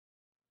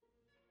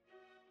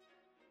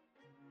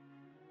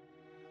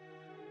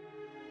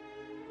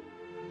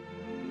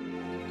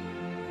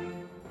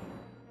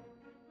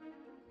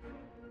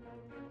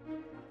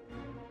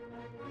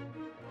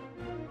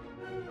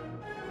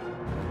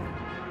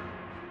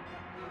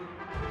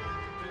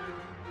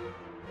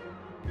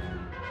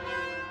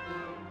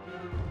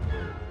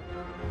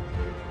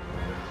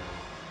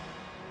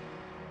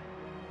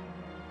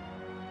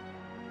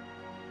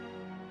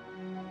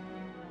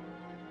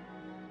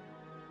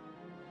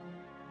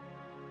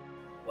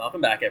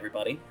Welcome back,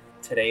 everybody.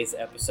 Today's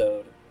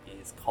episode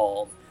is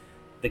called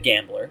The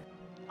Gambler.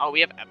 Oh, we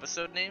have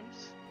episode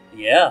names?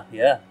 Yeah.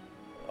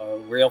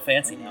 Real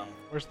fancy now.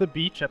 Where's the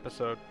beach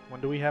episode?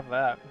 When do we have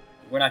that?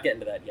 We're not getting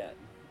to that yet.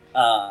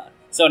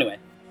 So anyway,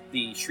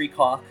 the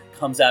Shriek-Hawk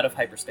comes out of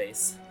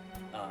hyperspace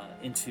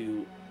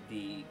into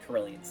the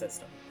Corellian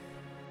system.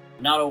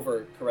 Not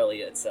over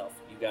Corellia itself.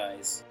 You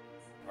guys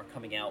are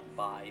coming out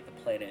by the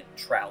planet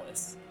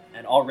Tralis.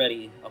 And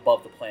already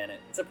above the planet,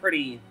 it's a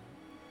pretty...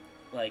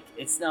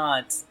 it's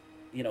not...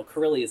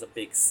 Corellia is a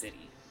big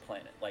city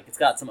planet. It's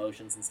got some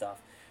oceans and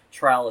stuff.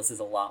 Tralis is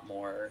a lot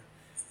more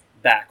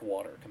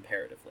backwater,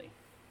 comparatively.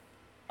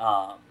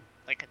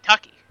 Like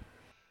Kentucky.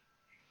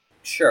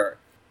 Sure.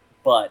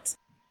 But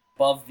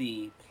above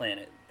the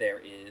planet, there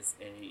is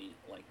a,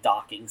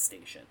 docking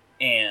station.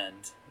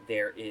 And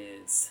there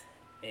is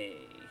a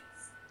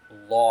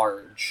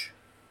large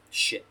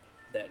ship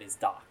that is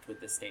docked with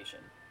this station.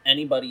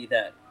 Anybody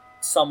that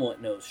somewhat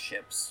knows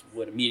ships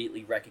would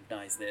immediately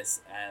recognize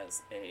this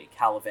as a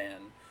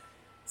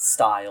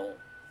Caliban-style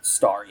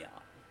star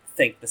yacht.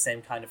 Think the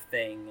same kind of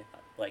thing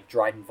like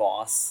Dryden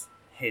Voss,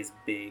 his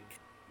big,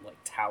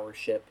 tower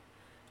ship.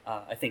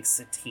 I think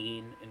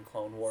Satine in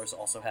Clone Wars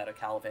also had a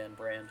Caliban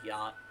brand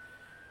yacht.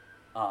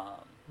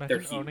 They're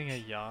huge. Owning a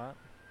yacht?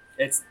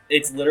 It's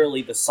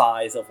literally the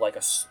size of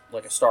a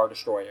Star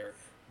Destroyer,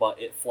 but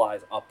it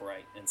flies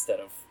upright instead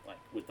of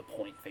with the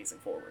point facing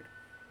forward.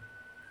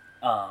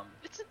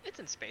 It's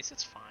in space.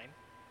 It's fine.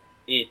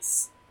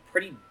 It's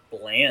pretty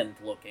bland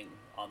looking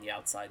on the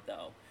outside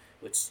though,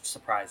 which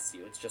surprises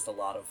you. It's just a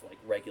lot of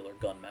regular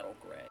gunmetal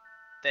gray.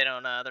 They're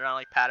not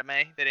like Padme.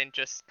 They didn't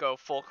just go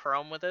full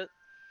chrome with it.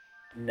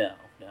 No.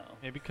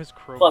 Maybe because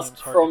chromium's Plus hard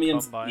to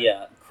chromium's come by.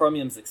 yeah,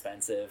 chromium's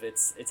expensive.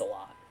 It's a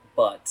lot.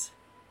 But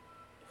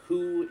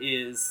who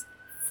is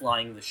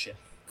flying the ship?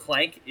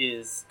 Clank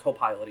is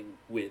co-piloting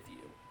with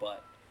you,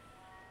 but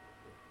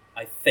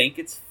I think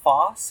it's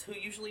Foss who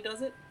usually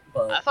does it.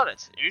 But I thought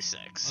it's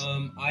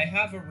U6. I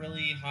have a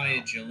really high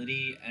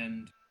agility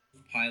and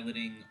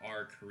piloting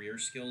are career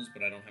skills,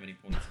 but I don't have any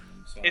points in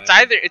them. So It's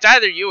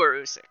either you or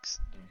U6.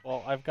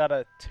 Well, I've got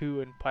a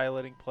 2 in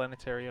piloting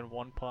planetary and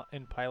 1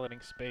 in piloting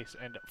space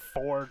and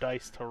 4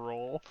 dice to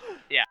roll.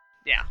 Yeah,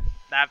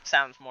 that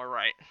sounds more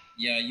right.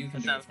 Yeah, you can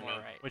That do sounds it for more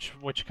me. right.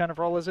 Which kind of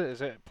roll is it?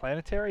 Is it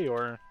planetary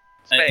or?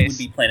 Space. it would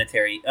be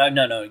planetary.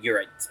 No, you're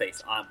right. Space.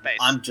 Space.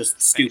 I'm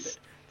just Space. stupid.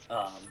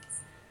 Oh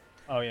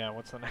yeah,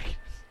 what's the next?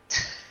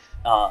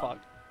 I'm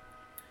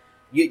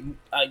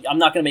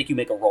not gonna make you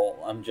make a roll.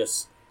 I'm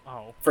just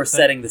for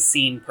setting the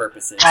scene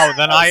purposes. Oh,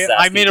 then I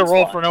Saskia made a was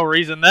roll fine. for no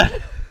reason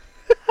then.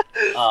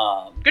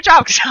 Good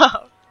job.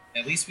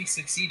 At least we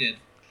succeeded.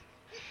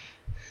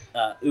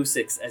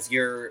 U6, as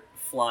you're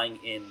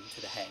flying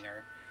into the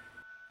hangar,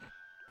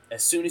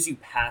 as soon as you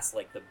pass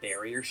the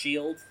barrier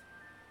shield,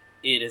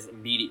 it is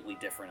immediately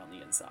different on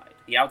the inside.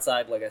 The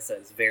outside, like I said,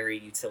 is very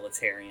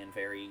utilitarian,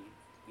 very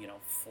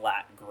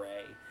flat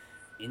gray.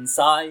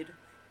 Inside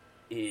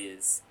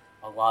is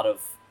a lot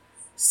of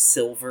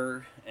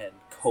silver and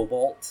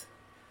cobalt,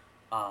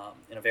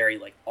 in a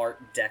very Art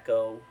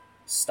Deco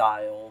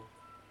style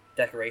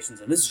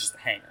decorations, and this is just a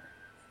hangar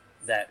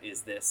that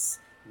is this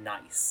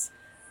nice.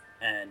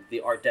 And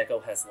the Art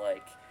Deco has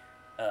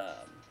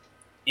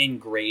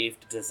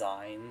engraved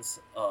designs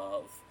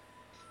of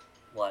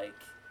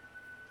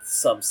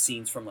some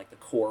scenes from the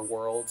core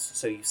worlds.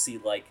 So you see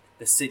the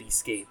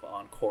cityscape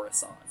on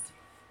Coruscant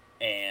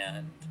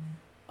and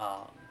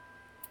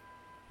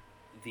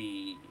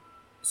the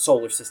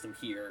solar system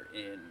here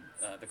in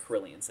the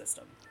Corellian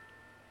system,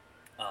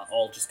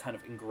 all just kind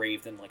of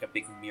engraved in a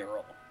big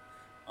mural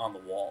on the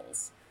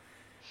walls.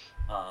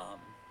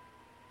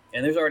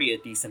 And there's already a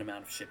decent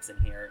amount of ships in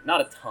here. Not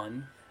a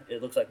ton.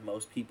 It looks like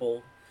most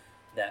people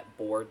that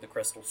board the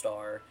Crystal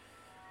Star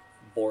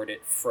board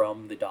it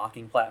from the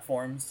docking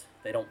platforms.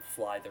 They don't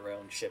fly their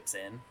own ships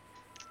in.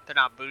 They're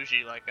not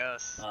bougie like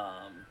us.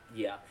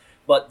 Yeah.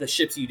 But the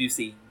ships you do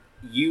see,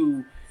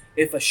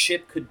 if a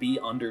ship could be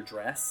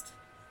underdressed,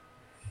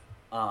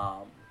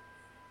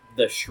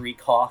 the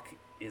Shriek-Hawk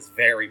is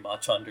very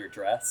much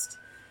underdressed.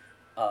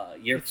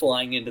 You're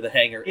flying into the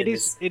hangar. It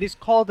is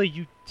called a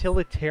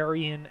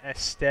utilitarian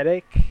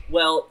aesthetic.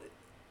 Well,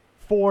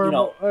 form,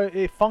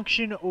 a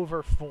function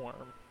over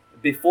form.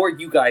 Before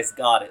you guys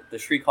got it, the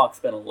Shriek-Hawk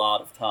spent a lot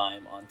of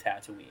time on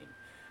Tatooine,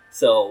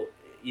 so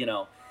We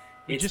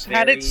it's just very...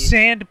 had it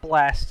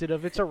sandblasted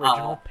of its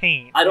original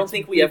paint. I don't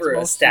think we ever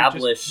mostly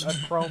established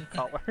just a chrome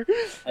color.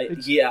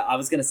 I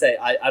was gonna say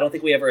I don't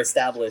think we ever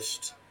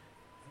established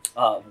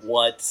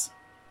what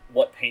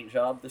paint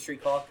job the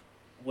Shriek-Hawk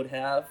would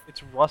have.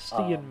 It's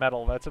rusty and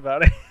metal. That's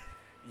about it.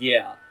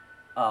 Yeah,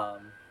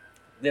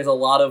 there's a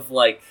lot of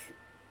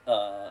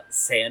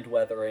sand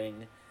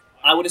weathering.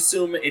 I would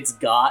assume it's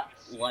got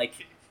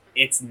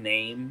its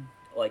name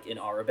in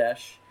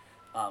Arabesh,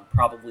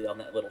 probably on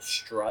that little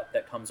strut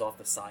that comes off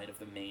the side of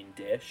the main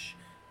dish.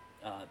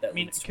 That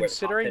leads to where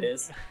the cockpit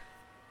is.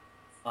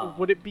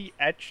 Would it be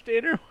etched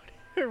in or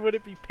would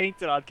it be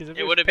painted on? Because if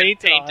It it would was have been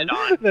painted painted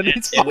on. then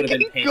it's It would have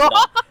been fucking painted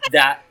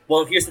gone. on.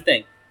 Well, here's the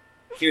thing.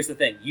 here's the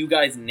thing. You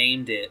guys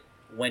named it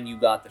when you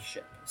got the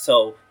ship.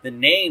 So the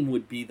name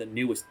would be the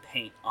newest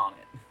paint on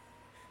it.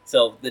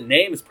 So the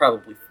name is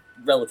probably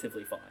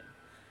relatively fine.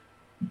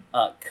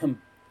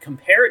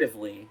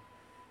 Comparatively,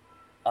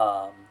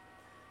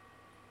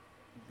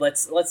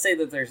 let's say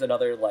that there's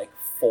another like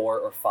 4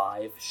 or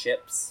 5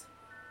 ships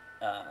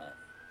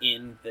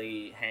in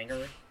the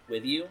hangar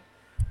with you.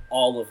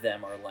 All of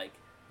them are like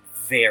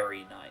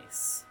very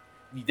nice.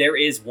 There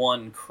is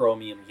one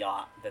chromium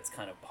yacht that's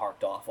kind of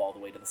parked off all the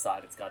way to the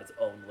side. It's got its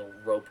own little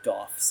roped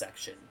off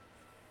section.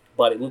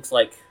 But it looks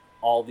like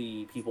all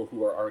the people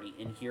who are already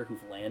in here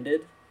who've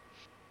landed,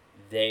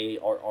 they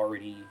are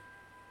already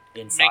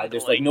inside.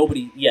 There's like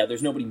nobody,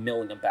 there's nobody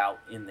milling about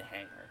in the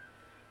hangar.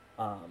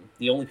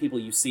 The only people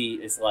you see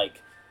is like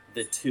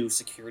the 2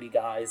 security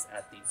guys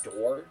at the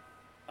door,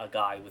 a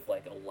guy with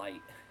like a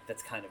light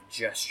that's kind of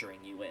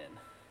gesturing you in.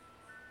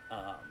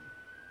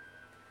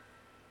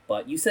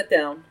 But you sit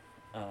down.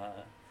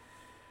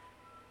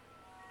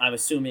 I'm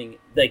assuming,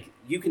 like,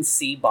 you can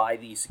see by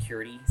the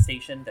security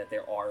station that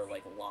there are,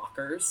 like,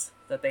 lockers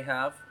that they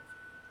have.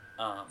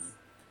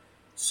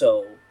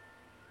 So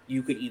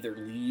you could either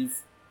leave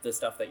the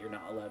stuff that you're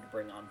not allowed to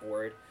bring on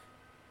board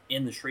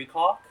in the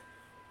Shriek-Hawk,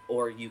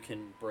 or you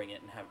can bring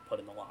it and have it put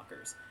in the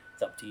lockers.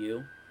 It's up to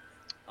you.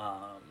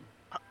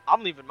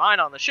 I'm leaving mine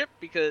on the ship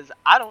because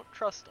I don't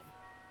trust them.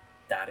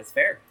 That is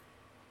fair.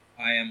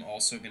 I am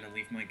also going to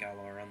leave my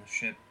Galar on the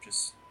ship,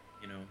 just,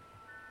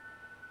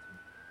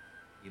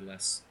 be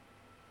less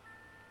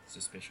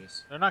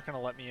suspicious. They're not going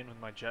to let me in with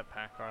my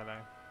jetpack, are they?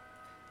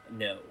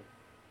 No.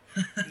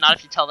 Not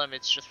if you tell them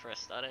it's just for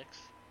aesthetics.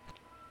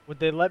 Would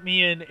they let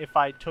me in if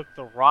I took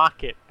the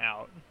rocket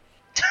out?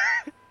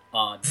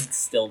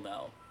 Still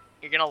no.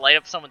 You're gonna light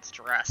up someone's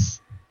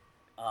dress.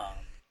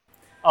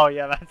 Oh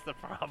yeah, that's the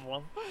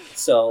problem.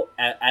 So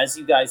as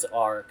you guys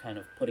are kind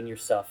of putting your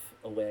stuff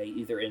away,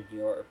 either in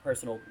your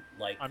personal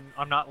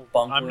I'm not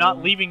bunker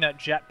leaving that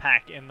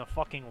jetpack in the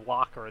fucking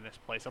locker in this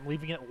place. I'm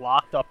leaving it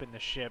locked up in the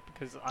ship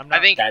because I'm not.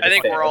 I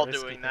think fair. we're all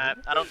doing that.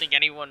 I don't think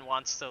anyone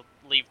wants to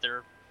leave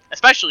their,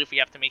 especially if we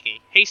have to make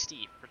a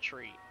hasty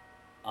retreat.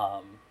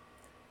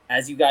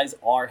 As you guys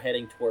are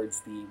heading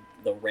towards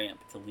the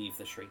ramp to leave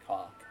the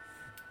Shriek-Hawk,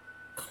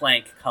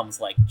 Clank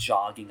comes like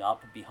jogging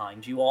up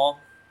behind you all,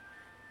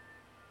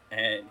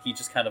 and he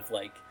just kind of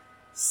like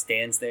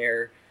stands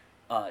there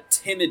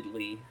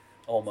timidly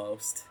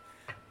almost,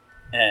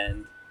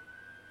 and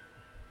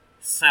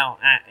so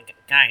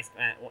guys,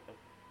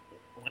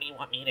 what do you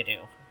want me to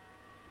do?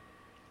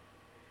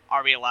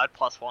 Are we allowed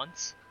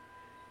 +1s?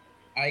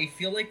 I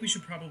feel like we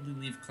should probably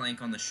leave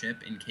Clank on the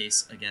ship in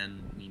case,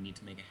 again, we need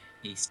to make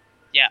a haste.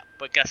 Yeah,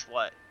 but guess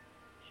what?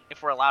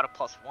 If we're allowed a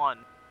 +1,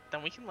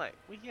 then we can let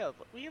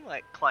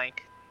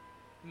Clank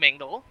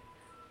mingle.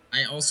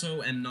 I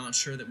also am not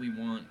sure that we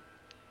want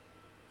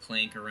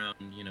Clank around,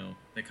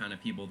 the kind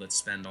of people that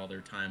spend all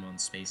their time on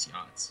space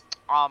yachts.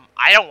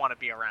 I don't want to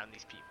be around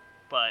these people,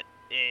 but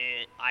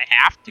I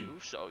have to,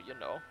 so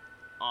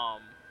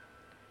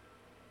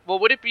Well,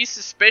 would it be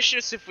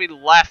suspicious if we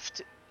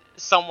left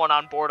someone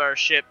on board our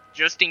ship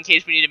just in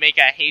case we need to make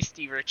a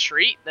hasty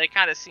retreat? That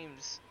kind of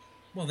seems.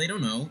 Well, they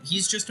don't know.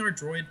 He's just our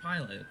droid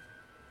pilot.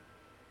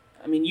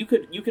 I mean, you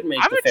could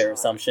make the fair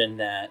assumption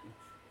that,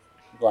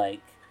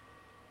 like,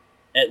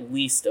 at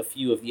least a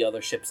few of the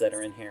other ships that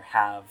are in here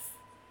have,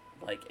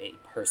 like, a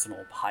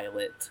personal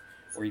pilot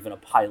or even a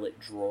pilot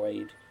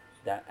droid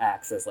that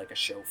acts as, like, a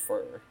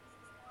chauffeur.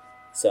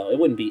 So it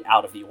wouldn't be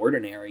out of the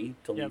ordinary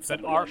to leave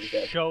somebody our on the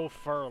ship.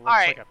 chauffeur looks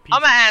Alright, like a piece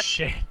I'ma of ask-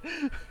 shit.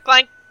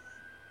 Clank,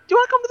 do you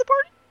want to come to the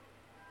party?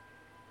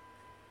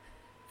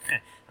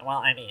 Well,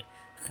 I mean,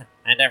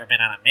 I've never been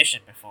on a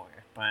mission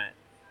before, but,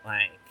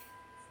 like,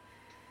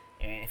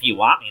 if you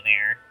want me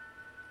there.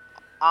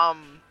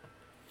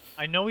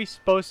 I know he's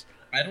supposed.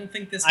 I don't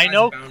think this. I guy's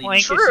know a bounty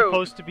Clank is True.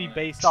 supposed to be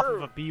based off of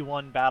True. a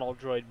B1 battle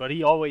droid, but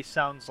he always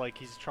sounds like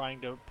he's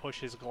trying to push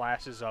his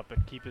glasses up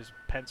and keep his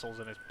pencils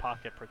in his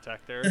pocket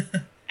protector.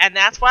 And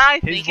that's why I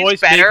His think voice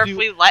it's better makes if you-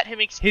 we let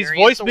him experience His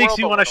voice the makes world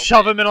you a want to little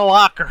shove bit. him in a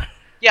locker.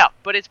 Yeah,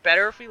 but it's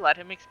better if we let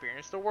him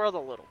experience the world a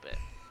little bit.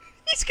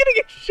 He's gonna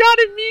get shot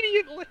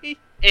immediately.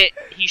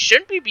 He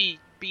shouldn't be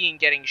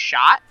getting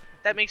shot.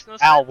 That makes no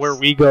sense. Al, where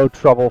we go,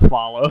 trouble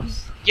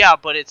follows. Yeah,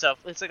 but it's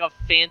like a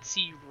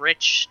fancy,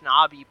 rich,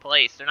 snobby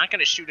place. They're not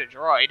gonna shoot a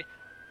droid.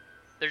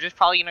 They're just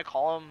probably gonna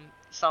call him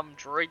some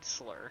droid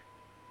slur.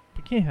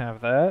 We can't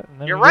have that. And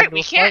then You're we right. get We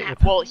into a fight can't.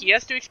 with Well, him. he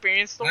has to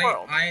experience the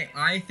world.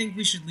 I think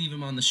we should leave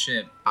him on the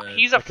ship. But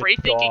He's a like a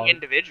free-thinking dog.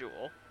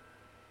 individual.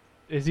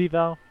 Is he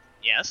though?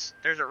 Yes,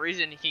 there's a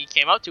reason he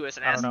came up to us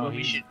and I don't asked know. what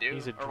we should do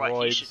He's a or what he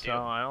droid, should so do.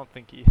 I don't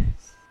think he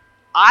is.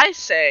 I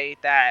say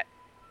that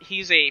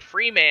he's a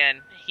free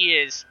man. He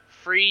is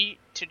free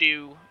to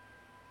do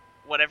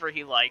whatever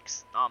he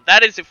likes.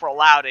 That is if we're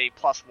allowed a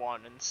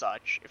 +1 and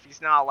such. If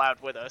he's not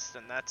allowed with us,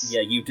 then that's.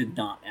 Yeah, you did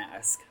not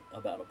ask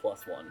about a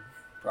 +1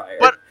 prior.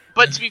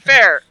 But to be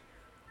fair,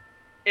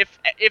 if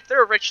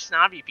they're rich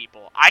snobby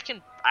people, I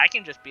can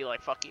just be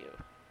like, fuck you.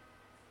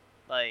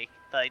 Like,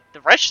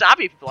 the Red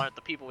Snobby people aren't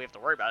the people we have to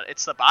worry about.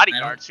 It's the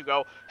bodyguards who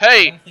go, I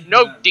hey, don't think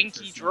no that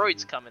dinky Richard's droids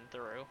snobby. coming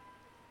through.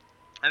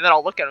 And then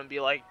I'll look at him and be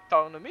like,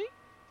 talking to me?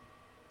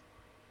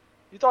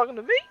 You talking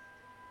to me?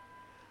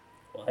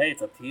 Well, hey,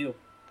 it's up to you.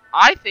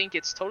 I think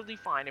it's totally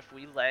fine if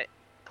we let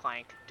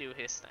Clank do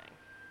his thing.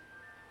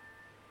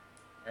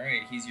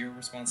 Alright, he's your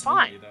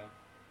responsibility, Fine. though.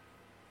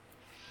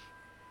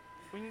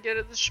 We can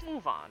get the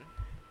schmoove on.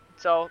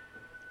 So,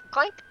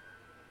 Clank,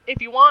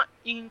 if you want,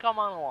 you can come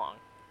on along.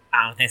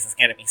 Oh, this is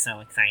gonna be so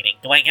exciting.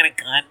 Do I get a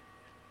gun?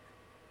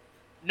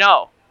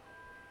 No,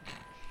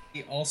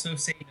 We also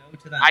say no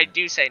to that. I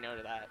do say no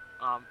to that.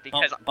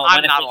 Because but I'm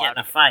what if not we allowed get in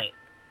a to. fight?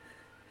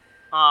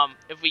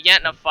 If we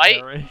get in a fight,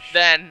 Perish.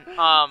 then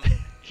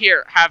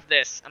here, have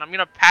this, and I'm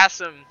gonna pass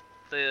him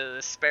the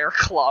spare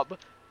club,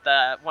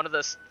 one of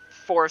the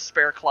 4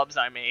 spare clubs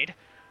I made.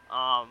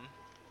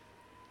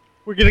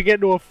 We're gonna get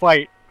into a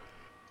fight.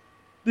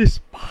 This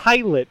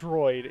pilot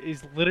droid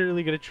is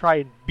literally gonna try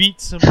and beat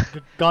some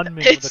gunman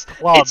with It's- a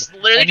club, it's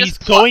literally and he's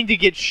just going to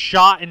get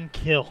shot and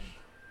killed.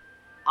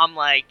 I'm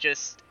like,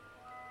 just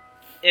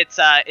it's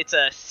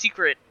a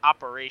secret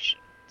operation,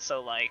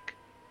 so like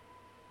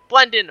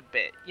blend in a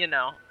bit, you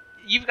know.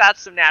 You've got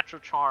some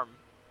natural charm,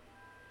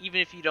 even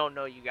if you don't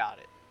know you got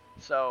it.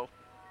 So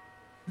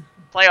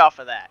play off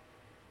of that.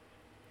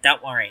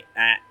 Don't worry.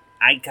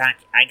 I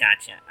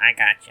got you.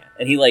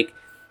 And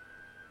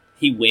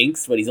he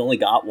winks, but he's only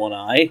got one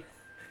eye.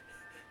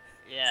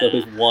 Yeah. So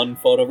his one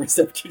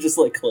photoreceptor just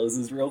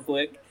closes real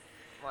quick.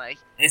 Like,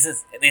 This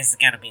is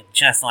gonna be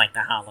just like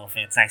the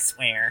HoloFits, I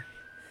swear.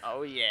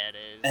 oh yeah, it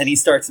is. And he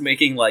starts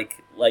making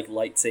like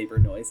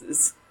lightsaber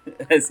noises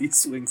as he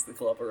swings the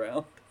club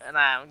around. And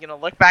I'm gonna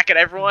look back at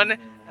everyone,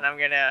 and I'm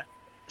gonna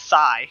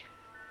sigh.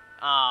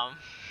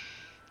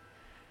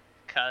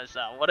 Cause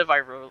what have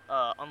I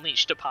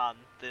unleashed upon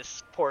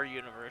this poor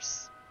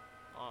universe?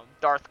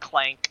 Darth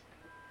Clank.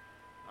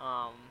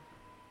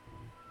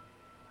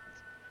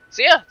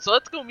 So yeah, so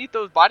let's go meet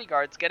those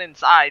bodyguards, get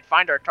inside,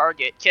 find our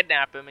target,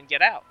 kidnap him, and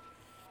get out.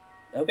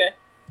 Okay.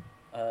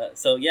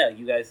 So yeah,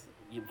 you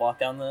walk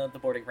down the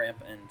boarding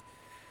ramp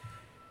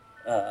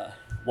and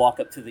walk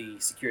up to the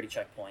security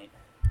checkpoint.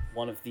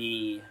 One of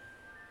the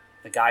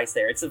guys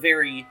there. It's a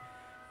very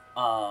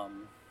how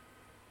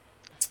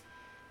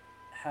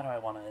do I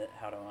want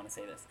to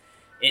say this?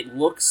 It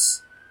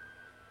looks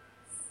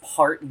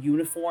part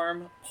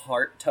uniform,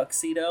 part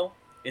tuxedo.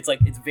 It's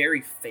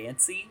very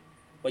fancy,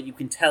 but you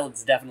can tell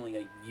it's definitely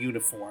a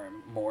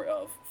uniform, more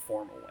of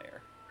formal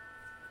wear.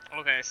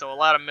 Okay, so a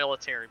lot of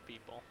military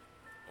people.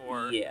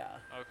 Or Yeah.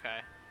 okay,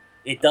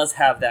 It does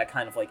have that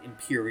kind of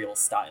imperial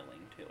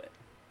styling to it.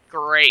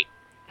 great.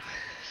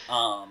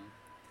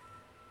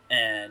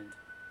 And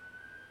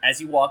as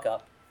you walk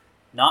up,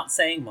 not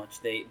saying much,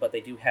 but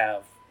they do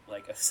have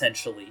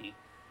essentially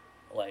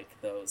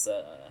those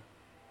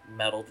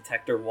metal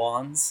detector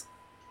wands.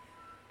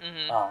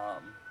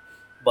 Mm-hmm.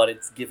 But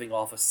it's giving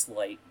off a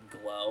slight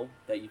glow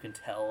that you can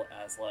tell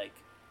as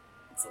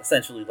it's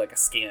essentially like a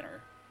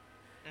scanner.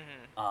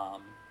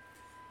 Mm-hmm.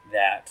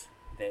 That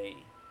they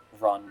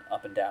run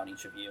up and down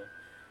each of you.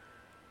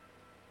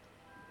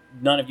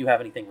 None of you have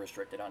anything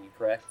restricted on you,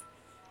 correct?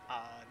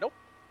 Nope.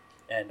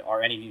 And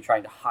are any of you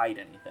trying to hide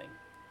anything?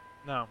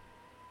 No.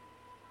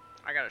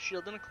 I got a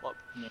shield and a club.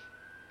 No.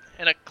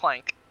 And a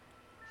clank.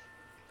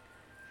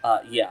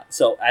 Yeah.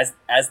 So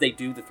as they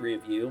do, the 3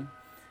 of you,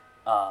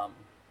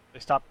 They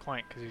stopped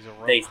Clank because he's a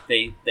robot.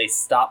 they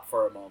stop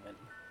for a moment.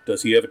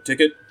 Does he have a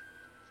ticket?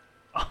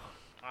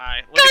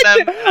 Alright, look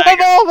at them. and I Of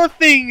go, all the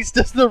things,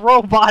 does the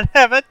robot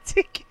have a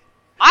ticket?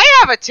 I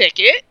have a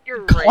ticket.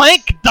 You're right.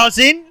 Clank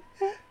doesn't.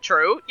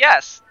 True.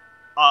 Yes.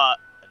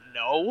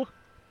 No.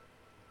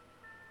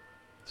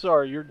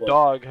 Sorry, your What?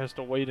 dog has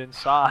to wait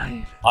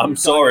inside. I'm Your dog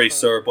sorry, has to-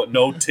 sir, but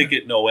no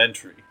ticket, no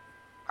entry.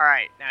 All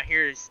right. Now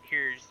here's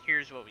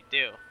what we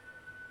do.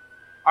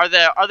 Are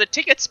the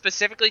tickets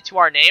specifically to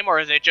our name, or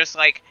is it just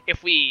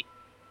if we,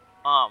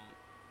 the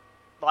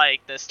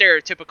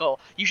stereotypical,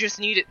 you just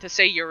need it to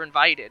say you're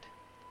invited,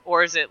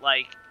 or is it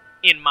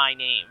in my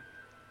name?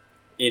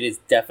 It is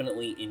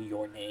definitely in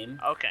your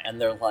name. Okay.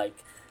 And they're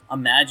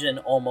imagine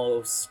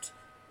almost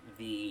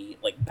the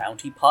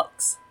bounty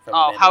pucks from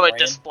Oh, the how it Mandalorian.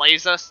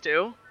 displays us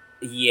too.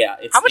 Yeah,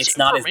 How much it's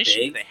not as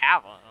information big. do they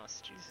have on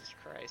us? Jesus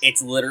Christ.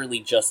 It's literally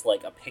just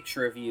a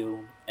picture of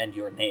you and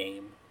your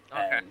name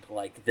Okay. and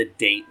the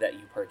date that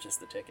you purchased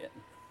the ticket.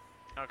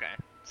 Okay.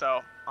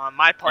 So on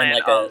my plan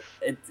And of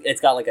it's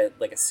got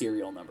a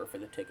serial number for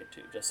the ticket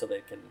too, just so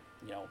they can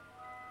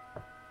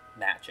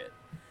match it.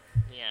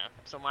 yeah.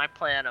 So my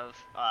plan of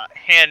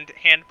hand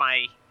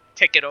my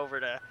ticket over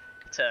to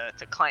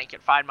Clank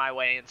and find my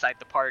way inside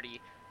the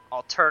party.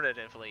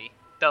 Alternatively,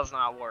 does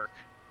not work.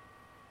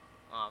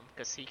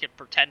 Because he could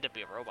pretend to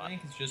be a robot.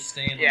 Clank is just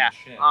staying Yeah.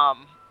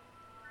 on the ship.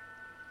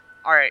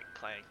 Alright,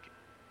 Clank.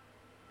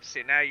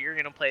 See, now you're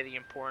gonna play the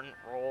important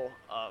role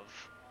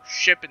of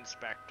ship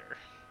inspector.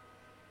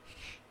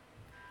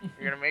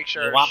 You're gonna make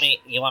sure.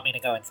 You want me to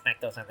go inspect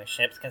those other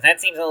ships? Because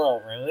that seems a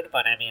little rude,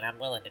 but I mean, I'm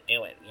willing to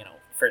do it,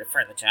 for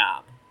the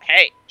job.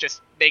 hey,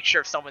 just make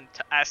sure if someone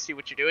asks you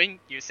what you're doing,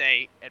 you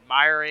say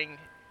admiring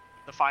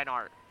the fine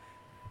art.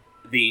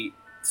 The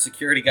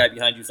security guy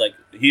behind you is like,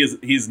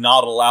 he's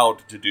not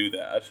allowed to do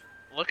that.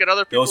 Look at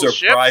other people's Those are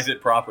ships.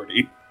 private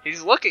property.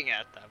 He's looking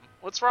at them.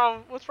 What's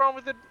wrong with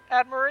the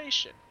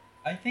admiration?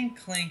 I think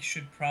Clank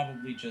should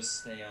probably just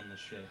stay on the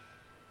ship.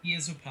 He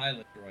is a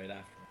pilot droid after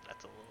all.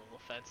 That's a little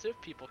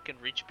offensive. People can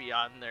reach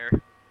beyond their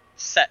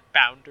set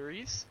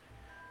boundaries.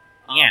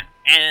 Yeah,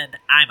 and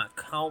I'm a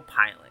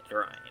co-pilot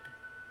droid.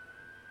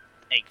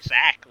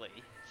 Exactly.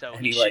 So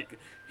And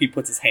he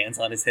puts his hands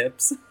on his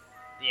hips.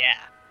 yeah.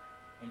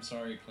 I'm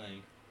sorry,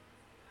 Clank.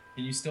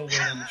 Can you still wait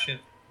on the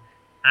ship?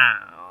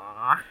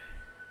 Aww.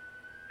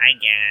 I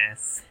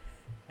guess.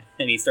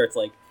 And he starts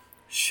like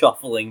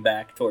shuffling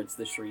back towards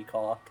the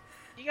Shriek-Hawk.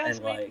 You guys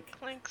And, make like,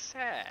 Clink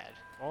sad.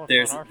 Well, it's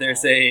There's not our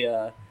there's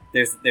fault.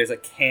 there's a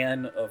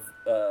can of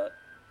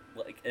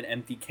like an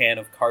empty can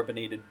of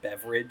carbonated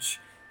beverage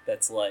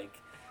that's like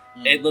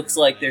it looks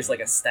like there's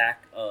like a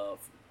stack of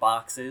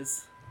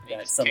boxes He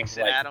that just some kicks of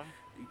it like at him.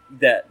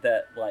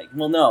 that like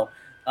well no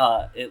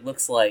it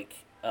looks like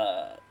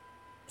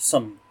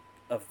some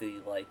of the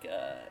like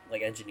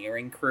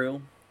engineering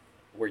crew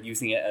were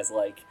using it as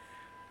like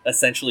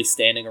essentially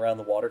standing around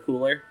the water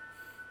cooler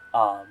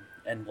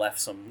and left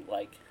some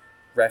like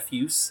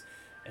refuse,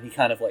 and he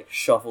kind of like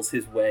shuffles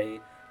his way,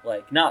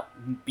 like not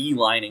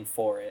beelining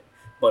for it,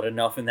 but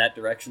enough in that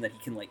direction that he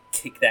can like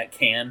kick that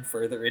can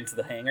further into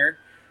the hangar,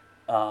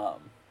 and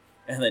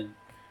then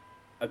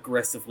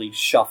aggressively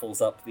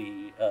shuffles up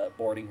the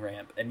boarding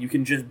ramp, and you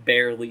can just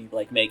barely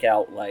like make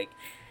out like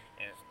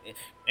This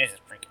is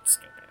freaking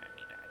stupid. I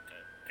mean,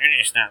 they're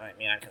just not letting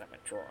me on because I'm a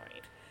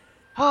droid.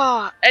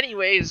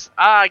 Anyways,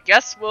 I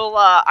guess we'll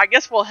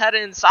head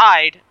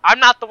inside. I'm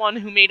not the one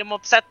who made him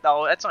upset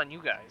though. That's on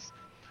you guys.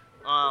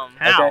 How?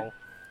 Okay.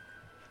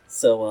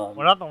 So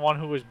We're not the one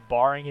who was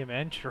barring him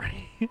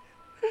entry.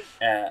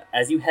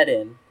 as you head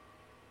in,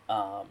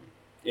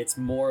 it's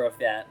more of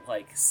that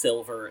like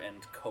silver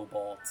and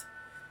cobalt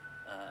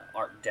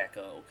Art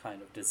Deco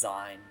kind of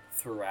design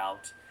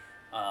throughout.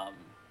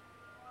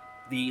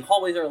 The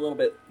hallways are a little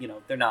bit,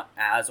 they're not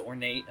as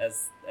ornate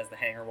as the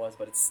hangar was,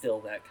 but it's still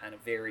that kind of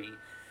very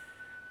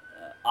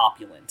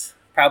opulent.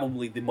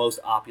 Probably the most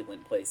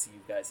opulent place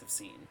you guys have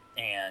seen.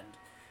 And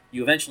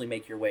you eventually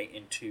make your way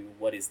into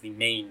what is the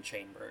main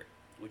chamber,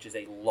 which is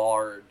a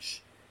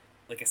large,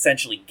 like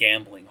essentially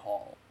gambling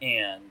hall.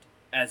 And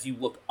as you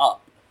look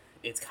up,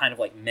 it's kind of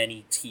like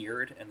many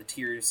tiered, and the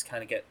tiers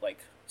kind of get like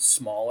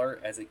smaller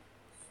as it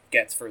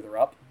gets further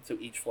up. So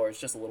each floor is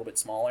just a little bit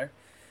smaller.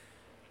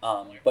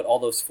 But all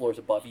those floors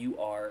above you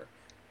are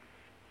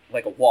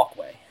like a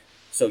walkway.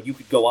 So you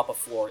could go up a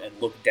floor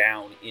and look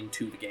down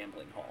into the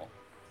gambling hall.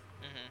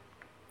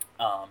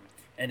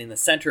 And in the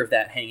center of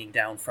that, hanging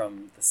down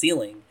from the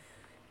ceiling,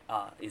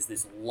 is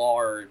this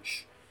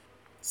large,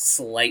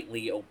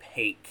 slightly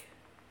opaque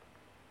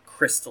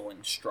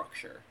crystalline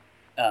structure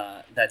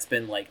that's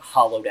been like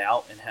hollowed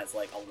out and has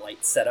like a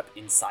light setup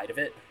inside of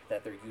it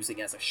that they're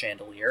using as a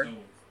chandelier.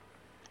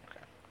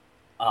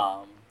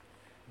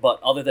 But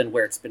other than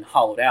where it's been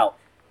hollowed out,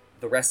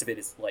 the rest of it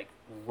is like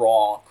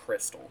raw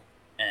crystal.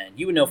 And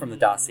you would know from the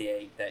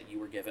dossier that you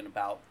were given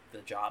about the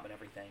job and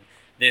everything,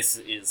 this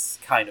is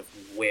kind of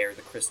where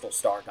the Crystal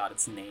Star got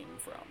its name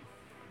from.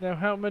 Now,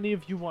 how many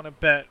of you want to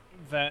bet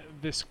that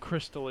this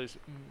crystal is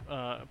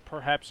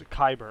perhaps a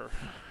kyber?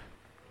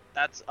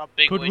 That's a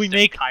big Could waste we of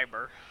make-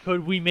 kyber.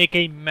 Could we make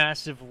a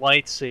massive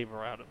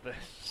lightsaber out of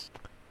this?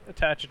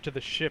 Attach it to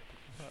the ship,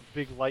 a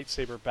big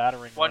lightsaber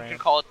battering One ram. could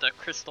call it the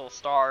Crystal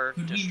Star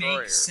Could we Destroyer.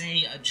 make,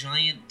 say, a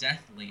giant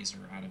death laser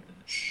out of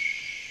this?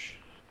 Shh.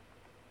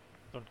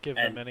 Don't give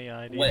And them any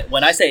idea.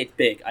 When I say it's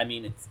big, I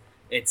mean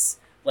it's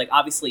like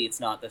obviously it's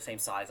not the same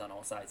size on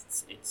all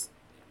sides. It's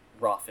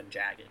rough and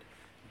jagged,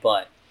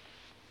 but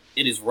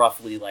it is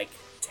roughly like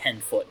 10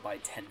 foot by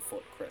 10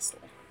 foot crystal.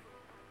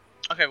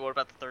 Okay, what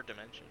about the third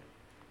dimension?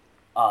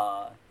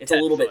 It's a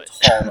 10 little bit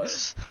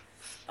foot.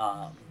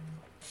 taller,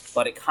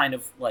 but it kind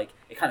of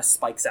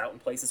spikes out in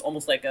places,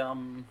 almost like a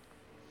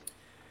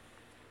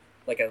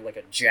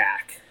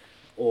jack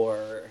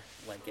or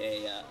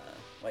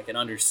like an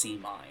undersea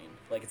mine.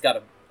 Like it's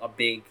got a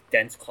big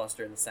dense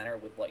cluster in the center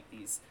with like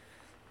these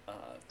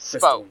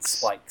crystalline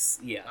spikes,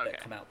 Okay.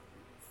 that come out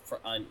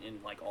in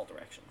like all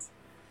directions.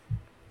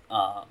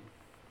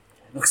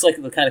 It looks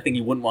like the kind of thing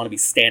you wouldn't want to be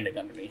standing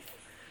underneath.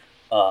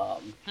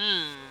 But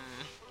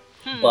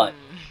Oh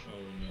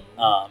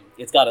no.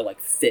 it's got a like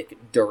thick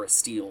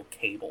Durasteel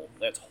cable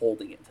that's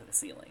holding it to the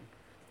ceiling,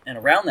 and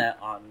around that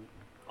on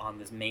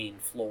this main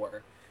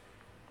floor,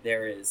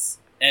 there is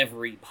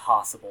every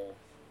possible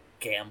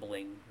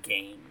gambling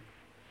game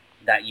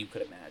that you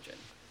could imagine.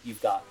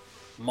 You've got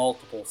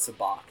multiple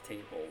sabacc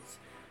tables,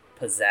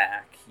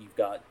 Pazak, you've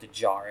got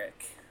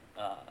Djarik,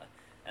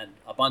 and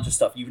a bunch of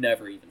stuff you've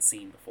never even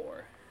seen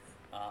before.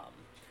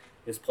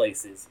 This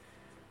place is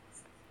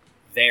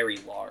very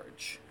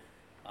large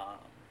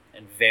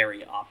and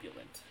very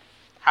opulent.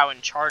 How in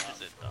charge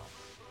is it, though?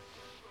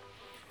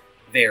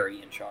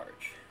 Very in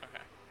charge.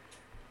 Okay.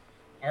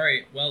 All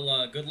right.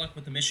 Well, good luck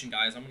with the mission,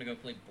 guys. I'm gonna go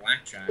play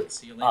blackjack.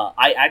 See you later.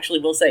 I actually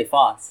will say,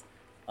 Foss,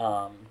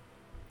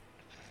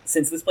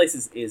 since this place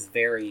is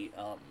very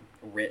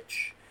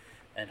rich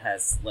and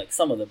has like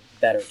some of the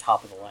better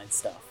top of the line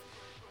stuff,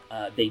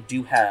 they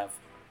do have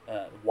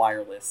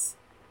wireless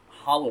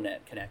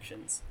HoloNet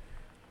connections,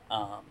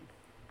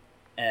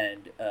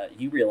 and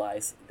you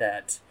realize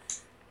that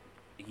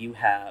you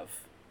have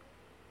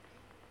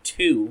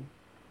 2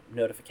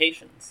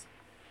 notifications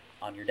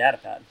on your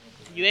datapad.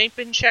 You ain't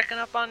been checking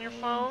up on your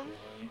phone?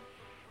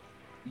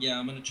 Yeah,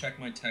 I'm gonna check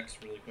my text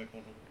really quick.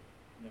 Hold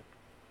on. No.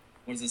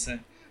 What does it say?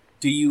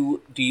 Do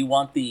you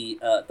want the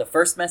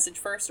first message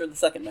first or the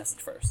second message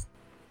first?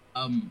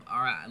 All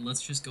right.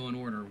 Let's just go in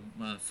order.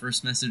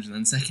 First message,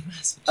 then second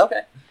message.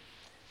 Okay.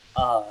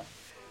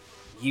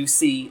 You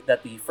see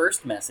that the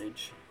first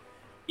message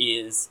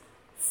is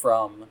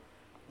from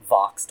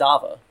Vox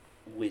Dava,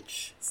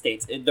 which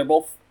states they're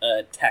both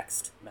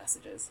text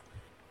messages,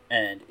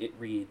 and it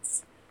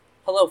reads,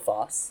 "Hello,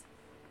 Foss.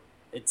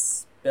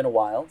 It's been a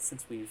while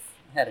since we've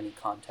had any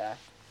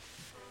contact,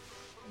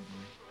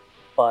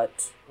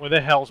 but Where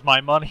the hell's my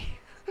money?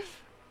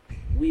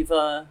 we've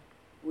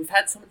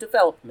had some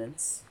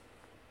developments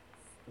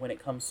when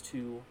it comes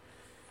to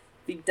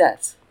the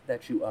debt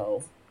that you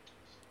owe.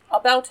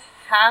 About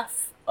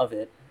half of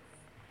it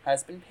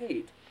has been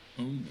paid.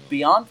 Oh no.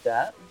 Beyond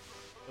that,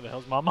 Where the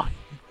hell's my money?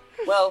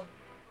 well,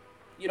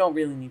 you don't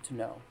really need to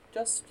know.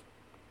 Just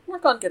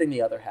work on getting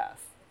the other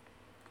half.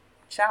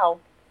 Ciao."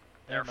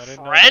 They're Damn, I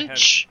didn't know they had-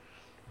 French?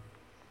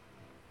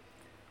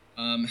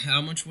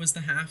 How much was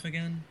the half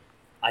again?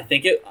 I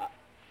think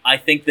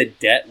the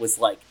debt was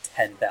like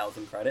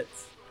 10,000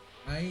 credits.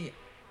 Oh,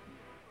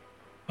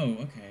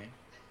 okay.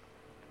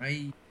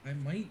 I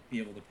might be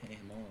able to pay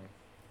him off.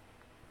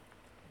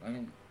 I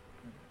don't.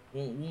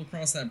 We'll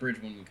cross that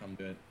bridge when we come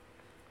to it.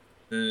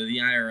 The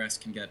IRS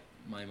can get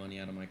my money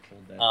out of my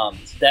cold debt.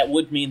 That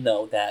would mean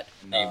though that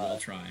and they will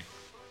try.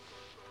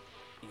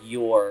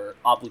 your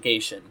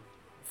obligation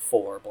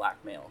for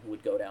blackmail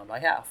would go down by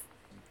half.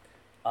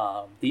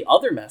 The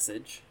other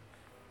message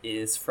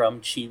is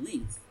from Chi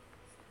Li.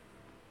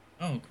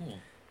 Oh, cool.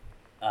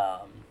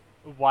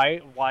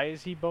 Why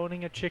is he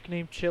boning a chick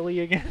named Chili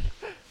again?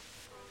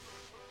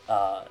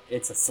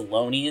 It's a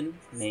Salonian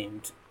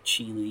named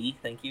Chi Li.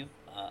 Thank you.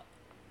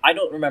 I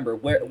don't remember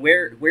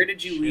where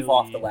did you leave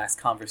off the last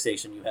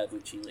conversation you had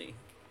with Chi Li?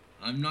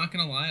 I'm not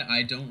gonna lie,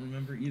 I don't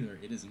remember either.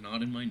 It is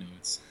not in my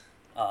notes.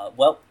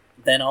 Well,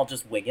 then I'll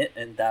just wing it,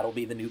 and that'll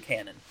be the new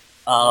canon.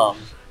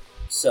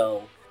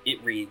 So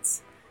it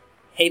reads,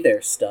 "Hey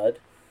there, stud.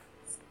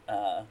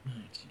 Oh,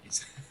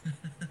 jeez.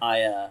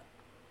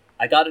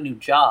 I got a new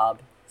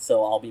job,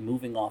 so I'll be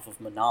moving off of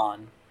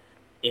Manon.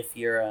 If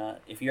you're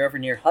ever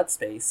near Hut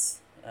Space,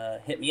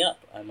 hit me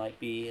up. I might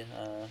be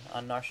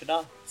on Nar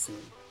Shaddaa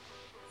soon."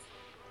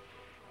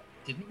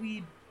 Didn't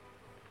we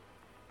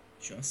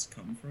just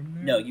come from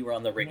there? No, you were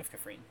on the Ring of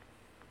Kafrine.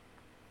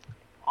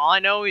 All I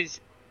know is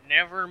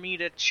never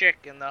meet a chick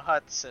in the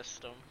hut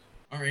system.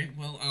 Alright,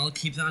 well, I'll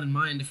keep that in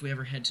mind if we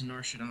ever head to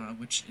Nar Shaddaa,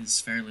 which is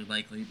fairly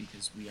likely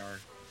because we are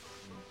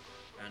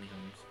bounty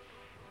hunters.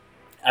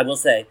 I will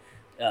say,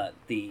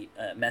 the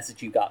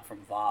message you got from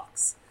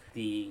Vox,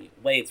 the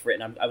way it's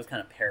written, I was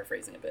kind of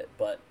paraphrasing a bit,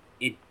 but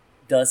it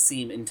does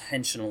seem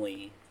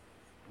intentionally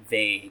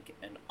vague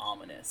and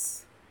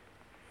ominous.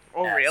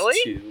 Oh, as really?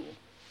 to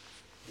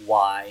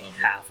why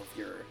half of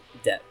your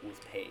debt was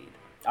paid.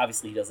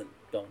 Obviously, he doesn't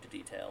go into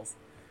details,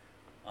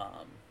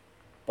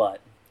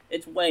 but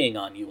it's weighing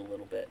on you a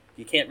little bit.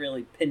 You can't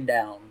really pin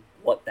down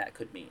what that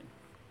could mean.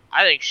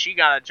 I think she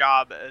got a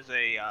job as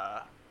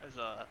a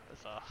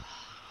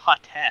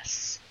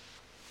hutess,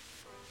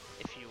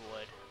 if you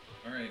would.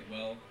 Alright,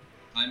 well,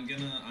 I'm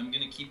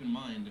gonna keep in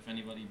mind if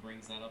anybody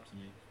brings that up to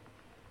me.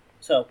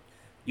 So,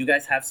 you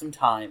guys have some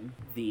time.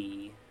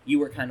 You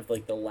were kind of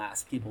like the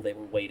last people they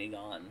were waiting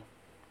on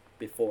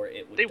before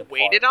it would They depart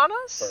waited on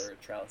us? for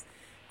Trellis.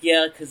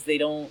 Yeah, because they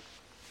don't,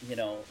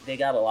 they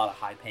got a lot of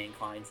high-paying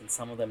clients, and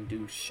some of them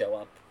do show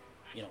up,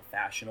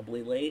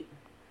 fashionably late.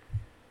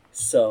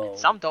 So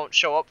Some don't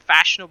show up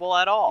fashionable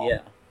at all.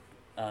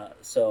 yeah.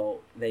 So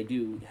they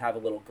do have a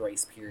little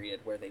grace period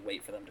where they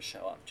wait for them to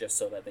show up, just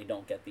so that they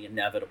don't get the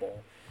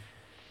inevitable,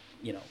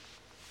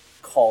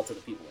 call to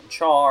the people in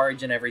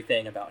charge and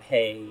everything about,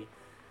 hey,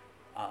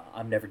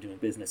 I'm never doing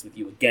business with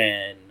you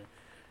again.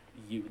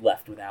 You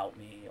left without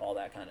me, all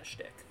that kind of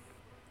shtick.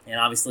 And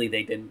obviously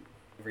they didn't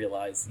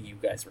realize you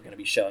guys were going to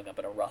be showing up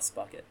in a rust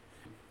bucket.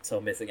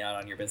 So missing out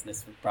on your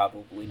business would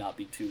probably not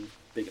be too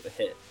big of a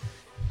hit.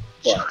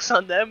 But Jokes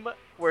on them,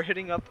 we're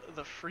hitting up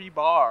the free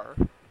bar.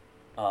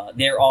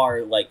 there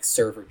are,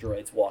 server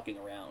droids walking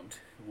around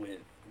with,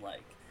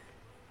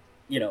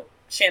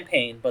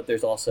 champagne, but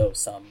there's also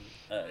some,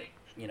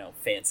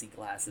 fancy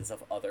glasses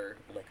of other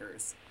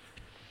liquors.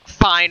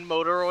 Fine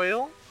motor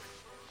oil.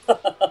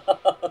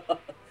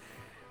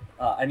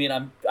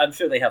 I'm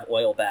sure they have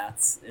oil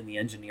baths in the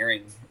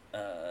engineering,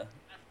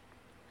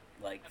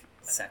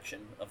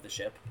 section of the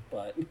ship,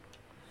 but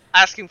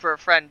asking for a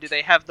friend, do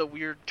they have the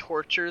weird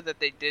torture that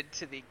they did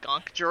to the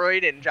gunk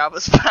droid in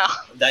Jabba's palace?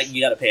 That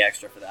you got to pay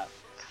extra for that.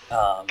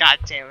 God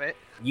damn it!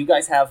 You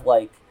guys have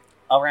like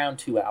around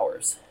 2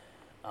 hours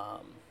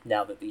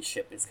now that the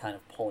ship is kind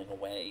of pulling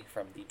away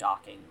from the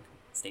docking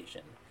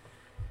station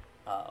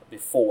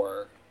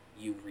before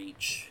you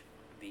reach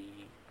the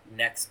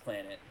next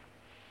planet,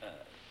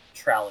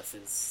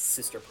 Trallus's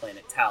sister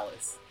planet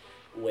Talus,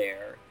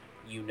 where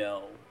you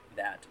know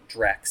that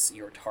Drex,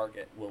 your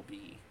target, will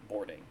be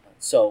boarding.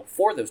 So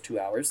for those 2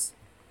 hours,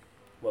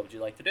 what would you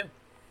like to do?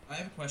 I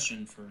have a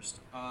question first.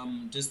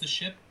 Does the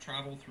ship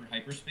travel through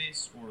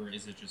hyperspace, or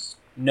is it just...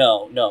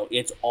 No,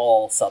 it's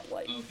all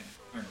sublight. Okay,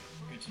 alright,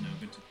 good to know,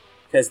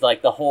 Because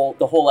like the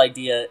whole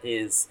idea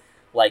is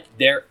like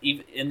there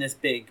in this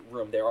big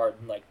room there are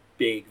like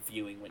big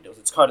viewing windows.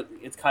 It's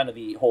kind of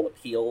the whole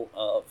appeal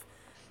of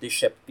the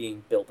ship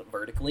being built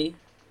vertically,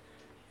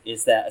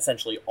 is that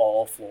essentially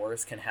all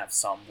floors can have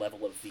some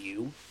level of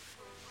view,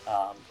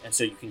 and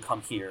so you can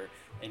come here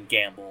and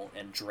gamble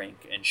and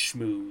drink and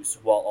schmooze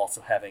while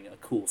also having a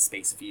cool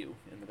space view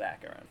in the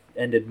background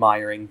and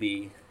admiring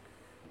the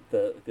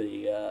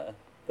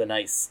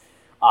nice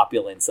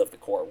opulence of the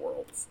core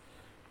worlds.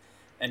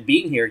 And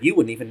being here, you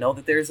wouldn't even know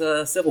that there's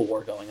a civil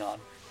war going on.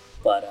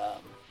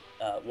 But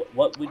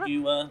what would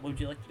you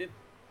like to do?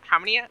 How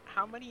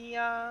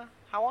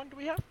long do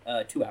we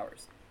have? 2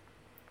 hours,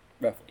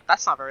 roughly.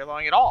 That's not very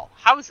long at all.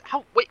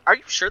 Wait, are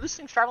you sure this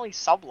thing's traveling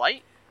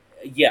sublight?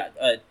 Yeah,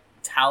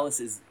 Talus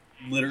is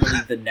literally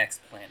the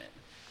next planet,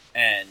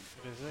 and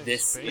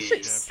This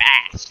is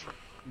fast.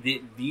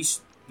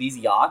 These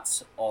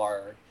yachts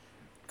are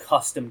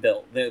custom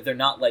built. They're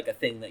not like a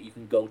thing that you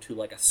can go to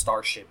like a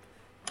starship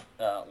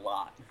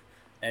lot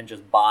and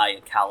just buy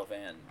a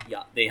Calavan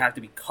yacht. They have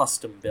to be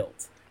custom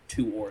built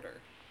to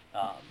order.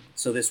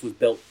 So this was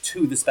built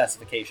to the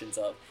specifications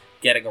of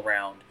getting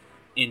around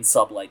in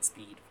sublight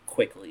speed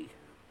quickly.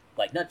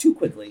 Like, not too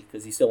quickly,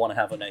 because you still want to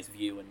have a nice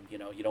view and, you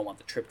don't want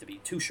the trip to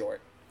be too short.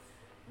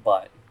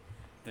 But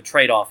the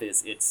trade-off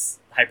is its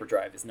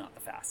hyperdrive is not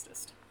the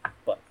fastest.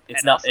 But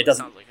it doesn't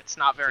sounds like it's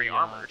not very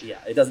armored. Yeah,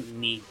 it doesn't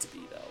need to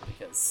be, though,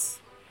 because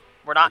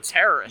we're not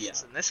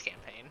terrorists in this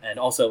campaign. And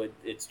also,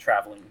 it's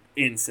traveling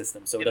in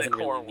system, so it doesn't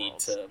really need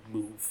to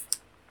move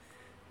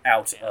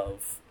out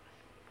of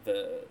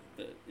the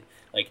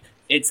like.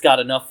 It's got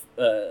enough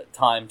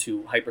time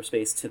to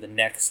hyperspace to the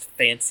next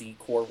fancy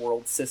core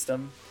world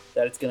system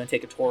that it's going to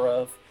take a tour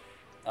of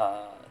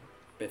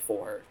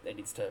before it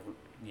needs to,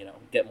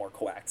 get more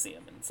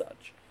coaxium and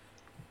such.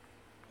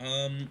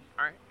 All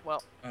right.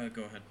 Well.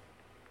 Go ahead.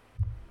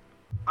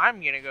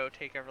 I'm gonna go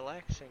take a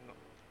relaxing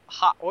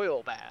hot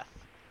oil bath.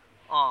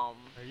 Are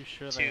you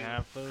sure they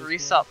have those?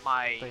 Grease up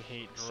my they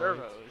hate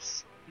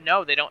servos.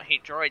 No, they don't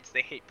hate droids.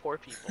 They hate poor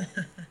people.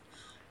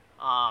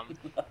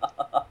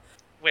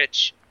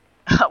 Which,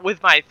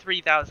 with my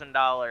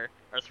 $3,000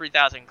 or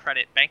 3,000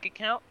 credit bank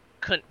account,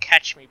 couldn't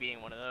catch me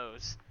being one of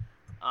those.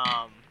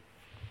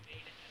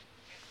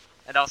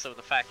 And also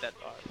the fact that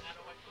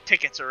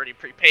tickets are already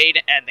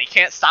prepaid and they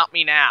can't stop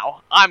me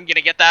now. I'm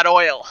gonna get that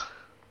oil.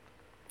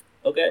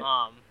 Okay.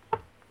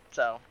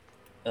 So.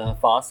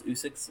 Foss,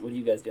 Usix, what are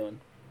you guys doing?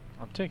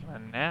 I'm taking a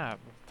nap.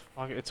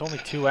 It's only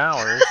 2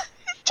 hours.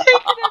 Taking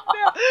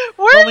a nap.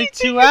 It's only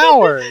 2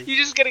 hours. You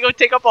just gonna go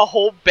take up a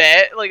whole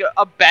bed, like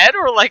a bed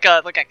or like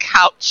a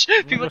couch?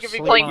 People could be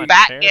playing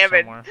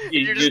backgammon.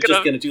 You're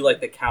just gonna do like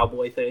the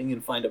cowboy thing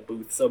and find a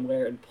booth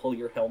somewhere and pull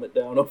your helmet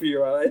down over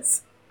your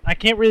eyes. I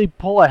can't really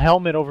pull a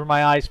helmet over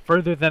my eyes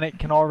further than it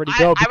can already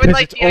go because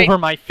it's over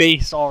my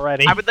face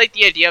already. I would like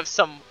the idea of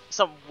some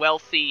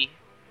wealthy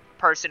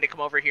person to come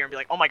over here and be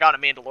like, oh my god, a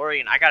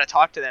Mandalorian, I gotta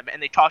talk to them.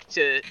 And they talk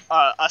to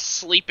a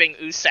sleeping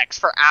Usex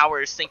for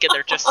hours thinking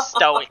they're just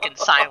stoic and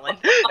silent.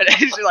 And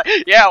he's like,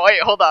 yeah,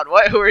 wait, hold on,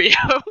 what? Who are you?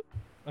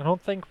 I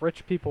don't think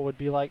rich people would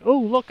be like, oh,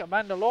 look, a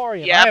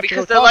Mandalorian. Yeah,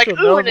 because they're like,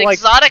 ooh, an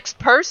exotic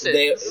person.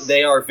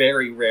 They are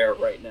very rare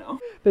right now.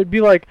 They'd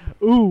be like,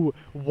 ooh,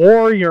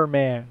 warrior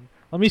man.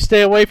 Let me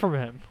stay away from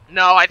him.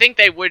 No, I think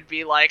they would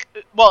be like,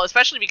 well,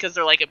 especially because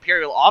they're like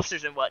Imperial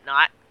officers and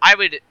whatnot. I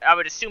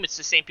would assume it's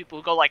the same people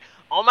who go like,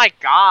 oh my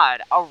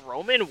god, a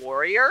Roman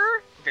warrior?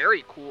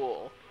 Very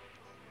cool.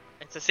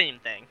 It's the same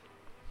thing.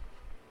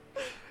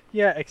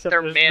 Yeah, except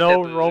there's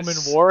no Roman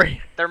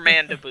warrior. They're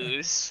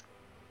mandaboos.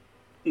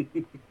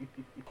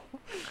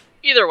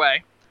 Either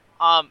way.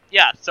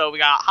 Yeah, so we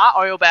got hot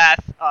oil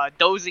bath,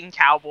 dozing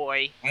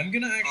cowboy. I'm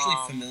gonna actually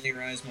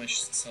familiarize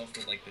myself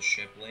with like the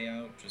ship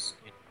layout, just.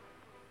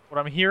 What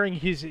I'm hearing,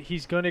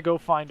 he's gonna go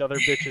find other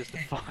bitches to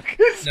fuck.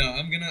 No,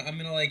 I'm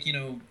gonna like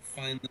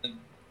find the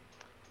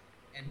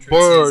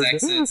entrances,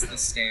 exits, the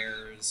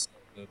stairs.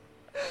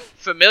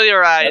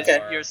 Familiarize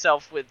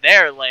yourself with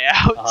their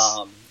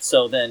layouts.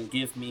 So then,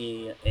 give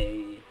me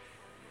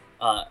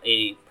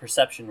a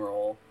perception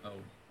roll.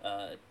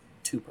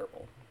 2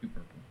 purple. 2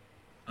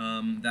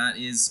 purple. That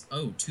is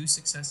 2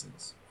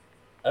 successes.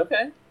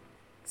 Okay.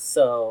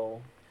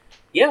 So,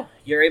 yeah,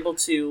 you're able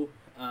to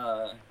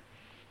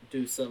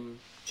do some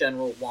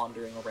general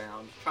wandering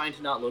around, trying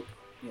to not look,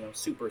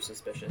 super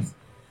suspicious.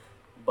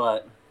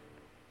 But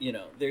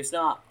there's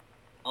not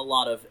a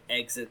lot of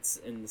exits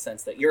in the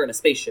sense that you're in a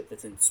spaceship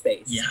that's in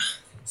space. Yeah.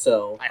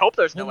 So I hope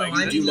there's no Well, no,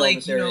 exit. I do mean, know like,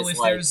 that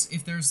there is,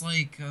 if there's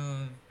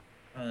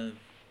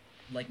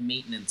like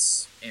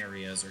maintenance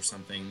areas or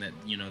something that,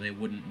 they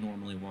wouldn't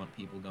normally want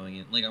people going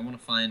in. Like, I want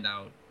to find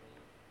out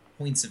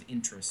points of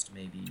interest,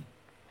 maybe.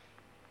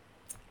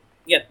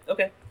 Yeah,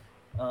 okay.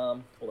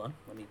 Hold on.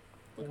 Let me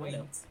look at my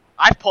notes.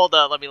 I've pulled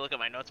let me look at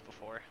my notes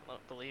before.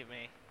 Believe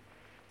me.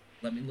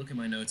 Let me look at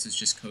my notes. It's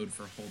just code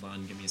for hold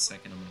on, give me a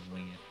second, I'm going to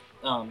wing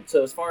it.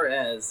 So as far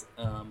as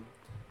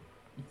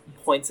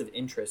points of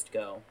interest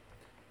go,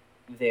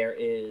 there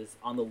is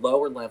on the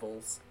lower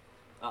levels,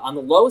 on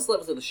the lowest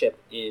levels of the ship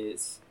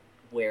is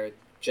where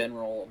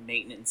general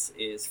maintenance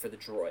is for the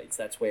droids.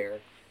 That's where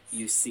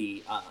you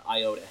see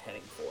Iota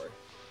heading for.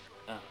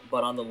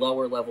 But on the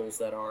lower levels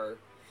that are,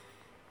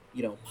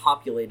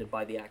 populated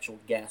by the actual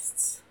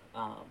guests,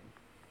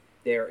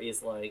 there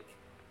is like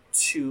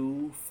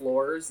 2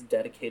 floors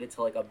dedicated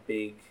to like a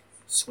big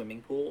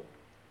swimming pool.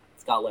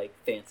 It's got like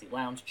fancy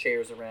lounge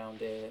chairs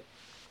around it,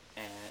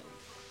 and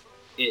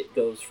it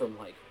goes from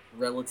like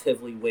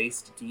relatively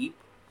waist deep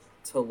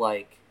to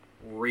like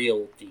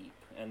real deep.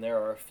 And there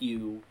are a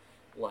few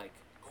like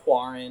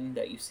Quarren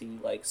that you see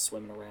like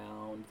swimming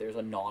around. There's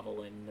a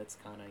Nautilin that's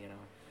kind of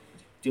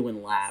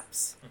doing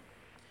laps.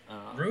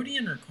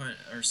 Rhodian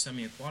are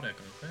semi-aquatic,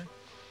 aren't they?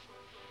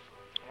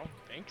 I don't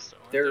think so.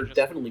 They're just-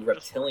 definitely they're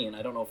just- reptilian.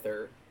 I don't know if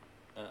they're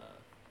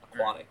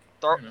aquatic.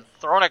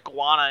 Throw an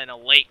iguana in a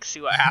lake,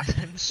 see what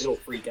happens. It'll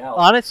freak out.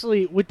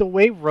 Honestly, with the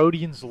way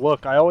Rhodians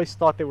look, I always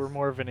thought they were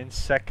more of an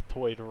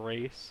insectoid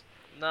race,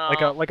 No.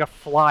 like a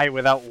fly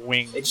without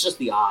wings. It's just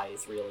the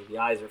eyes, really. The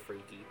eyes are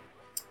freaky.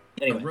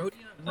 Anyway,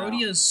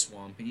 Rhodia's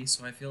swampy,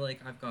 so I feel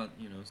like I've got,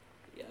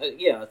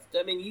 yeah.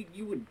 I mean,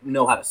 you would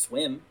know how to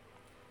swim.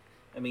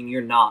 I mean,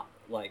 you're not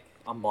like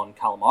a Mon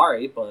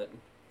Calamari, but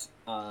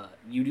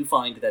you do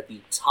find that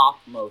the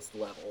topmost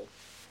level,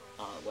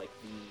 like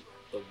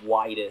the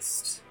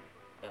widest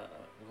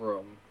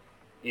room,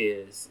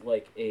 is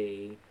like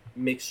a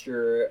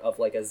mixture of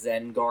like a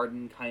Zen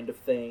garden kind of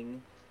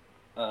thing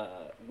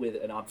with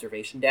an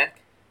observation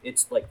deck.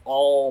 It's like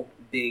all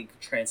big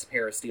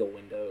transparent steel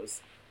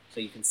windows, so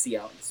you can see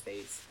out into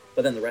space.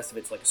 But then the rest of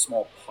it's like a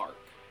small park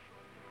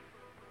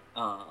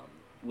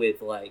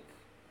with like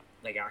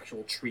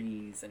actual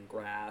trees and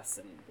grass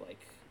and like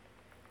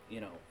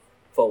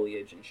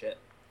foliage and shit.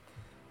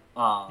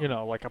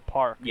 Like a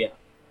park. Yeah.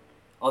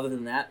 Other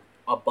than that,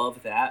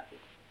 above that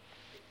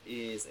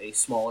is a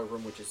smaller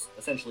room, which is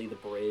essentially the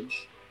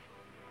bridge,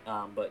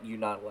 but you're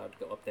not allowed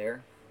to go up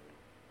there.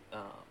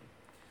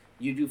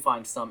 You do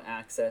find some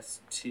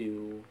access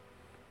to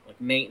like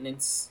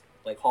maintenance,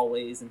 like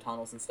hallways and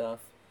tunnels and stuff.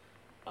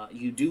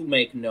 You do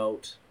make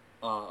note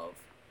of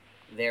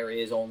there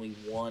is only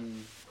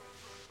one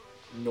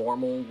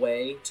normal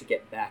way to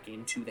get back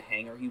into the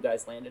hangar you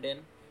guys landed in,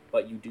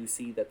 but you do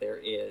see that there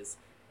is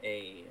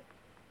a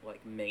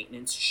like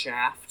maintenance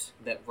shaft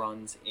that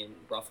runs in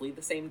roughly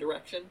the same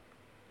direction.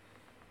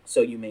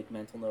 So you make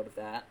mental note of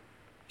that,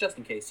 just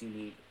in case you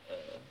need,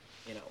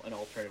 an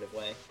alternative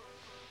way.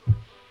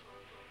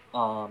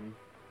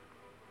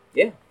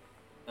 Yeah.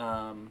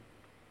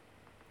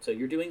 So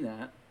you're doing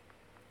that.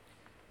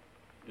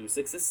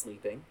 Usix is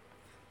sleeping.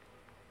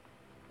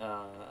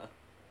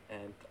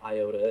 And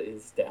Iota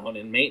is down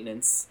in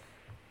maintenance,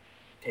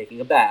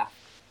 taking a bath.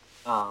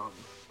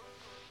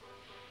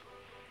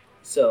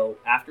 So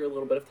after a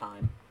little bit of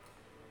time,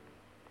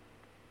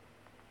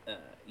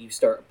 you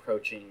start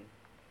approaching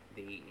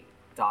the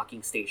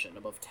docking station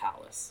above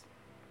Talus.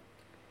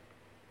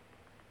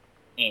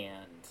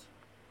 And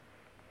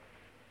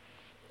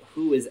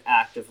who is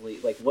actively,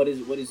 like, what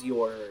is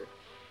your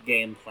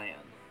game plan?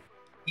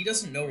 He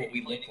doesn't know what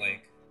we look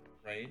like,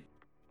 right?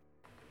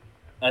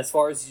 As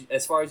far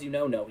as you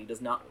know, no, he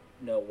does not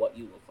know what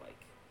you look like.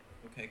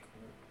 Okay,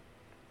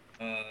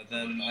 cool.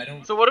 Then I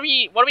don't... So what do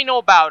we know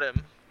about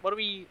him?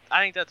 I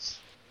think that's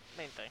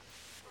the main thing.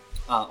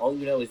 All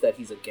you know is that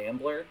he's a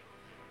gambler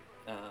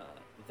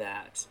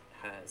that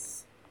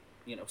has,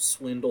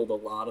 swindled a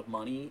lot of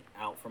money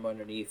out from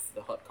underneath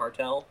the Hutt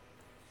cartel.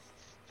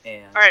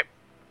 And All right.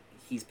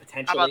 he's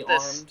potentially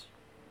armed.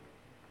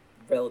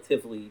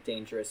 Relatively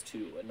dangerous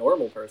to a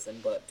normal person,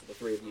 but to the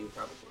three of you,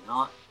 probably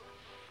not.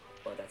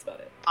 But that's about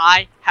it.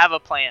 I have a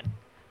plan.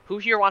 Who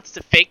here wants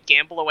to fake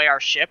gamble away our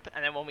ship,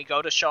 and then when we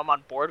go to show him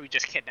on board, we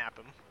just kidnap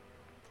him?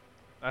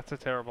 That's a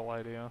terrible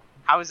idea.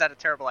 How is that a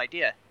terrible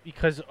idea?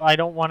 Because I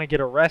don't want to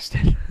get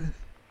arrested.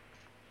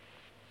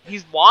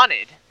 He's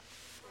wanted.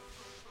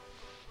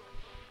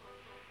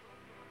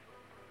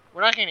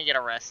 We're not going to get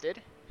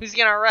arrested. Who's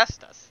going to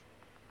arrest us?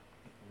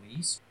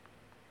 Police?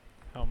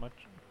 How much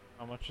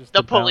is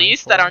The bounty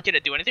police that for? aren't going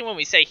to do anything when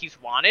we say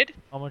he's wanted?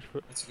 How much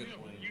for... That's a good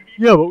point.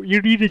 Yeah, but you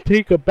need to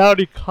take a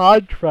bounty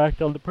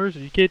contract on the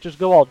person. You can't just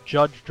go all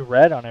Judge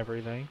Dredd on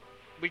everything.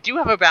 We do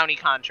have a bounty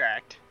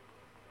contract.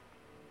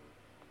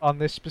 On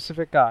this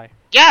specific guy.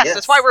 Yes,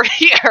 that's why we're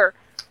here.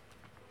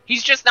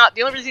 He's just not.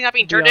 The only reason he's not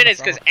being To be turned in is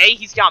honest, because A,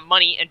 he's got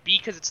money, and B,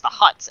 because it's the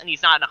Hutts, and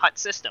he's not in a Hutt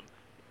system.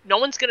 no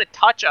one's gonna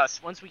touch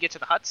us once we get to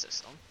the hut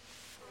system.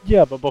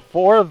 Yeah, but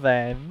before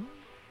then...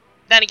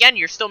 Then again,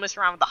 you're still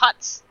messing around with the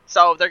huts.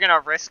 So they're gonna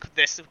risk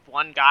this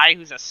one guy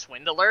who's a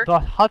swindler. The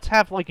huts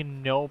have, like,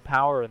 no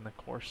power in the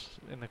core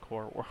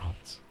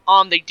worlds.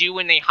 They do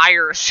when they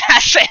hire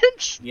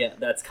assassins. Yeah,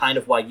 that's kind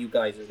of why you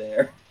guys are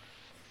there.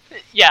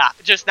 Yeah,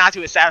 just not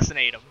to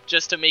assassinate him,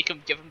 just to make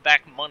him give him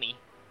back money,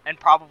 and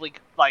probably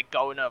like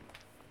go in a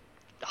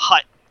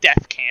hut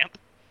death camp.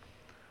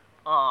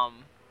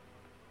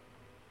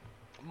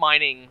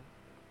 Mining,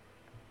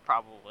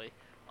 probably.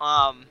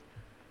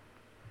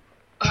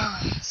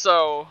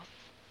 So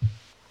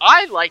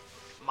I like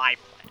my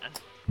plan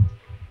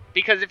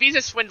because if he's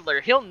a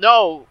swindler,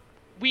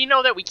 we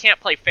know that we can't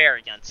play fair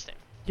against him.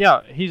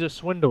 Yeah, he's a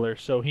swindler,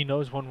 so he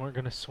knows when we're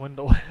gonna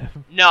swindle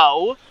him.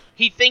 No,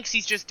 he thinks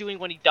he's just doing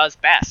what he does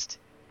best.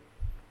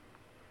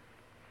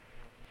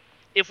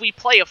 If we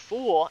play a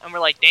fool and we're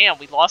like, damn,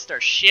 we lost our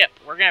ship,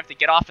 we're gonna have to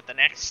get off at the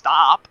next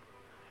stop,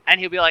 and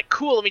he'll be like,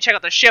 cool, let me check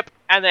out the ship,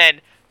 and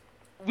then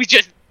we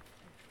just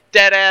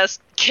dead-ass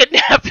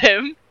kidnap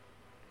him.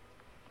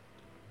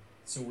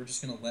 So we're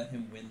just gonna let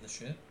him win the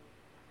ship?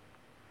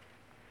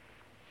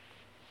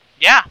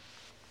 Yeah.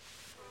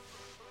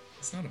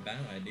 It's not a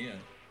bad idea.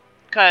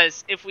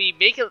 Because if we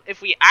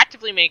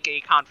actively make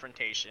a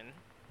confrontation,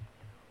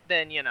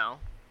 then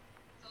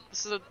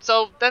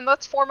So then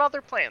let's form other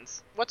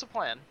plans. What's a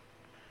plan?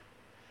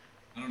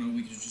 I don't know.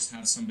 We could just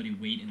have somebody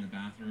wait in the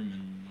bathroom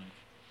and like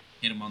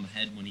hit him on the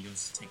head when he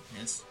goes to take a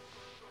piss.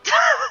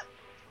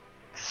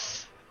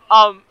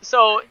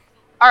 So,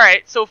 all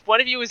right. So if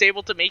one of you is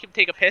able to make him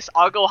take a piss,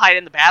 I'll go hide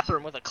in the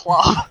bathroom with a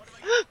club.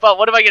 But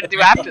what am I gonna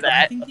do after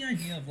that? I think the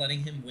idea of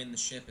letting him win the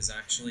ship is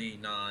actually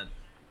not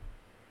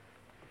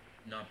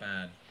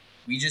bad.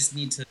 We just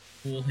need to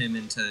fool him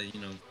into,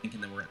 thinking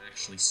that we're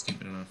actually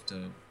stupid enough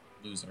to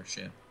lose our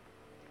ship.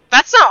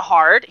 That's not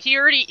hard. He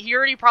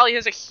already probably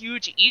has a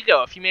huge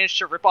ego if he managed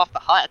to rip off the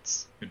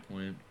huts. Good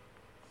point.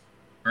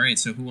 All right,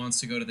 so who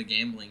wants to go to the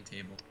gambling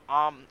table?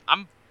 I'm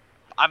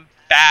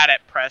bad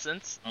at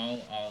presents.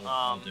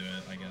 I'll do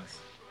it, I guess.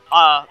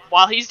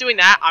 While he's doing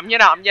that, I'm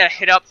gonna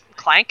hit up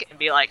Clank and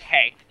be like,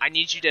 hey, I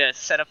need you to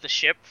set up the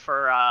ship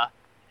for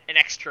an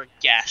extra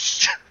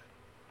guest.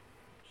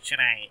 Should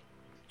I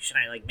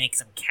like make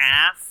some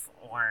calf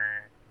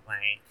or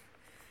like?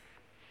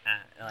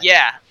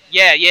 Yeah.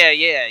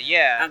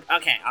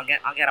 Okay, I'll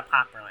get a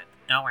pop ruin.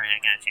 Don't worry, I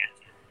got you.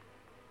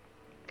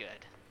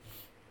 Good.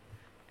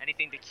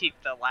 Anything to keep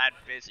the lad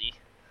busy.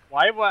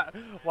 Why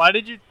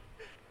did you...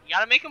 You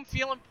gotta make him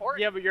feel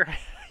important. Yeah, but you're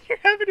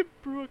having to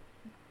brew a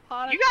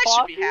pot of You guys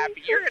coffee? should be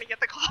happy. You're gonna get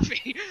the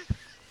coffee.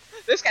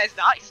 This guy's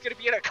not. He's gonna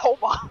be in a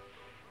coma.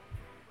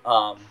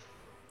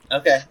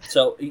 Okay,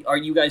 so are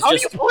you guys How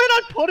just... do you plan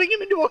on putting him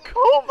into a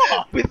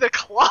coma? With a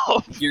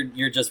club.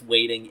 You're just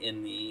waiting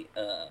in the,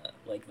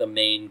 like, the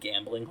main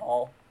gambling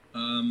hall?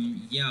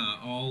 Yeah,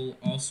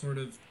 I'll sort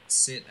of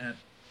sit at,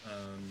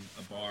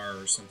 a bar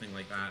or something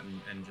like that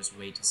and just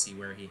wait to see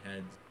where he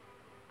heads.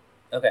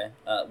 Okay,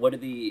 what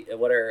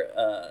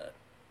are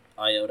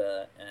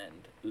Iota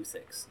and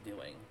Usix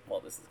doing while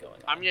this is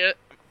going on?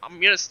 I'm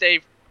gonna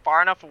stay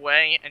far enough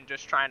away and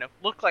just trying to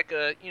look like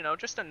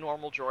just a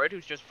normal droid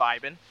who's just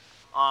vibing.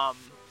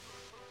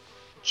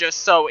 Just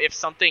so if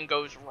something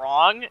goes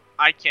wrong,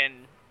 I can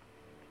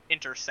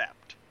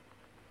intercept,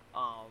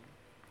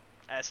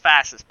 as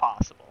fast as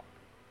possible.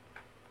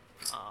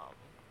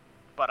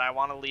 But I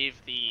want to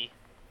leave the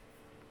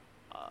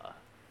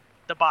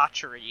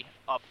debauchery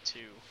up to,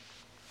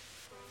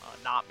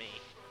 not me.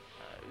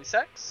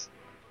 Usex?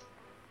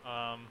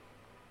 I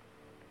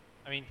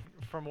mean,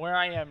 from where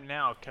I am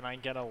now, can I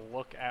get a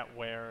look at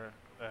where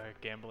the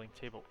gambling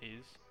table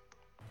is?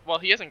 Well,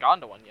 he hasn't gone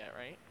to one yet,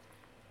 right?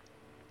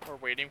 We're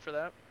waiting for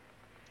that.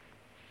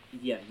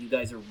 Yeah, you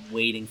guys are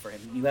waiting for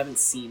him. You haven't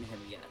seen him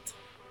yet.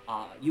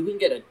 You can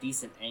get a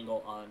decent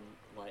angle on,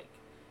 like,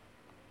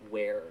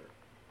 where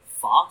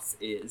Foss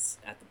is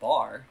at the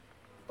bar,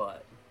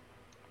 but...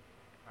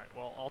 Alright,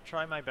 well, I'll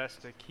try my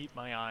best to keep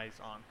my eyes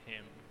on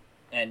him.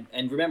 And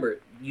remember,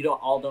 you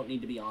don't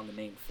need to be on the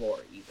main floor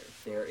either.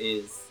 There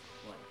is,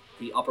 like,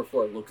 the upper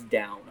floor looks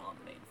down on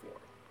the main floor.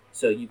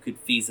 So you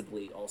could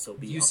feasibly also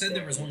be You up said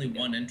there was only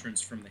down. one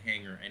entrance from the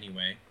hangar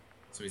anyway,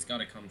 so he's got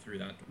to come through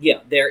that door.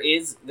 Yeah, there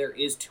is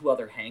two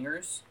other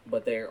hangars,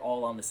 but they're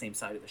all on the same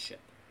side of the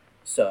ship.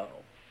 So,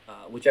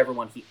 whichever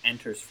one he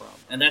enters from,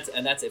 and that's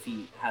if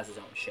he has his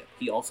own ship.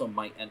 He also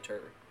might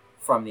enter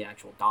from the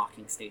actual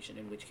docking station,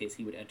 in which case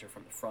he would enter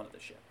from the front of the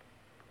ship.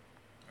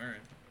 All right.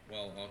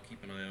 Well, I'll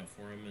keep an eye out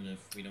for him, and if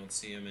we don't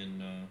see him,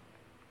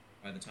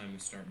 by the time we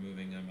start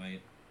moving, I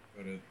might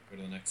go to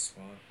the next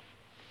spot.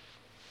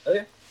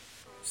 Okay.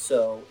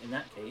 So in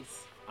that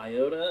case,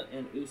 Iota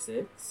and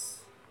Usix,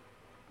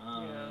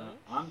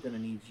 I'm gonna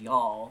need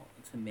y'all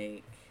to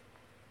make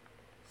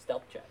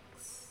stealth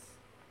checks.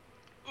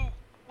 Ooh,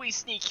 we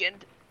sneak in.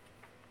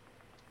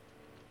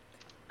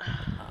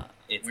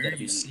 It's Where gonna are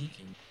you be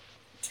sneaking?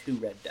 2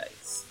 red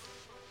dice.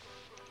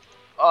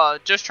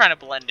 Just trying to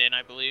blend in,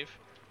 I believe.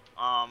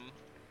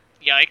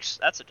 Yikes,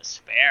 that's a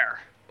despair.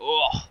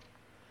 Ugh.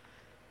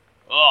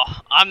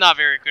 I'm not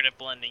very good at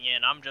blending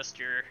in. I'm just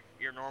your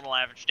normal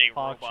average day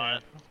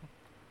robot.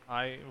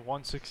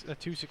 Champ.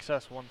 2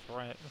 success, 1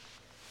 threat.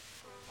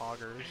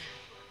 Poggers.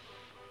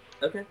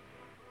 Okay.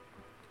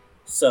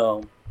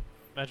 So.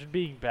 Imagine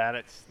being bad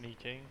at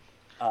sneaking.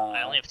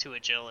 I only have 2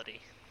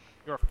 agility.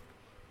 You're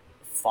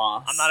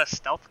Foss. I'm not a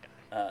stealth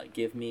guy.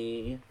 Give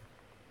me.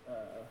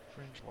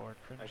 Cringe Lord.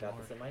 I got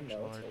this in my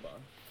notes. Lord. Hold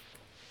on.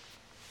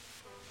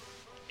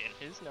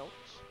 In his notes.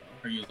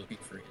 Are you looking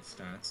for his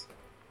stats?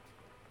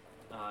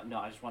 No,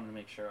 I just wanted to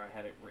make sure I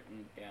had it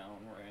written down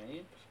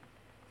right.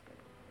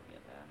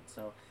 Get that.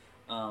 So,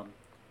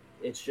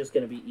 it's just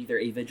going to be either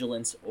a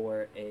vigilance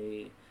or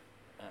a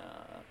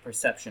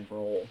perception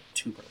roll.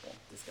 2 purple.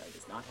 This guy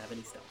does not have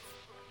any stealth.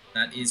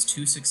 That is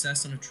 2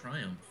 success and a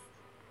triumph.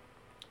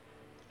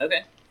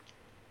 Okay.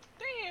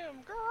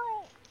 Damn,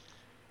 girl.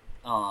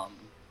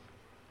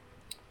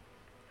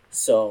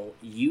 So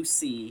you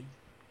see,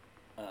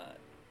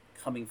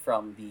 coming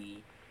from the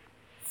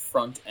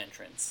front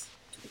entrance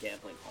to the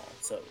gambling hall.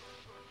 So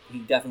he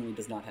definitely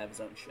does not have his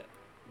own ship.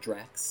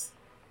 Drex,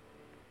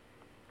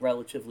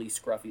 relatively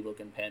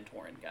scruffy-looking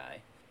Pantoran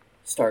guy,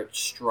 starts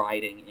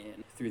striding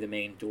in through the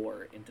main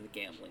door into the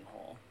gambling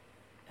hall.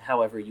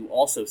 However, you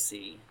also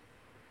see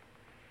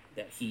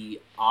that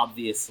he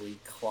obviously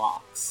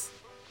clocks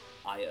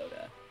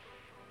Iota.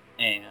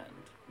 And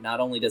not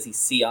only does he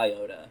see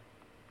Iota,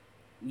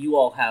 you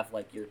all have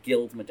like your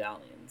guild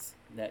medallions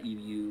that you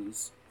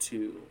use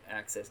to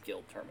access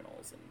guild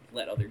terminals and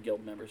let other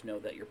guild members know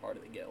that you're part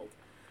of the guild.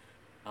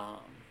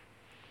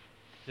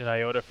 Did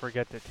Iota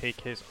forget to take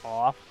his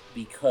off?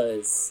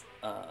 Because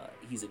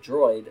he's a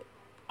droid,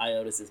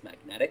 Iota's is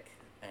magnetic,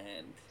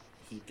 and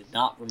he did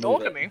not remove Don't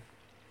look it. at me.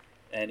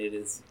 And it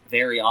is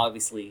very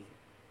obviously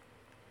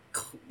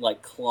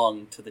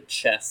clung to the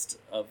chest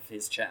of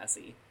his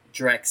chassis.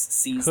 Drex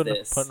sees Couldn't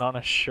this have put on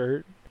a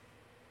shirt.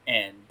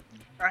 and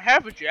I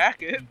have a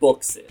jacket.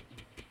 books it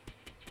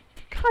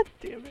God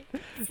damn it!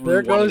 through There one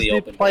of goes the the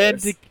open plan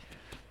doors. to.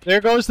 There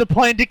goes the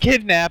plan to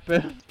kidnap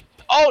him.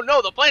 Oh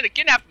no, the plan to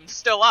kidnap him's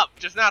still up,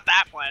 just not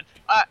that plan.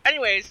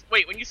 Anyways,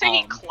 wait, when you say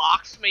he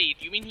clocks me,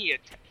 do you mean he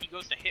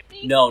goes to hit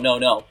me?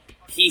 No.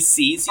 He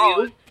sees you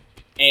Oh.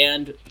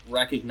 and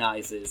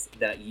recognizes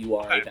that you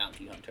are a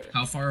bounty hunter.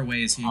 How far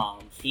away is he?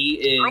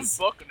 He I'm is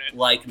booking it.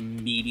 like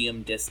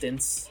medium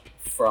distance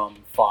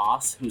from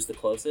Foss, who's the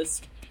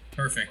closest.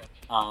 Perfect.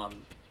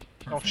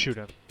 Don't shoot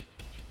him.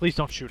 Please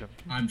don't shoot him.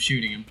 I'm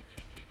shooting him.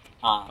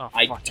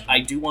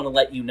 I do want to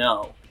let you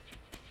know.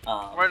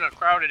 We're in a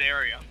crowded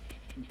area.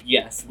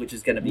 Yes, which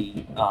is going to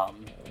be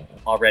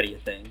already a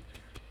thing.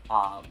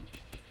 Are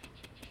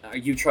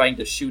you trying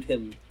to shoot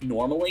him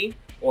normally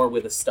or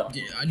with a stun?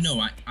 Yeah,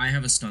 no, I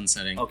have a stun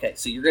setting. Okay,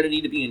 so you're going to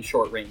need to be in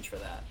short range for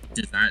that.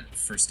 Is that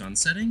for stun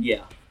setting?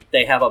 Yeah,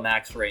 they have a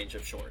max range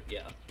of short,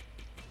 yeah.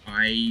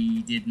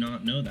 I did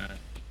not know that.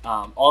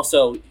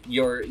 Also,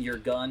 your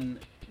gun,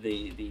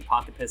 the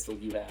pocket pistol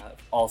you have,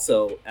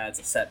 also adds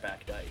a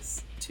setback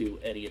dice to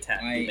any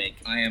attack you make.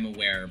 I am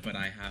aware, but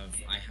I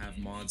have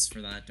mods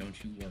for that. Don't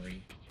you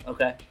worry.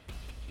 Okay.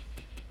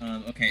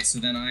 Okay, so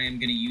then I am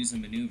going to use a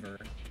maneuver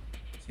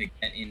to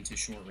get into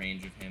short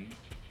range of him.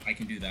 I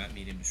can do that,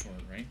 medium to short,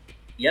 right?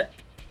 Yep.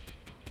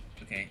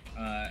 Okay,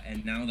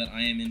 and now that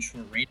I am in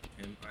short range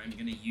of him, I'm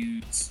going to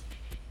use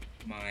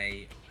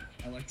my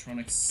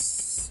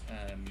electronics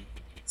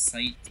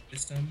sight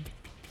system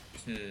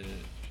to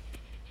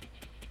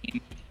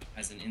aim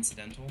as an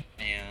incidental,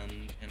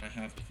 and I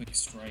have quick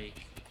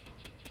strike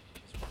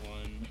as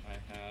one. I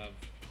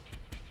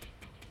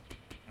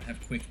have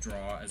quick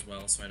draw as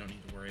well, so I don't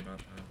need to worry about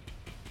that.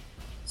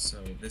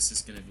 So this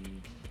is gonna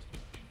be,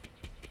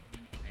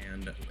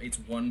 and it's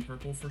 1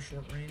 purple for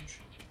short range.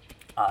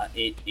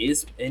 It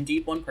is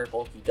indeed 1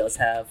 purple. He does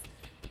have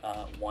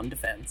 1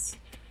 defense.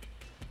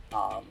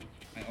 I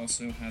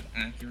also have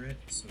accurate,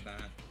 so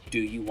that Do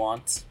you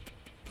want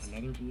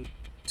another blue.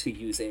 to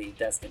use a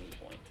destiny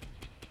point?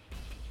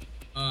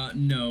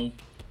 No.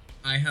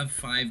 I have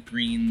 5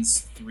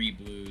 greens, 3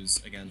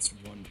 blues against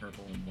 1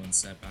 purple and 1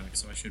 setback,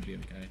 so I should be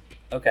okay.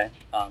 Okay,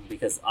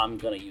 because I'm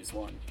gonna use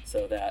 1,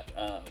 so that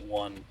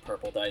 1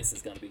 purple dice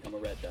is gonna become a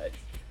red dice.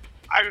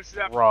 I can see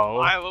that from a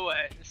mile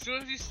away. As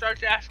soon as he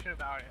starts asking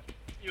about it,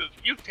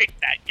 you take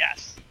that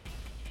yes.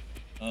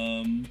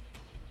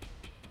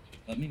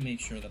 Let me make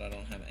sure that I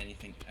don't have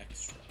anything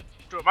extra.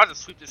 Dude, I'm about to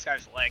sweep this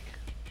guy's leg.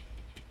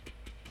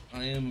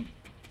 I am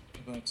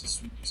about to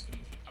sweep this guy.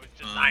 I was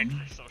designed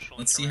for social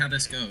Let's see how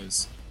this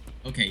goes.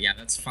 Okay, yeah,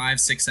 that's 5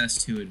 success,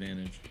 2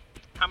 advantage.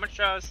 How much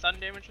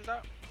stun damage is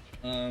that?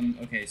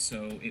 Okay,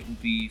 so it will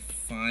be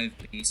 5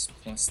 base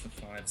plus the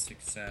 5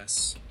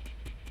 success.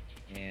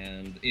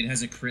 And it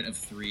has a crit of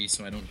 3,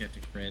 so I don't get to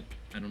crit.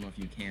 I don't know if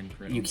you can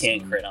crit You on can't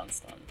stun. crit on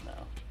stun,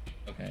 no.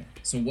 Okay,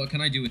 so what can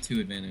I do with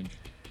 2 advantage?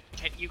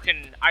 You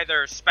can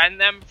either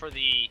spend them for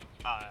the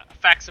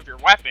effects of your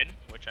weapon,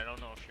 which I don't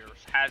know if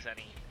yours has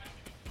any.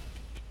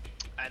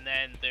 And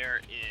then there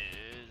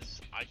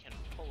is... I can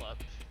pull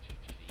up...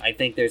 I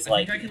think there's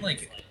I think I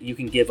can, you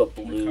can give a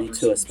blue recover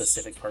to a some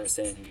specific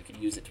person, you can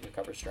use it to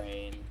recover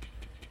strain.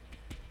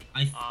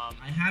 I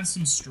have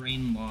some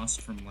strain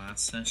lost from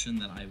last session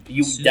that I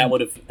That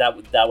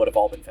would have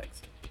all been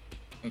fixed.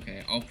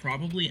 Okay, I'll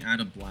probably add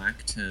a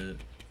black to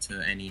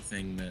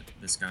anything that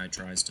this guy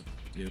tries to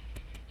do.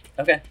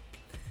 Okay,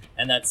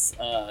 and that's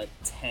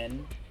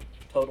 10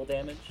 total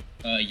damage.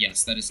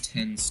 Yes, that is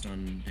 10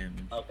 stun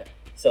damage. Okay,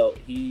 so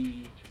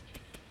he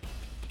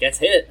gets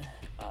hit.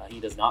 He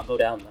does not go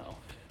down though.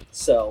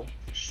 So,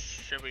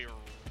 Should we?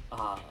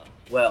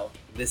 well,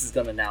 this is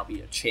gonna now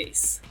be a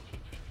chase.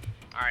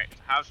 All right.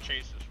 How's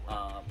chases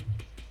work?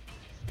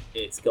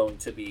 It's going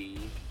to be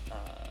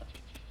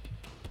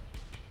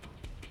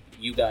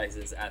you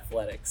guys'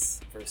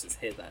 athletics versus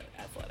his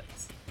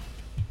athletics.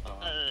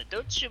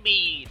 Don't you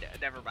mean?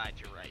 Never mind.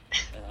 You're right.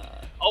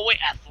 Oh wait,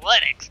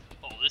 athletics.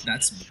 Oh,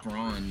 That's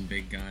Braun,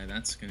 big guy.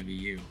 That's gonna be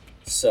you.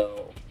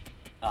 So,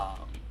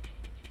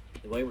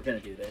 the way we're gonna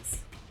do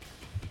this,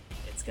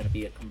 it's gonna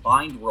be a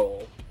combined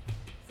roll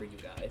for you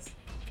guys.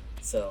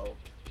 So,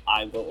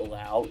 I will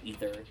allow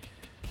either.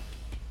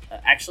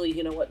 Actually,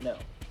 you know what? No,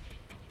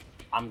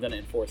 I'm gonna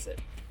enforce it.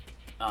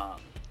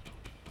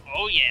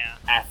 Oh yeah.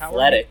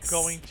 Athletics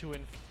How are we going to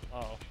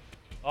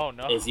Oh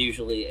no. is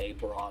usually a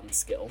bronze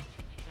skill.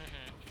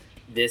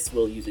 Mm-hmm. This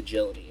will use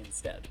agility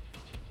instead.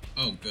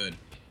 Oh, good.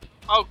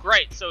 Oh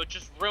great. So it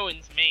just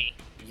ruins me.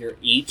 You're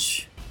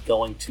each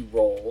going to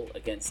roll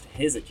against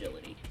his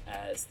agility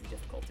as the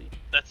difficulty.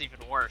 That's even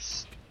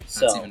worse. That's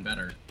So, even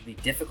better. the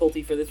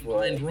difficulty for this roll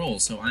Blind roll,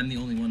 so I'm the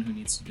only one who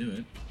needs to do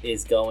it.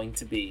 is going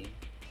to be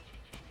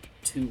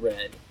 2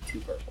 red, 2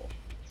 purple.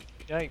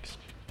 Yikes.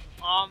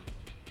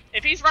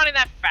 If he's running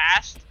that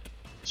fast,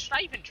 should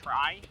I even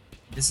try?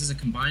 This is a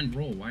combined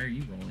roll. Why are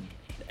you rolling?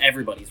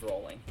 Everybody's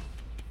rolling,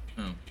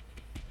 Oh.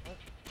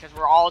 Because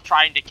we're all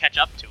trying to catch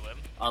up to him.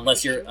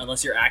 unless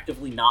you're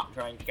actively not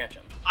trying to catch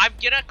him. I'm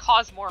gonna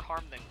cause more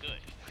harm than good.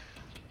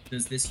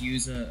 Does this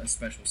use a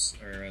special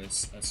or a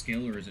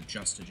skill, or is it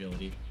just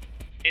agility?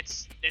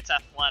 It's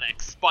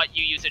athletics, but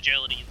you use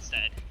agility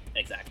instead.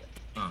 Exactly.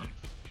 Ah.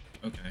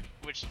 Okay.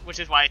 Which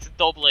is why it's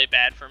doubly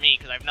bad for me,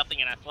 because I have nothing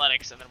in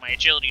athletics, and then my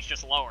agility's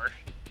just lower.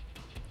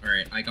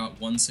 Alright, I got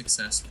 1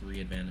 success, 3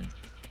 advantage.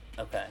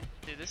 Okay.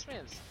 Dude, this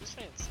man's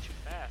too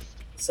fast.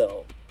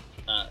 So,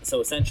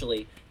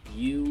 essentially,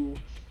 you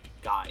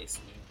guys,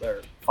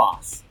 or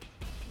Foss,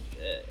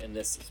 in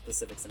this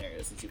specific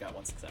scenario, since you got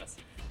 1 success,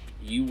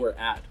 you were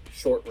at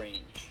short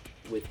range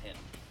with him.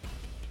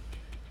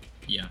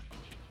 Yeah.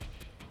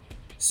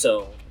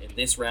 So, in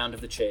this round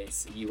of the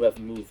chase, you have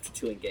moved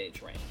to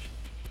engage range.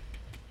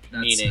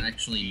 That's Meaning-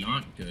 actually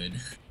not good.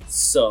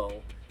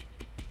 So,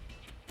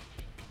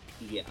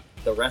 yeah,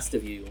 the rest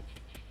of you,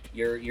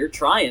 you're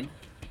trying,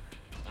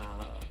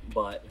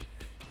 but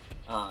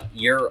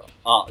you're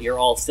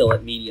all still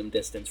at medium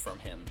distance from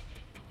him.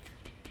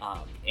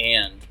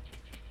 And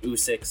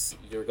Usix,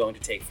 you're going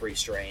to take 3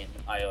 strain.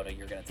 Iota,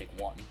 you're going to take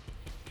 1.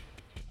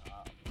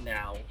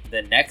 Now,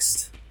 the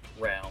next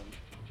round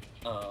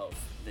of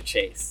the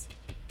chase,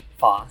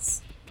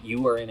 Foss,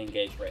 you are in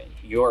engaged range.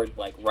 You're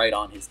like right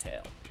on his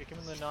tail. Kick him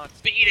in the nuts.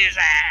 Beat his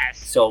ass!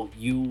 So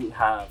you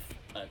have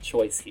a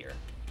choice here.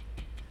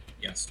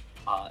 Yes.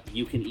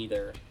 You can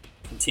either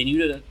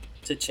continue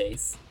to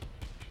chase,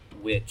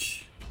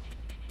 which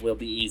will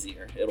be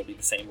easier. It'll be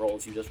the same roll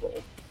as you just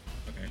rolled.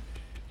 Okay.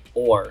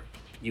 Or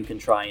you can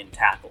try and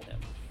tackle him.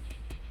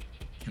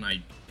 Can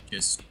I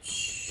just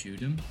shoot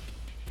him?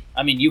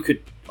 I mean, you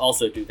could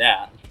also do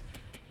that,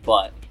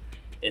 but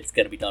it's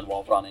going to be done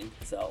while running,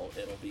 so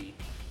it'll be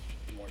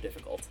more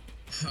difficult.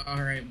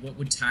 Alright, what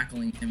would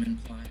tackling him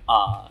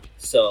imply?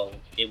 So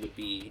it would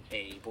be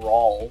a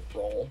brawl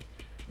roll.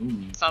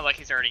 Ooh. Sounds like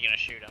he's already gonna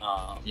shoot him.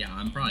 Yeah,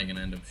 I'm probably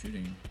gonna end up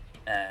shooting him.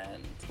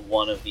 And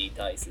one of the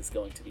dice is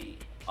going to be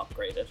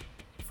upgraded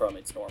from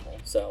its normal.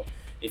 So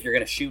if you're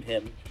going to shoot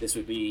him, this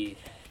would be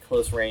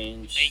close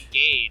range.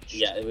 Engaged.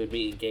 Yeah, it would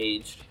be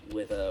engaged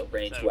with a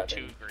ranged So weapon.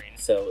 2 green.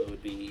 So it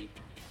would be.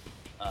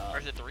 Or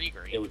is it 3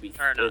 green? It would be.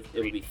 Or not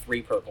It would be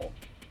 3 purple.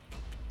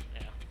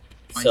 Yeah.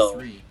 By So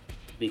 3.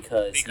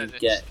 because Because you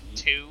it's get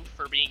 2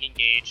 for being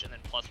engaged, and then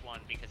 +1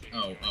 because you're.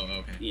 Oh,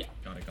 okay. yeah.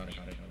 Got it.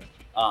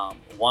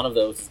 One of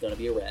those is going to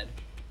be a red.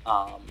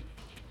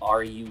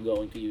 Are you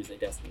going to use a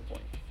destiny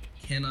point?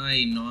 Can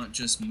I not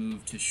just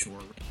move to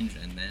short range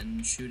and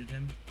then shoot at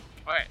him?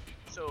 Alright,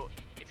 so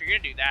if you're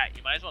gonna do that,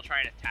 you might as well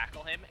try to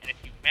tackle him, and if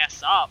you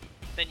mess up,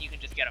 then you can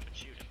just get up and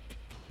shoot him.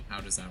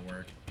 How does that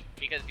work?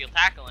 Because if you'll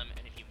tackle him,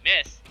 and if you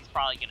miss, he's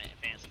probably gonna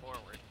advance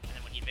forward. And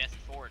then when he advances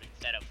forward,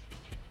 instead of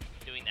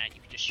doing that,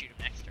 you can just shoot him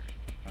next turn.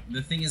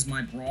 The thing is,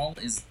 my brawl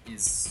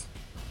is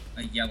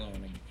a yellow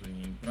and a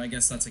green, but I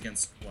guess that's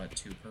against, what,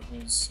 2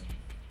 purples?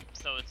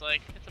 So. So it's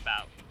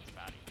about it.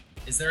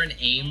 Is there an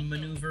aim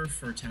maneuver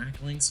for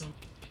tackling some?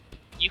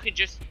 You can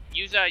just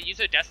use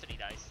a destiny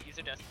dice. Use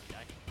a destiny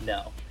die.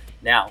 No.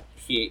 Now,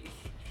 the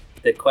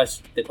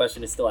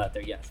question is still out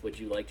there. Yes. Would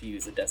you like to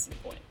use a destiny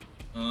point?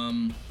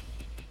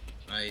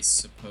 I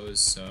suppose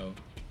so.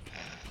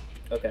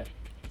 Okay.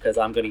 Because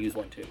I'm going to use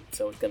 1 too.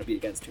 So it's going to be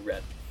against 2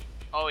 red.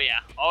 Oh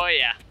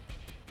yeah.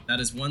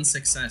 That is 1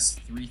 success,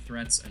 3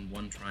 threats, and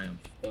 1 triumph.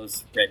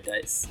 Those red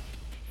dice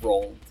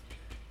rolled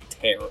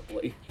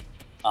terribly.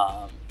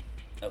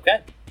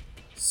 Okay,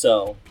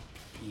 so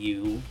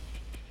you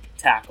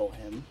tackle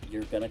him.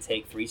 You're gonna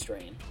take 3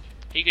 strain.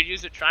 He could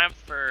use a triumph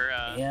for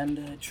And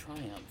a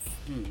triumph.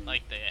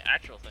 like the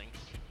actual thing.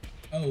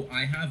 Oh,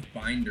 I have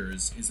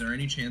binders. Is there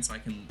any chance I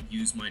can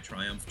use my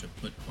triumph to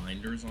put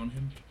binders on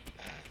him?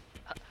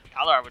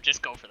 Kalar would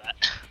just go for that.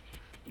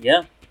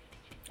 Yeah,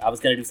 I was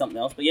gonna do something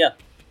else, but yeah,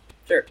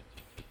 sure.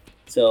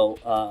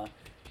 So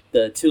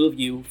the two of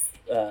you,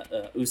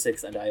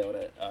 Usix and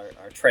Iota,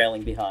 are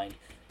trailing behind.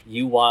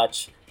 You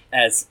watch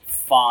as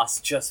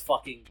Foss just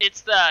fucking.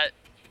 It's the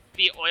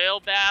oil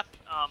bath.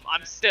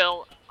 I'm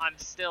still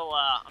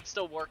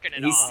working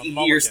it off.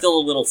 You're still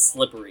a little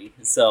slippery,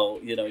 so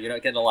you're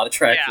not getting a lot of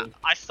traction. Yeah,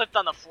 I slipped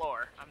on the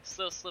floor. I'm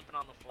still slipping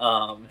on the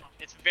floor.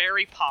 It's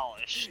very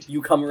polished.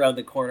 You come around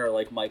the corner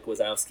like Mike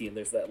Wazowski, and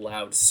there's that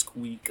loud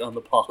squeak on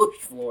the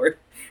polished floor.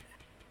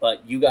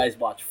 But you guys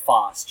watch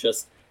Foss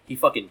he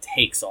fucking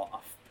takes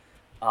off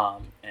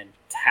and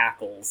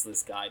tackles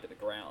this guy to the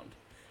ground.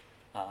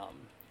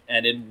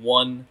 And in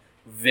one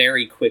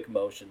very quick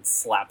motion,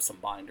 slaps some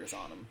binders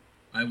on him.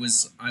 I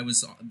was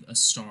a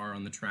star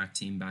on the track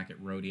team back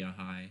at Rhodia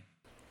High.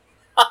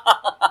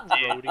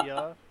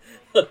 Rhodia.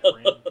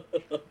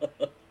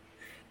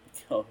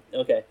 Oh,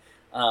 okay.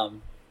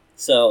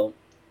 So,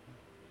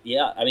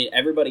 yeah, I mean,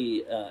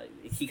 everybody,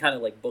 he kind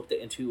of like booked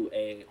it into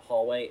a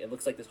hallway. It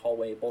looks like this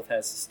hallway both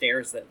has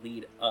stairs that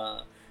lead,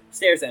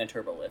 stairs and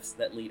turbo lifts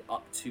that lead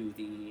up to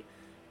the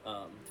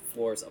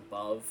floors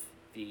above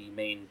the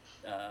main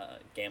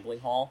gambling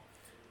hall.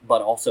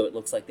 But also it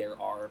looks like there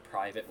are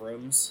private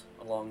rooms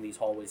along these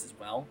hallways as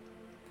well.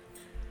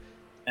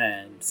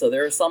 And so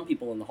there are some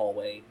people in the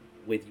hallway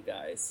with you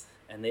guys,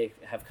 and they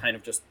have kind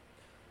of just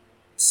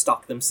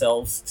stuck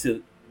themselves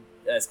to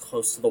as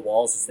close to the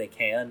walls as they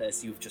can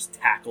as you've just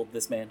tackled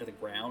this man to the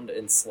ground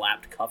and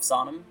slapped cuffs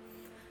on him.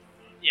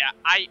 Yeah,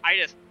 I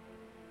just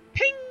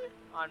ping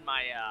on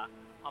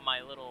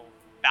my little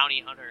bounty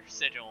hunter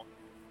sigil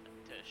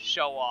to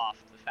show off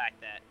the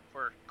fact that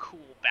we're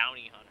cool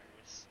bounty hunters.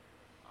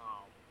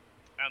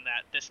 And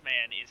that this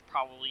man is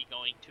probably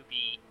going to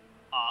be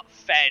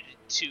fed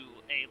to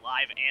a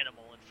live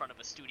animal in front of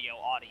a studio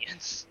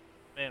audience.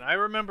 Man, I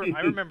remember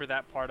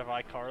that part of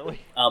iCarly.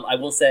 I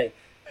will say,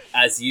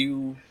 as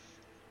you,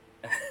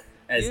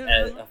 as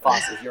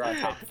Foss, you're on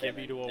top of him, Give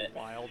me to a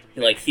wild.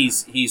 like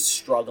he's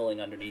struggling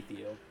underneath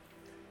you,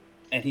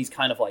 and he's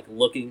kind of like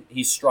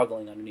he's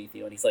struggling underneath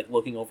you, and he's like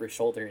looking over his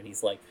shoulder, and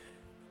he's like,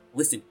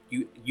 "Listen,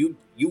 you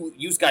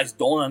guys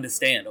don't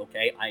understand,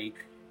 okay? I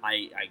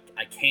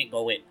can't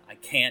go in. I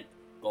can't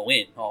go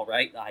in, all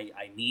right?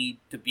 I need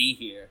to be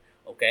here,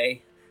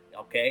 okay?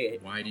 Okay?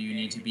 Why do you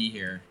need to be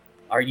here?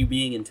 Are you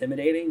being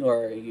intimidating,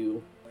 or are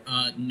you...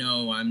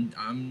 No,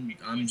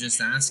 I'm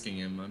just asking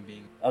him. I'm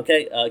being...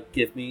 Okay,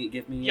 give me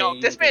Yo, a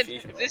this man,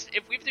 negotiation roll.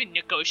 if we have to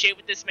negotiate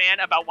with this man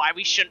about why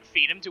we shouldn't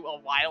feed him to a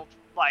wild,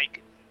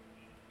 like,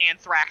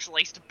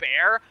 anthrax-laced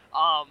bear,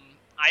 I'm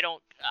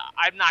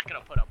not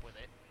gonna put up with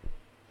it.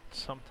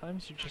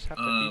 Sometimes you just have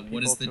to feed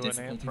what is the people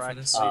to an difficulty for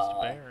this?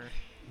 anthrax-based bear.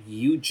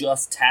 You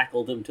just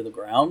tackled him to the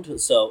ground,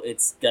 so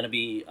it's gonna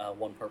be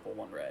 1 purple,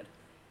 1 red.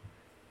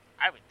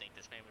 I would think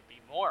this man would be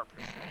more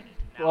persuaded.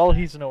 Well,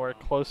 he's nowhere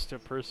close to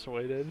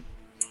persuaded.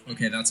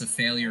 Okay, that's a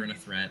failure and a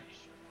threat.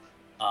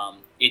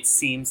 It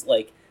seems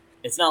like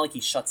it's not like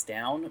he shuts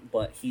down,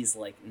 but he's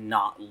like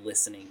not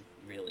listening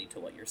really to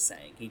what you're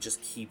saying. He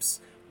just keeps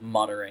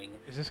muttering.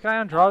 Is this guy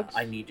on drugs?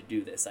 I need to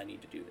do this. I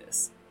need to do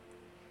this.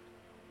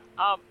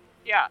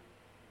 Yeah.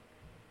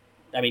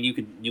 I mean, you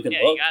can Yeah, look.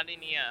 you got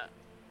any,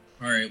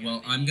 All right,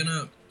 well, I'm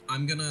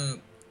gonna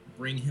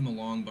bring him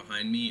along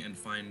behind me and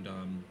find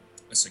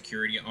a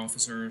security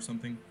officer or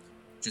something,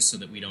 just so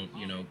that we don't,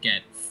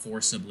 get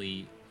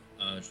forcibly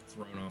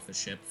thrown off the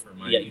ship for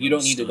my. Yeah, you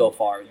don't need to stunt. go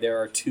far. There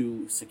are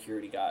 2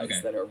 security guys Okay.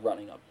 that are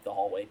running up the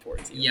hallway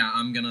towards you. Yeah,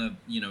 I'm gonna,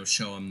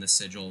 show him the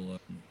sigil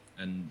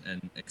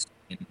and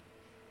explain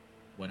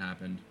what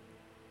happened.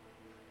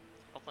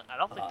 I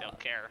don't think they'll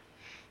care.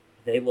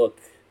 They look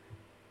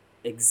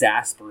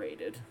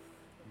exasperated,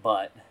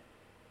 but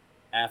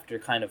after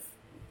kind of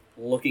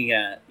looking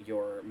at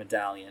your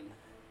medallion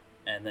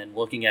and then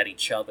looking at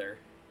each other,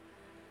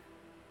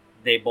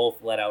 they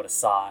both let out a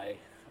sigh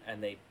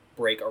and they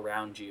break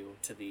around you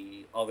to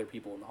the other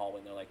people in the hallway,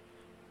 and they're like,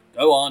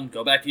 "Go on,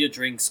 go back to your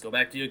drinks, go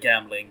back to your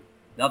gambling.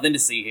 Nothing to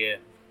see here."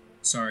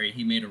 Sorry,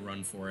 he made a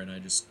run for it. I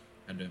just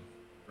had to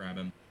grab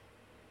him.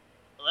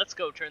 Let's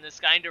go turn this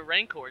guy into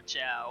Rancor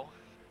Chow.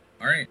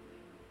 All right.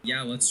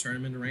 Yeah, let's turn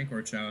him into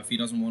Rancor Chow. If he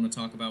doesn't want to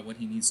talk about what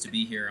he needs to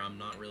be here, I'm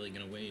not really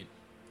gonna wait.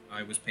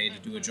 I was paid to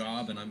do a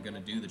job, and I'm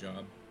gonna do the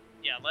job.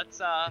 Yeah, let's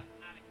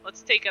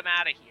take him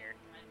out of here.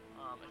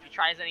 If he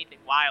tries anything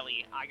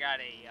wily, I got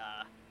a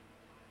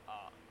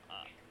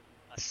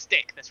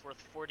stick that's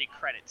worth 40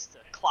 credits to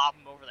clop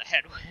him over the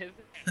head with.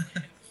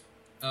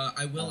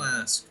 I will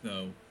ask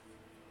though,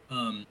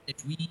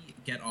 if we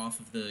get off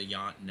of the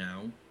yacht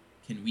now,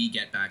 can we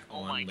get back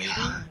on my later?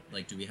 God.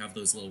 Like, do we have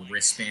those little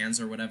wristbands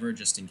or whatever,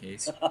 just in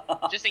case?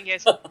 Just in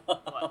case.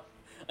 What?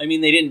 I mean,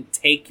 they didn't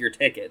take your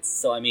tickets,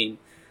 so I mean,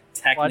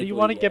 Why do you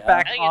want to get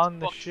back I think it's on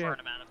the booked for ship? an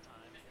amount of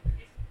time.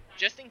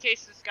 Just in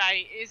case this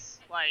guy is,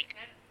 like...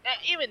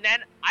 even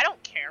then, I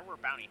don't care. We're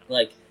bounty hunters.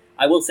 Like,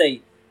 I will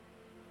say,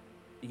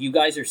 you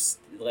guys are,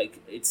 like,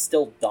 it's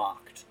still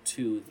docked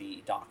to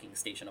the docking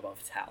station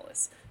above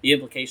Talus. The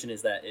implication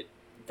is that it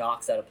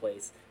docks at a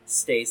place,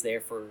 stays there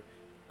for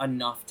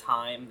enough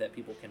time that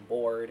people can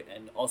board,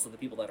 and also the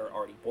people that are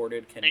already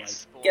boarded can,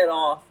 Explore like, get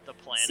off, the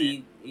planet.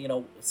 see,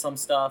 some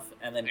stuff,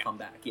 and then Yeah. come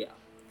back, yeah.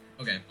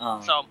 Okay.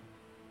 So,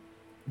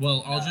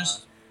 Well,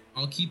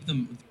 I'll keep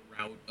the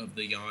route of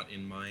the yacht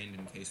in mind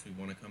in case we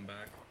want to come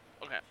back.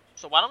 okay.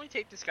 So why don't we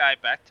take this guy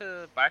back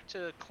to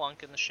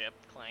Clunk in the ship,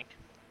 Clank,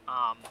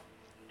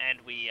 and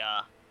we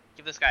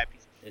give this guy a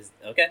piece.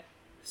 Okay.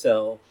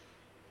 So,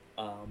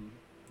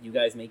 you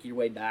guys make your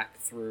way back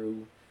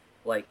through,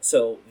 like,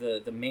 so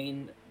the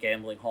main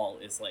gambling hall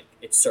is, like,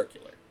 it's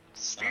circular.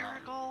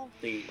 Spherical.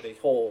 The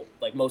whole,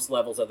 like, most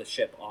levels of the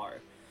ship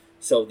are.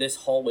 So this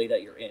hallway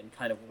that you're in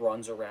kind of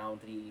runs around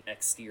the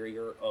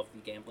exterior of the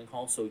gambling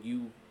hall. So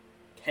you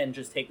can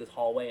just take this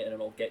hallway and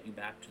it'll get you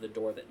back to the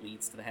door that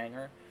leads to the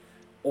hangar,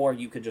 or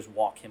you could just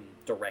walk him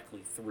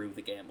directly through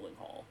the gambling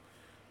hall.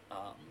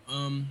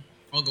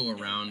 I'll go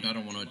around. I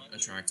don't want to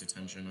attract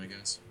attention, I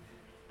guess.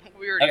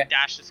 We already Okay.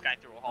 dashed this guy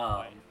through a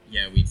hallway.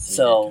 Yeah, we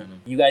So did kind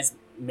of. you guys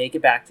make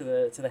it back to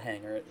the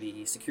hangar.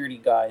 The security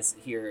guys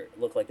here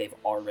look like they've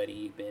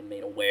already been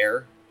made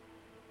aware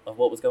of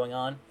what was going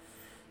on,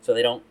 so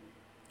they don't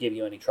give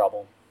you any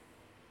trouble.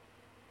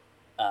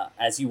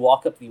 As you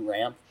walk up the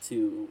ramp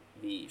to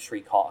the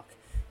Shriek-Hawk,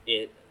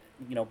 it,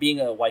 being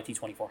a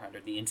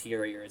YT-2400, the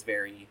interior is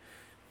very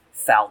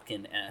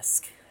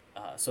Falcon-esque.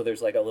 So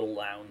there's like a little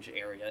lounge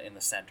area in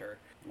the center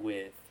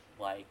with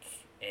like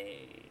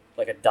a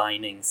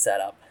dining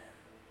setup.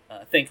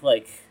 Think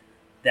like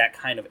that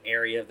kind of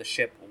area of the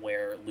ship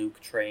where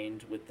Luke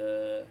trained with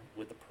the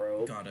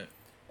probe. Got it.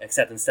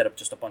 Except instead of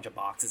just a bunch of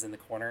boxes in the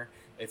corner,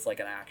 it's like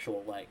an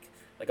actual like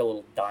a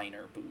little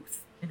diner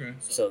booth. Okay.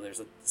 So there's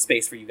a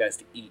space for you guys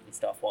to eat and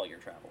stuff while you're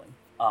traveling.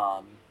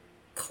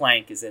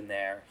 Clank is in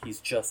there. He's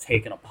just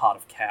taken a pot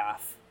of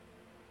calf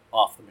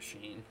off the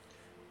machine,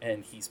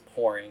 and he's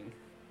pouring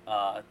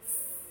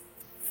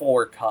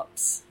 4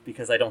 cups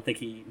because I don't think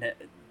he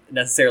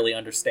necessarily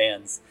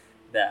understands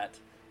that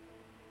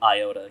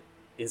Iota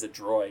is a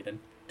droid and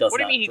does. What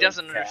do you not mean he drink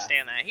doesn't calf.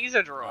 understand that? He's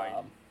a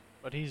droid.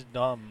 But he's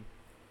dumb.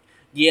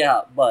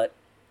 Yeah, but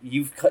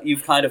you've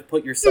kind of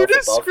put yourself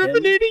above him.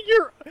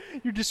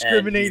 You're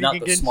discriminating not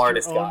the against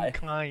smartest your own guy.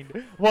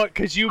 kind. What?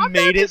 Because you I'm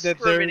made not it that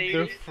they're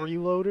discriminating.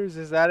 freeloaders?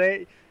 Is that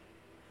it?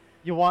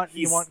 You want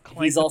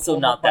Clank he's to also pull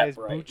him not up by that his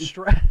bright.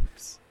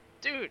 bootstraps?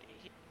 Dude,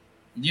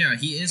 Yeah,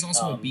 he is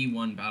also a Um,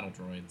 B1 battle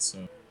droid,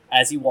 so.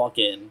 As you walk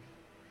in,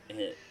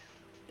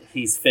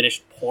 he's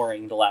finished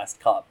pouring the last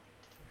cup,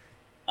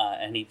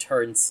 and he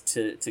turns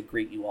to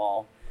greet you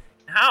all.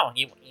 Oh,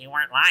 you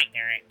weren't lying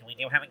there. We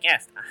do have a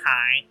guest.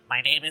 Hi,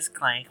 my name is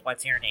Clank.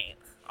 What's your name?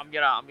 I'm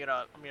gonna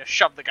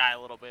shove the guy a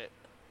little bit.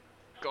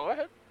 Go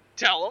ahead.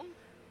 Tell him.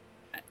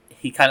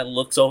 He kind of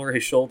looks over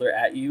his shoulder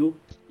at you,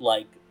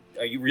 like,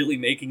 "Are you really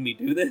making me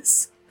do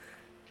this?"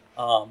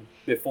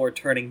 Before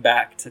turning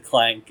back to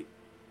Clank,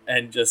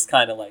 and just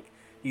kind of like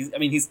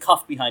he's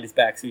cuffed behind his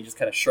back, so he just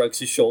kind of shrugs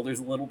his shoulders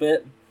a little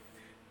bit,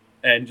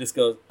 and just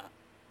goes,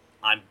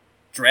 "I'm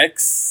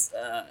Drex.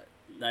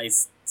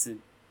 Nice to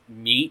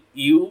meet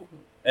you,"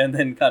 and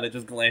then kind of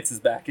just glances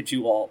back at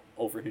you all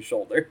over his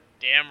shoulder.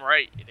 Damn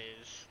right it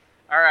is.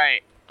 All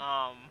right.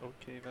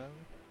 Okay then.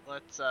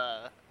 Let's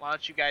why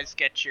don't you guys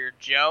get your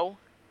Joe?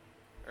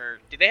 Or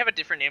do they have a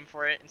different name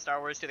for it in Star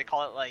Wars? Do they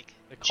call it like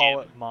They call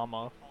Jim? it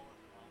Mama.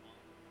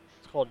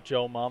 It's called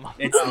Joe Mama.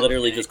 It's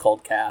literally just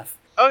called Calf.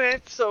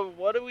 Okay, so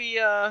what do we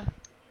I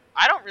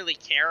don't really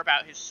care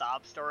about his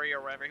sob story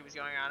or whatever he was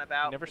going on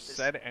about. He never This-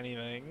 said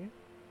anything.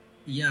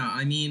 Yeah,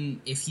 I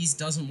mean, if he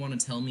doesn't want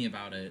to tell me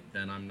about it,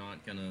 then I'm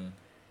not gonna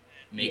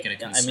make it a Yeah,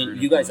 concern. I mean,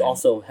 of you guys mine.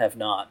 also have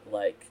not,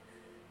 like,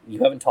 you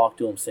haven't talked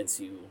to him since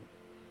you.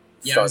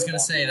 Yeah, I was started gonna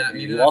say walking that, over.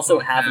 maybe You that also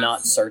podcast- have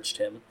not searched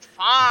him.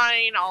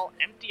 Fine, I'll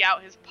empty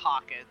out his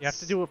pockets. You have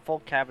to do a full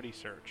cavity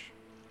search.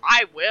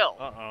 I will.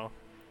 Uh-oh.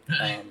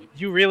 Um,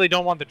 You really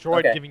don't want the droid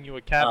Okay. giving you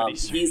a cavity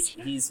search.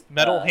 he's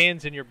Metal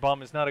hands in your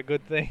bum is not a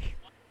good thing.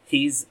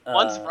 He's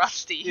One's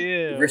rusty.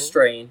 Ew.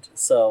 restrained,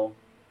 so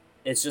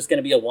it's just going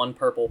to be a 1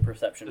 purple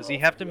perception. Does roll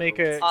he have for to make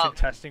whoever a wins.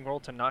 contesting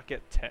roll to not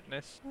get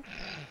tetanus?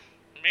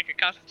 Make a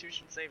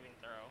Constitution saving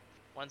throw.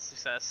 1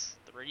 success,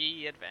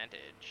 3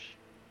 advantage.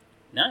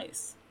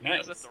 Nice, He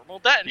has a nice. thermal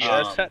detonator. He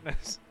has Um,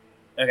 tetanus.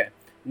 Okay,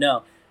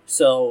 no,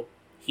 so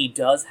he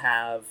does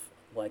have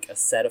like a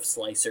set of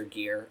slicer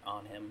gear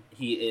on him.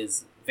 He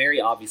is very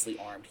obviously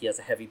armed. He has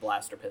a heavy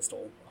blaster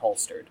pistol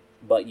holstered,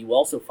 but you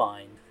also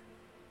find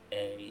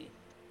a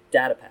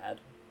data pad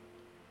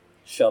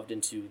shoved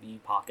into the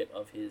pocket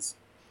of his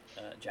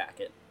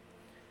jacket.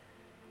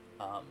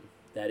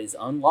 That is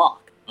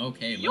unlocked.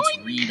 Okay, let's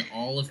Yoink! read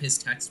all of his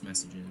text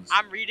messages.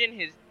 I'm reading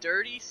his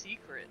dirty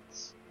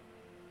secrets.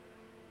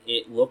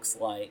 It looks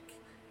like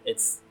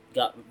it's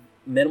got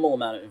minimal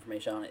amount of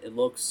information on it. It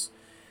looks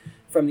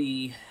from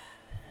the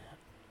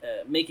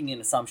making an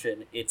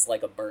assumption, it's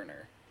like a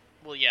burner.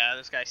 Well, yeah,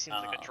 this guy seems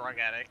like a drug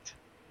addict,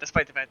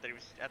 despite the fact that he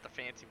was at the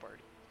fancy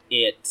party.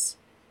 It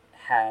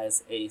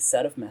has a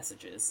set of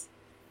messages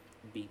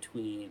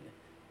between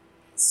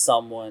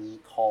someone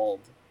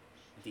called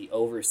the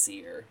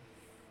Overseer,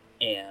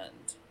 and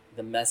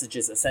the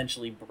messages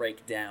essentially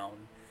break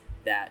down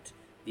that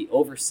the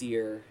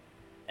Overseer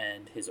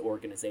and his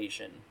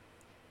organization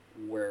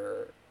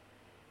were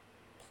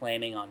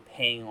planning on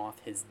paying off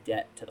his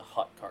debt to the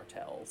Hut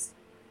cartels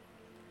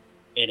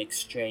in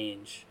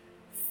exchange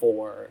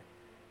for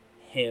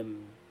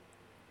him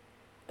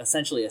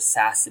essentially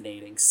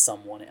assassinating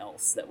someone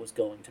else that was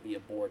going to be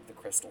aboard the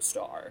Crystal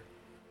Star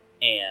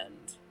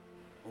and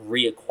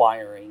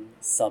reacquiring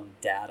some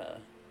data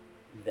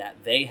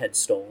that they had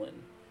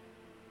stolen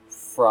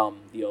from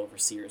the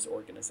Overseer's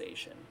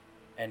organization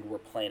and were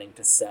planning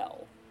to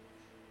sell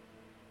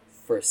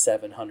for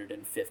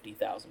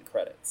 750,000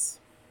 credits.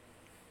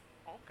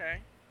 Okay.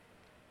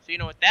 So you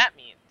know what that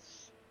means?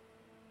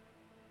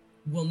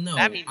 Well, no,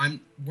 That means-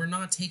 we're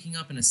not taking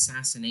up an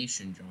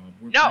assassination job.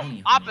 We're No,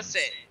 bounty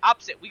hunters.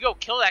 opposite. We go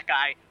kill that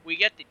guy, we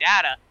get the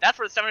data, that's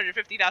worth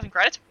 750,000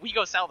 credits, we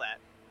go sell that.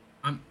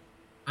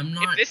 I'm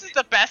not... If this is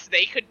the best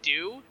they could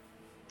do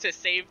to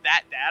save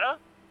that data,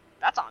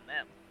 that's on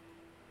them.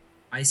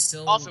 I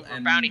still Also, for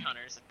am... bounty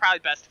hunters, it's probably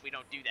best if we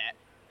don't do that.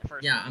 at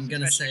first Yeah, place, I'm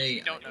gonna especially if say,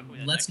 we don't know who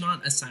the let's next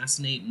not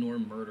assassinate nor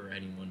murder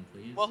anyone,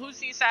 please. Well, who's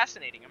he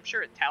assassinating? I'm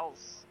sure it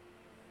tells.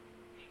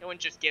 It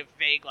wouldn't just give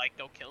vague, like,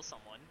 go kill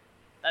someone.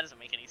 That doesn't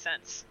make any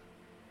sense.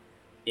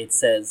 It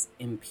says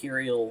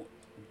Imperial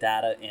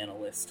Data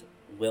Analyst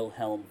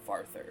Wilhelm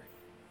Varther.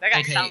 That guy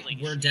okay, sounds like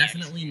we're a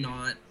definitely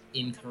not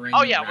incurring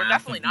Oh, yeah, the we're wrath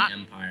definitely of the not.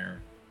 Empire.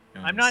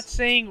 I'm not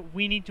saying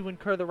we need to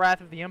incur the wrath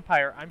of the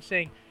Empire. I'm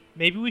saying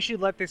maybe we should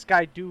let this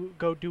guy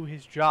go do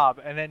his job,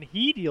 and then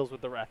he deals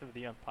with the wrath of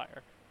the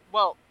Empire.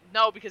 Well,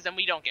 no, because then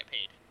we don't get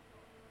paid.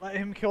 Let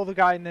him kill the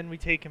guy, and then we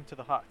take him to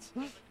the huts.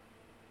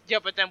 Yeah,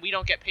 but then we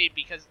don't get paid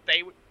because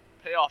they would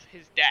pay off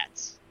his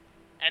debts.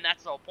 And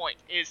that's the whole point.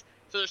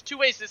 So there's two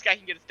ways this guy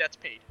can get his debts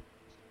paid.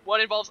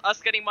 One involves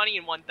us getting money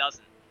and one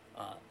doesn't.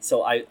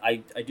 So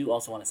I do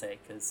also want to say,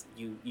 because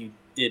you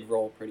did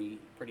roll pretty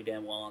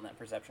damn well on that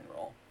perception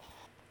roll,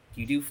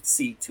 you do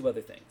see two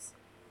other things.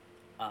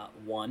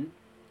 One,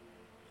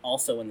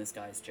 also in this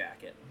guy's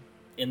jacket,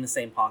 in the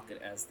same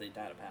pocket as the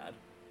data pad,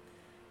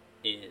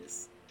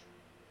 is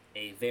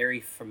a very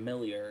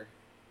familiar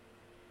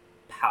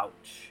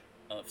pouch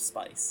of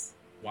spice.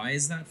 Why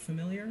is that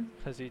familiar?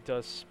 Because he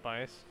does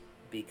spice.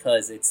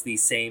 Because it's the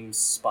same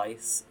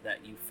spice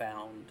that you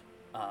found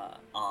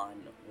on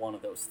one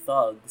of those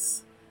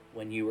thugs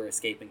when you were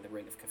escaping the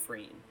Ring of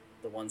Kafrene,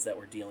 the ones that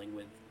were dealing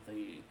with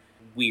the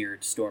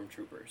weird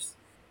stormtroopers.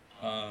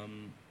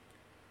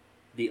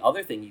 The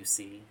other thing you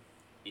see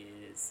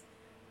is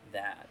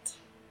that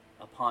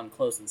upon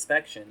close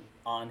inspection,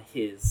 on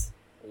his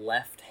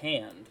left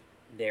hand,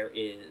 there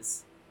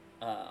is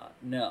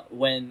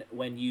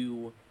when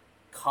you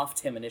cuffed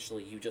him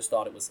initially, you just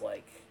thought it was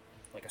like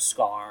a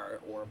scar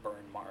or a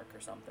burn mark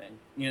or something.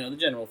 You know, the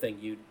general thing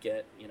you'd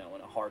get, in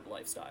a hard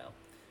lifestyle.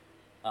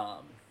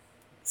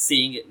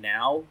 Seeing it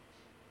now,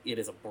 it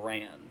is a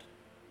brand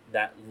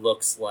that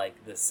looks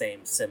like the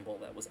same symbol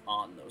that was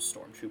on those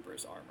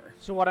stormtroopers' armor.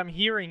 So what I'm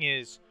hearing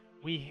is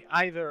we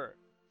either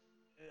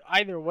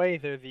way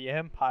they're the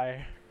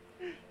Empire,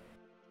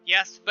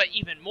 Yes, but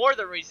even more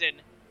the reason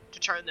to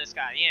turn this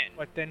guy in.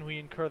 but then we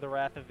incur the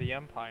wrath of the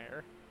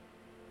Empire.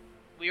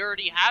 We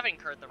already have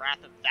incurred the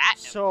wrath of that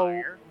So-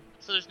 empire.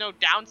 So there's no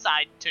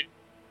downside to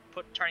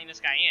turning this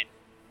guy in.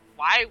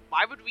 Why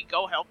would we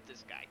go help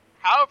this guy?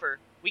 However,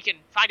 we can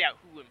find out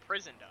who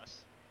imprisoned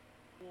us.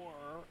 Or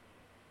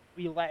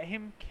we let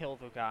him kill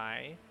the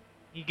guy.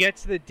 He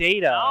gets the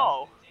data.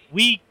 No.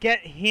 We get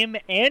him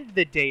and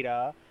the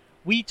data.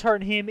 We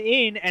turn him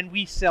in and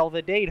we sell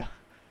the data.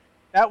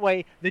 That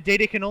way, the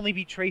data can only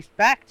be traced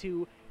back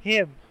to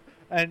him.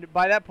 And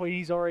by that point,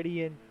 he's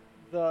already in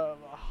the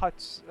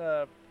hut's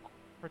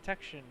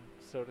protection,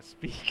 so to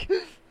speak.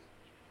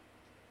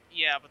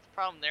 Yeah, but the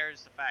problem there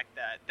is the fact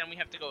that then we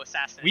have to go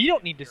assassinate. We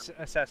don't need him.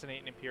 to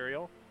assassinate an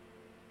Imperial.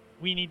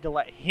 We need to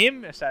let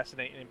him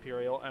assassinate an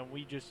Imperial, and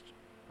we just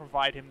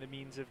provide him the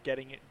means of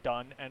getting it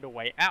done and a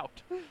way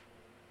out.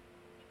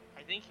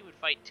 I think he would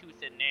fight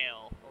tooth and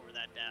nail over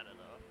that data,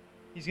 though.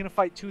 He's gonna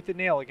fight tooth and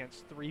nail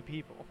against 3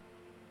 people.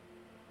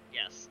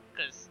 Yes,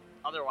 because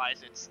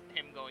otherwise it's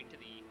him going to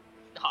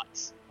the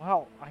huts.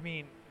 Well, I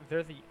mean,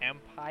 they're the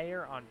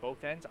Empire on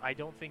both ends. I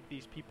don't think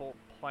these people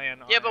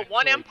plan on Yeah, but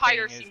one actually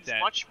empire paying his seems debt.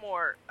 much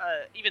more,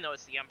 even though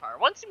it's the empire,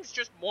 one seems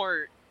just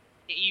more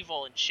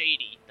evil and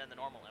shady than the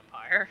normal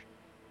empire.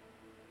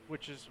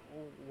 Which is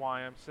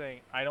why I'm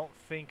saying I don't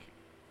think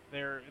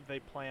they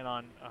plan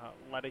on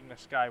letting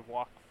this guy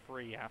walk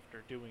free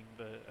after doing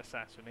the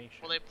assassination.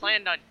 Well, they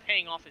planned on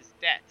paying off his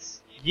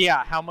debts.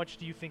 Yeah, how much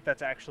do you think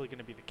that's actually going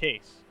to be the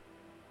case?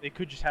 They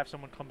could just have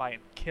someone come by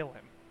and kill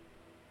him.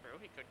 True,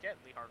 he could get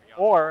Lee Harvey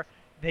Or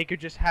they could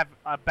just have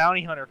a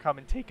bounty hunter come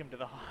and take him to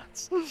the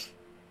huts.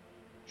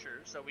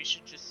 True, so we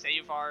should just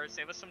save us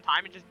some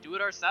time and just do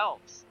it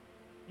ourselves.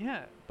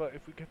 Yeah, but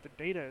if we get the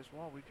data as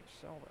well, we could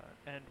sell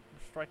that and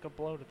strike a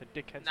blow to the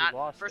dickheads Not who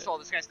lost first it. of all,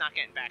 this guy's not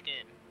getting back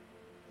in.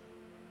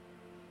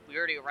 We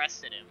already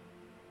arrested him.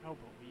 No,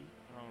 but we.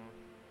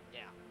 Yeah.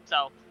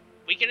 So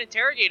we can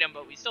interrogate him,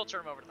 but we still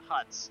turn him over to the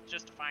huts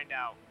just to find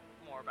out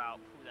more about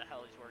who the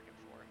hell he's working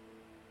for.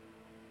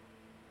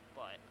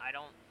 But I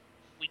don't.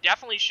 We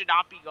definitely should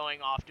not be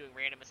going off doing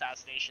random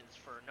assassinations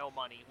for no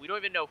money. We don't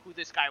even know who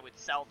this guy would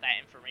sell that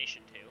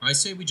information to. I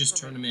say we just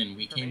turn him in.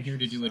 We came here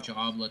to do a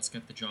job. Let's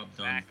get the job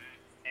done.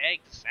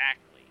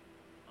 Exactly.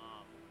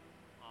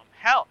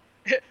 Hell,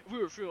 if we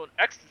were feeling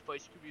extra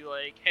spicy, we could be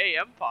like, "Hey,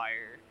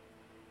 Empire,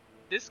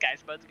 this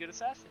guy's about to get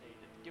assassinated.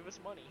 Give us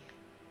money."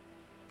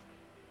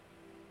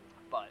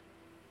 But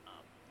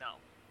no,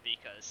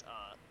 because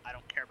I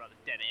don't care about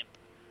a dead imp.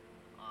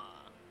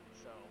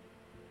 So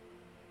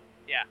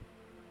yeah,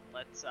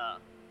 let's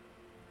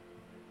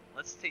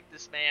take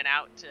this man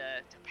out to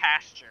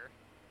pasture.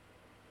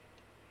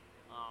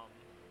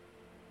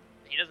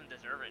 He doesn't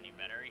deserve it any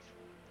better. He's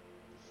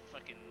a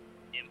fucking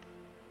imp.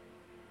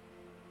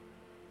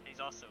 He's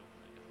also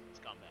like a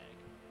scumbag.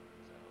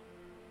 So.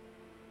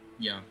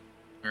 Yeah.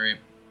 All right.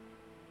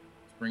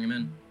 Let's bring him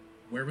in.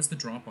 Where was the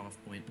drop-off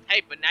point?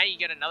 Hey, but now you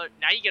get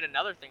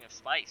another thing of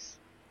spice.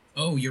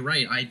 Oh, you're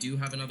right. I do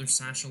have another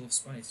satchel of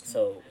spice.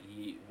 So,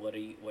 what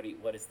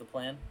is the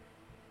plan?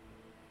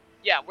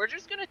 Yeah, we're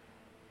just gonna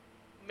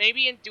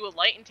maybe do a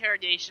light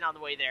interrogation on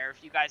the way there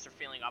if you guys are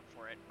feeling up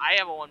for it. I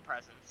have a one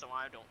present, so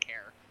I don't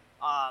care.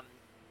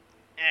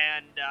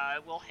 And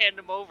we'll hand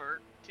him over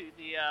to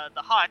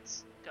the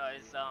huts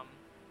because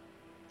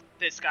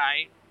this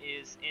guy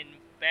is in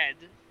bed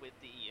with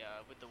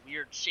the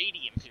weird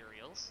shady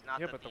Imperials. Not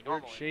Yeah, that but the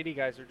normal weird shady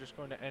guys are just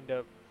going to end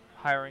up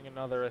hiring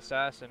another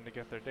assassin to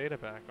get their data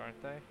back,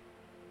 aren't they?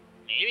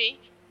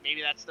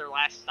 Maybe that's their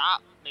last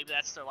stop. Maybe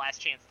that's their last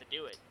chance to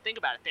do it. Think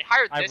about it. They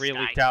hired this guy. I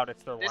really doubt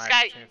it's their This last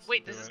guy. chance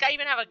Wait, to does do this it. guy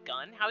even have a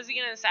gun? How is he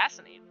gonna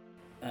assassinate?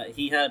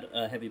 He had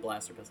a heavy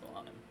blaster pistol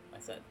on him. I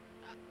said.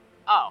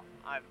 Oh,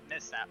 I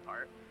missed that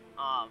part.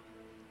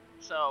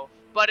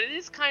 But it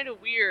is kind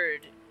of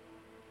weird.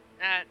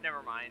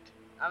 Never mind.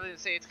 I was gonna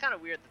say it's kind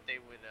of weird that they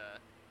would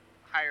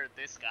hire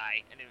this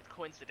guy, and it was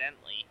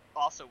coincidentally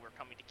also we're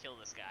coming to kill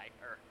this guy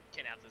or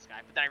kidnap this guy.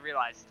 But then I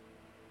realized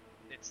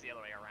it's the other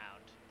way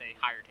around. They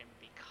hired him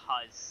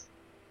because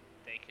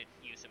they could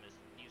use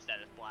that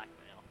as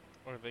blackmail.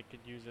 Or they could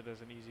use it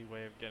as an easy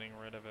way of getting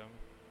rid of him.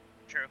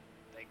 True,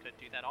 they could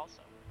do that also.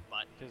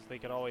 But Because they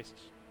could always,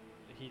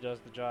 he does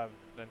the job,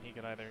 then he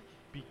could either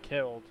be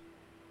killed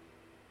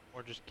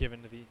or just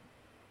given to the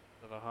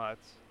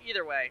huts.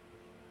 either way,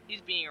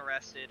 he's being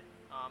arrested.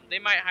 They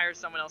might hire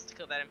someone else to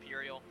kill that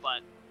Imperial,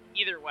 but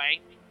either way,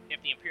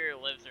 if the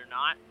Imperial lives or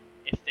not,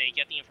 if they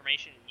get the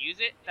information and use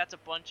it, that's a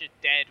bunch of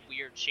dead,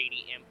 weird,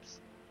 shady imps.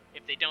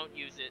 If they don't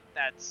use it,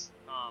 that's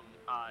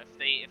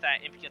if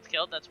that imp gets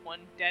killed, that's one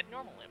dead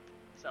normal imp.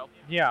 So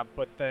Yeah,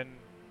 but then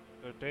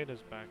their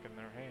data's back in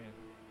their hand,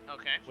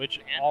 okay, which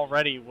and-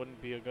 already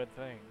wouldn't be a good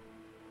thing.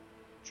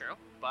 true,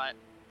 but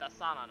that's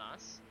not on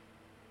us.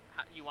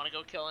 You want to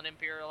go kill an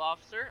Imperial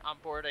officer on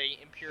board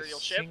a Imperial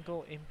A ship?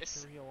 single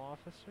Imperial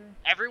officer?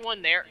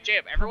 Everyone there,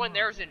 Jacob, everyone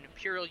there is in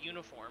Imperial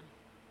uniform.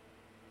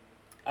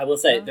 I will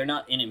say Yeah. they're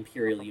not in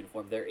Imperial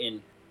uniform. They're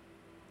in.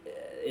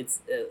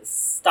 It's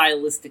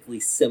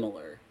stylistically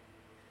similar.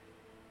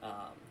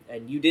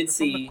 And you did They're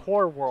see. from the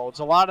core worlds.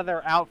 A lot of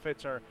their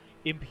outfits are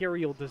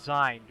Imperial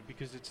designed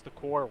because it's the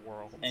core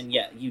world. And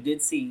yeah, you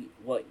did see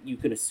what you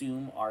could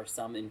assume are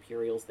some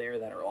Imperials there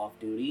that are off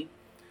duty,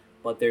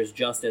 but there's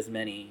just as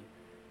many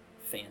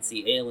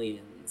fancy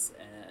aliens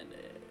and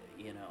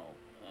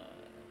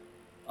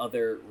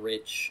other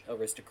rich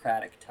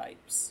aristocratic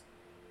types.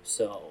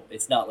 So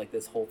it's not like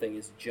this whole thing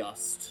is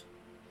just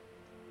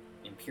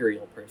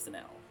Imperial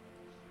personnel.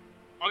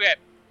 Okay.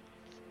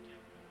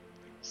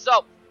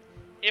 So,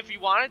 if you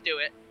want to do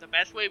it, the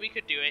best way we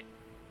could do it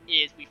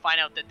is we find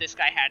out that this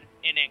guy had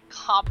an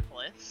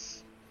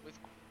accomplice, with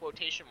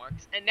quotation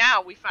marks, and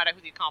now we find out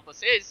who the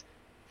accomplice is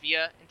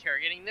via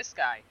interrogating this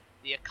guy.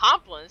 The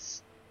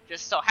accomplice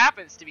just so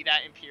happens to be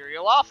that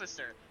Imperial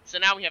officer, so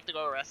now we have to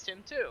go arrest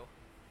him too.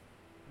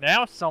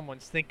 Now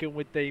someone's thinking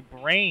with their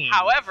brain.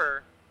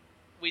 However,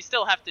 we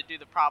still have to do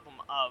the problem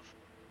of,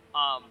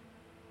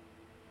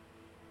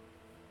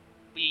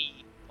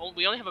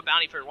 we only have a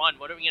bounty for one.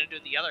 What are we gonna do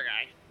with the other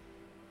guy?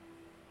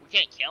 We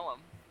can't kill him.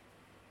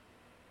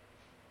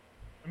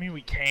 I mean,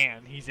 we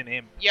can. He's an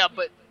imp. Yeah,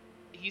 but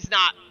he's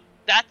not.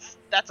 That's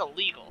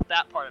illegal.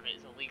 That part of it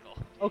is illegal.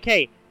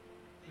 Okay,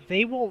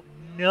 they will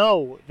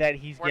know that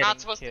he's We're getting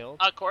not supposed killed.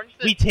 to. According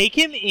to We take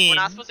him in. we're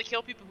not supposed to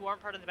kill people who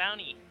aren't part of the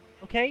bounty.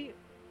 Okay,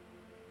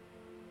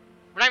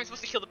 We're not even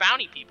supposed to kill the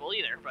bounty people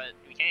either, but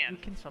we we can.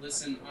 can sometimes.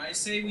 Listen, I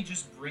say we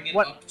just bring it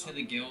What- up to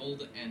the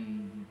guild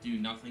and do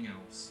nothing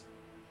else.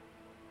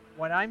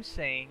 What I'm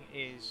saying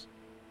is,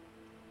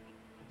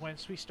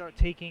 once we start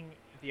taking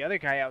the other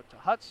guy out to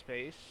hut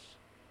space,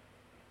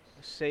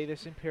 say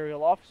this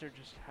Imperial officer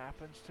just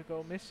happens to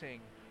go missing,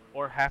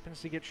 or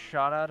happens to get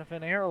shot out of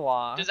an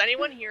airlock. Does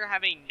anyone here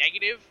have a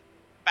negative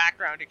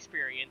background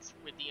experience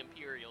with the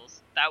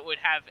Imperials that would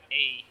have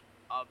a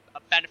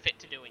benefit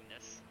to doing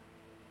this.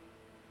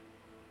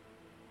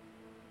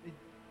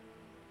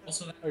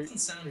 Also, that Are- doesn't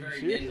sound are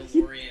very you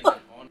serious?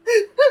 Mandalorian on.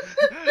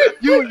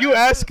 You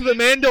ask the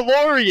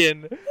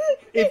Mandalorian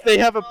if they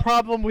have a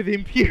problem with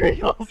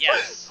Imperials.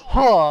 Yes.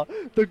 Huh?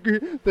 The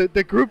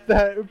group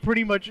that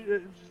pretty much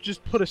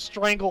just put a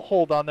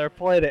stranglehold on their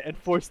planet and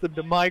forced them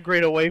to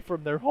migrate away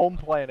from their home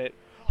planet.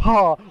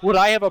 Huh? Would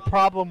I have a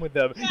problem with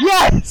them?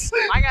 Yes.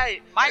 My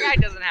guy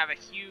doesn't have a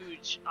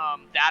huge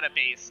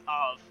database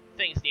of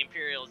things the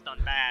Imperials done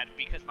bad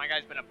because my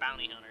guy's been a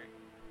bounty hunter.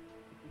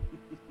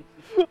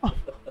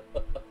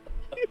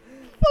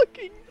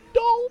 Fucking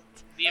dolt.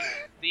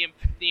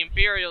 The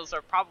Imperials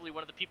are probably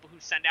one of the people who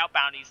send out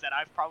bounties that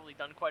I've probably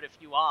done quite a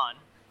few on.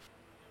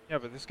 Yeah,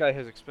 but this guy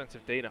has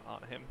expensive data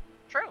on him.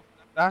 True.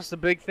 That's the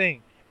big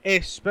thing.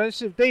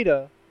 Expensive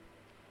data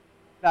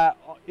that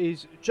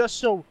is just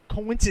so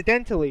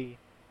coincidentally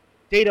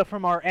data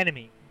from our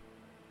enemy.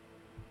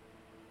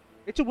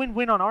 It's a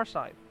win-win on our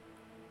side.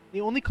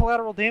 The only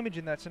collateral damage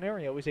in that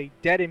scenario is a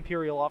dead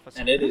Imperial officer.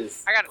 And it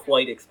is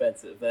quite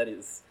expensive. That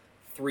is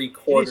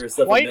 3/4 It is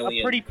of quite a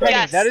million. a pretty penny.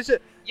 Yes. That is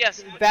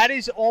Yes. that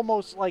is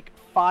almost like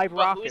 5 But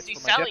rockets who is he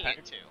for my selling jetpack.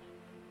 it to?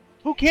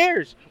 Who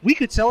cares? We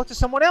could sell it to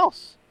someone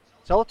else.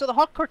 Sell it to the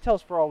Huck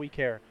cartels for all we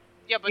care.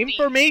 Yeah, but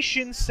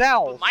Information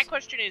sells. But my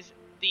question is,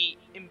 he's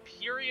an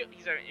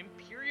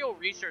Imperial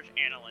research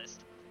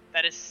analyst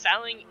that is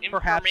selling information.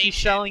 Perhaps he's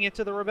selling it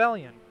to the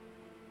rebellion.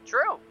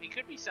 True, he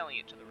could be selling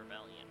it to the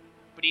rebellion.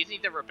 But do you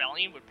think the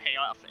rebellion would pay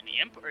off an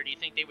imp, or do you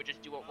think they would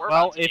just do what we're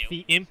about to Well, if do?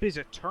 the imp is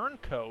a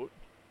turncoat,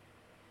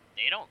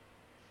 They don't.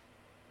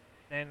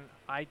 then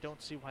I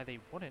don't see why they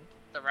wouldn't.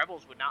 The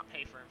rebels would not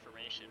pay for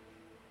information.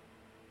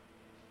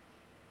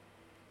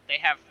 They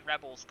have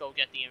rebels go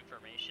get the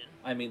information.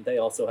 I mean, they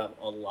also have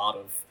a lot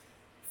of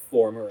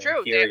former True,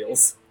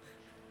 Imperials.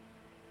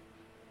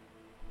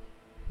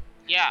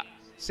 Yeah,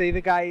 Say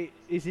the guy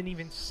isn't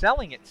even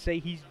selling it. Say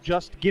he's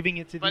just giving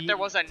it to but the there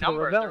was a to the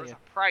number, there was rebellion.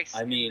 a price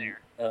I mean, in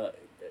there.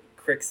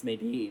 Crix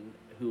Medine,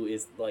 who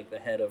is like the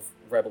head of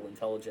Rebel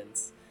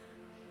Intelligence,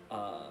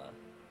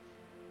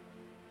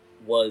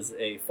 was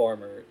a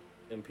former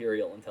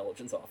Imperial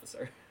intelligence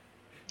officer.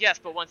 Yes,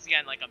 but once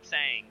again, like I'm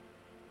saying,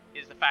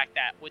 is the fact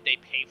that would they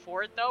pay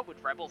for it though?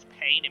 Would rebels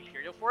pay an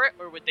Imperial for it,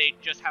 or would they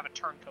just have a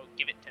turncoat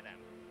give it to them?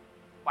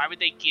 Why would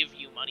they give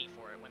you money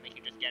for it when they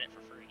could just get it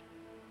for free?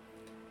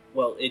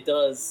 Well, it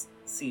does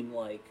seem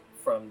like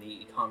from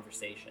the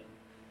conversation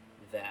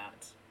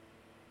that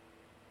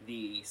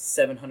the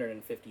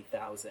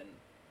 750,000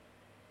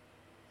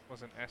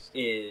 Was an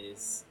estimate.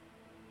 is,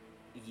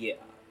 yeah,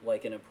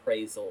 like an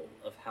appraisal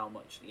of how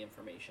much the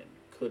information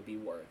could be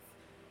worth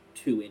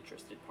to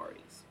interested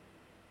parties.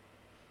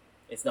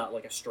 It's not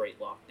like a straight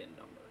locked-in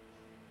number.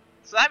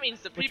 So that means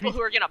the Which people means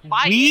who are gonna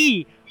buy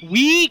it,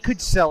 we could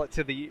sell it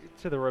to the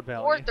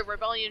rebellion. or the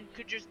rebellion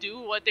could just do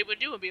what they would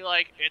do and be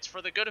like, "It's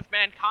for the good of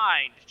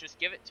mankind. Just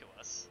give it to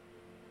us,"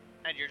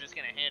 and you're just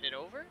gonna hand it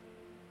over.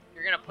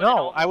 You're gonna put it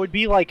No, on, I would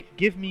be like,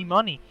 give me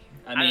money.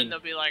 I and then mean, they'll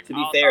be like, to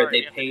be "Oh, fair, sorry, we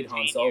they have to paid Han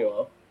detain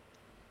Solo.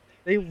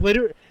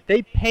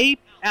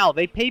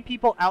 They pay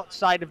people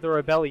outside of the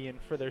rebellion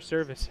for their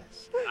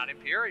services. you." Not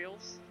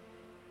Imperials,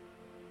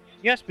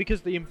 Yes, because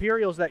the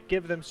Imperials that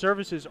give them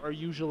services are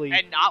usually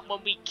and not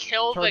when we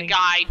kill the Turning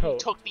guy who coat.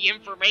 took the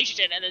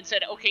information and then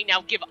said, "Okay,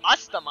 now give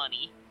us the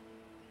money."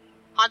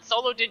 Han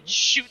Solo didn't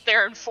shoot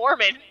their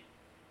informant.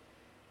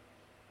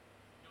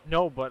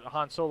 no, but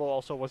Han Solo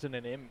also wasn't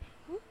an imp.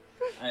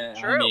 I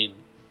True. mean,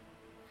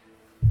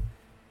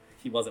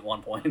 he was at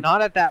one point.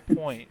 Not at that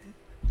point.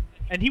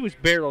 And he was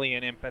barely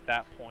an imp at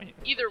that point.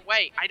 Either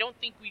way, I don't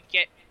think we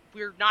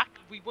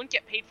wouldn't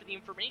get paid for the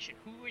information.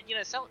 Who are we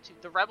gonna sell it to?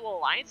 The Rebel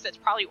Alliance that's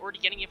probably already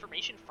getting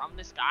information from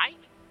this guy?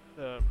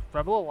 The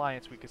Rebel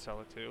Alliance we could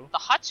sell it to. The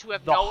Hutts who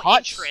have The no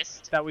Hutts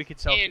interest that we could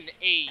sell in to.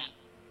 a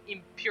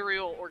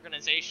Imperial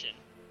organization.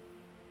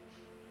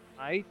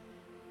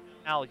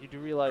 Al, you do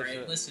realize Alright,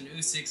 that listen,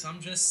 Usix, I'm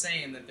just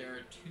saying that there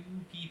are two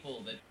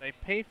people that they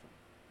pay for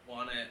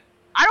want to...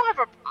 I don't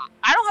have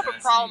a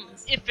problem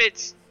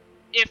Assassinate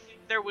if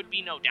there would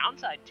be no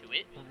downside to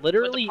it.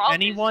 literally But the problem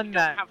anyone is we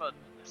that don't have a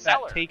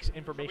seller. takes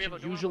information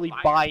don't have a usually buyer.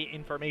 buy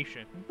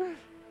information. In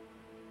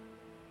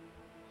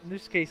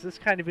this case, this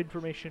kind of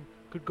information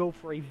could go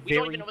for a We very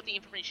don't even know what the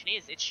information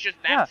is. It's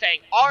just them Yeah,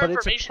 saying our but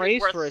it's information is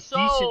appraised worth for a so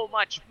decent-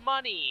 much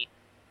money.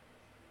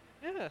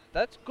 Yeah,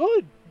 that's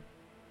good.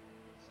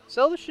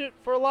 Sell the shit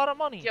for a lot of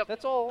money. Yep,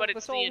 That's all. But it's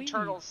that's the all we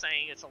internals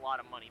saying it's a lot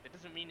of money. That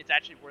doesn't mean it's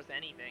actually worth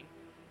anything.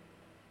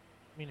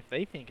 I mean, if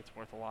they think it's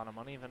worth a lot of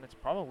money, then it's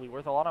probably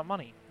worth a lot of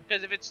money.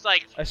 Because if it's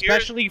like,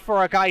 Especially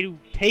for a guy to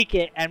take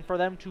it and for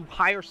them to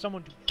hire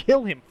someone to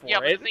kill him for yeah,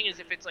 but it. the thing is,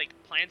 if it's like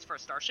plans for a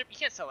starship, you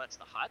can't sell that to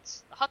the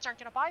Hutts. The Hutts aren't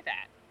gonna buy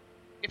that.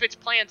 If it's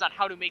plans on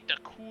how to make the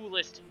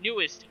coolest,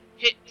 newest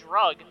hit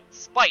drug,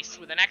 spice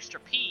with an extra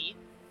P,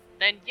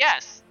 then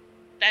yes,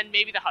 then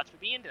maybe the Hutts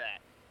would be into that.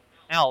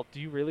 Al, do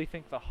you really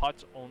think the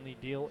Hutts only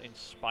deal in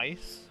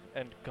spice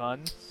and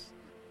guns?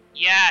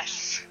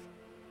 Yes.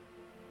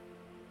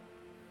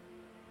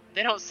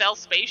 They don't sell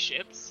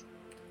spaceships.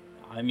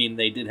 I mean,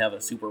 they did have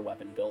a super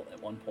weapon built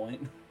at one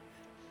point.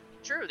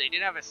 True, they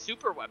did have a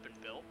super weapon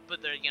built,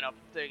 but they're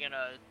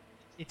gonna.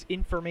 It's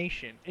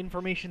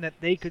information that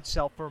they could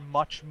sell for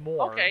much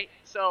more. Okay,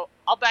 so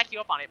I'll back you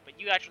up on it, but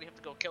you actually have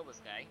to go kill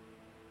this guy.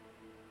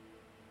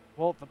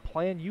 Well, the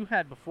plan you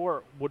had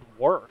before would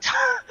work.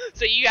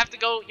 So you have to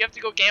go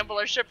gamble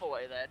our ship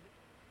away then.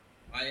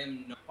 I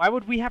am not. Why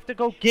would we have to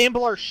go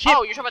gamble our ship?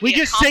 Oh, you're talking about we the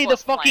just say the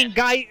accomplice fucking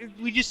plan. guy.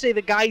 We just say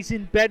the guy's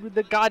in bed with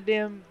the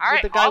goddamn All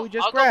right, with the guy I'll we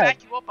just go grabbed.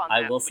 back you up on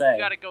I that. will but say- you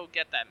gotta go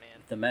get that man.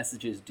 The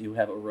messages do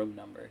have a room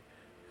number.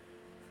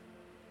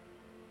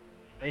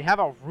 They have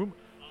a room.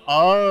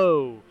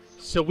 Oh,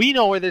 so we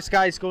know where this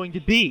guy's going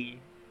to be.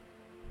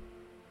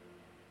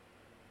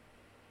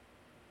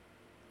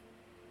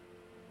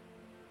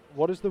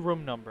 What is the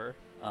room number?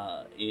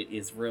 It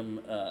is room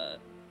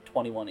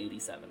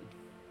 2187.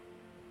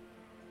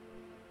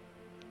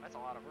 That's a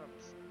lot of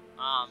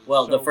rooms.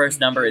 Well, the So first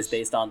we number is just-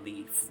 based on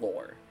the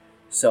floor.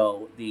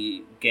 So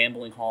the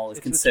gambling hall is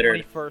It's considered...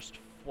 the 21st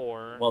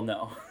floor. Well,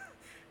 no.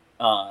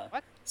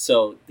 What?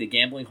 So the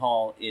gambling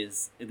hall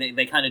is...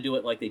 They kind of do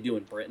it like they do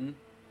in Britain,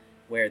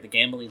 where the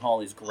gambling hall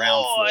is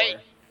ground Oi.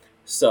 floor.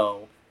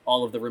 So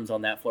all of the rooms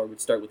on that floor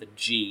would start with a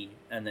G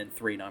and then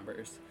 3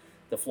 numbers.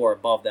 The floor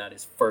above that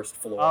is first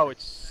floor. Oh,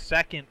 it's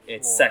second floor.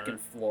 It's second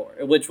floor,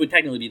 which would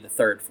technically be the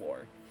third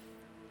floor.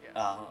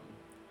 Yes.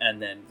 And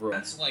then room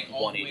That's like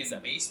all the way in the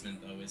 187.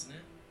 basement, though, isn't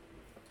it?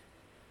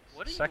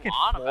 What are Second you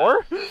on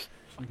floor? about?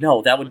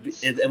 No, that would be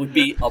it would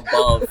be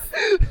above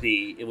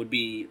the. It would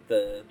be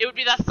the. It would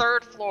be the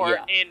third floor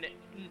Yeah. in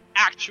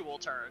actual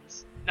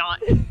terms,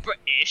 not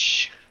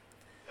British.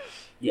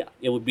 Yeah,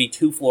 it would be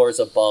 2 floors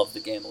above the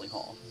gambling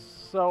hall.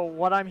 So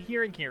what I'm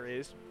hearing here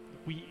is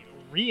we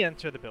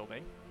re-enter the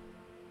building,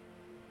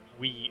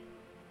 we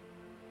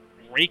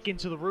break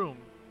into the room,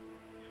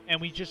 and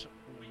we just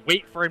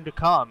wait for him to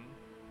come.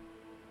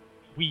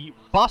 We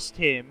bust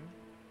him.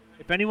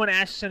 If anyone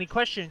asks any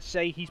questions,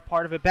 say he's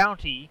part of a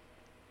bounty.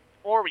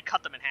 Or we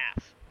cut them in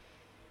half.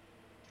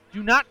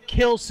 Do not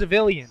kill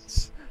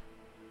civilians.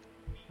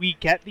 We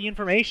get the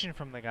information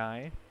from the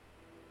guy,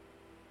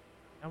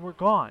 and we're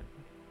gone.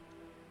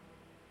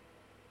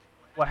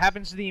 What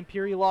happens to the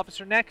Imperial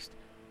officer next?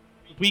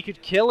 We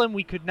could kill him,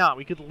 we could not.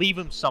 We could leave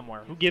him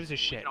somewhere. Who gives a We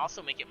shit? can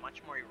also make it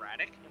much more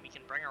erratic, and we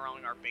can bring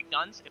around our big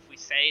guns if we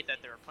say that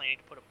they're planning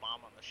to put a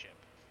bomb on the ship.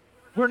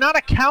 We're not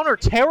a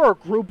counter-terror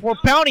group, we're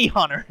bounty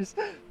hunters.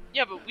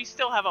 Yeah, but we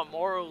still have a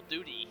moral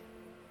duty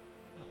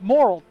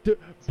Moral to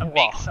Bruh.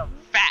 make some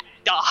fat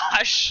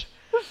dosh.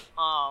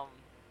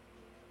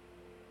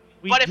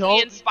 We But if we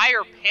don't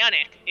inspire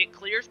panic, it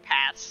clears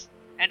paths,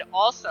 and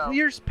also...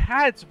 clears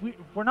paths.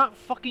 We're not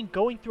fucking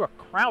going through a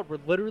crowd. We're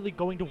literally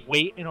going to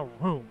wait in a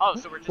room. Oh,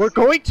 so we're just...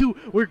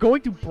 We're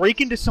going to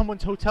break into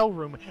someone's hotel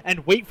room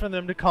and wait for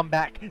them to come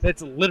back.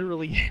 That's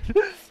literally it.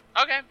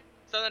 Okay,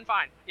 so then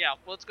fine. Yeah,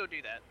 let's go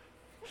do that.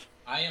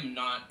 I am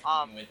not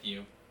coming with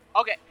you.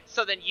 Okay,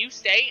 so then you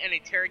stay and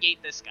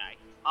interrogate this guy.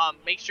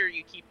 Make sure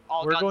you keep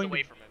all We're guns going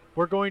away to- from him.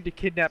 We're going to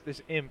kidnap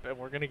this imp and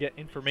we're going to get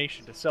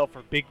information to sell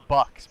for big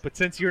bucks. But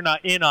since you're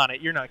not in on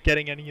it, you're not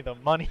getting any of the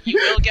money. You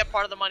will get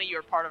part of the money.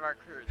 You're part of our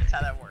crew. That's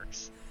how that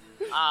works.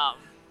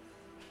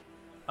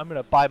 I'm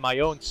going to buy my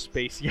own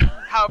space yacht.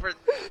 However,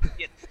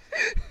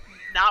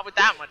 not with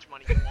that much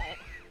money, you won't.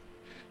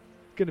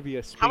 It's going to be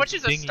a space How much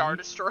is a dinghy. Star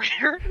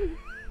Destroyer?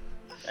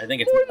 I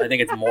think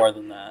it's more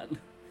than that.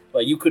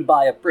 But you could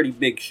buy a pretty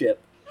big ship.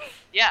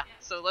 Yeah,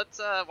 so let's,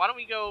 why don't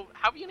we go...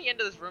 How are we gonna get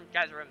into this room?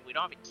 Guys, remember, we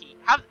don't have a key.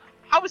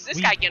 How is this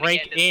We guy gonna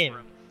break get into in. this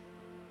room?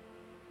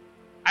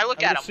 I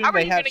look I would at him. assume How are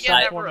they you have gonna get some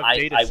in that form room? of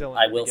data I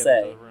cylinder will to get say-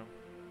 into the room.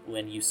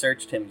 When you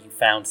searched him, you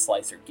found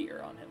slicer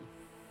gear on him.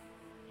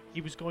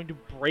 He was going to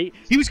break...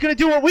 He was going to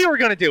do what we were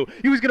going to do.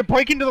 He was going to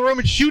break into the room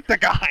and shoot the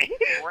guy.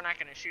 We're not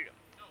gonna shoot him.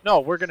 No,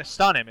 we're going to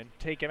stun him and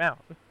take him out.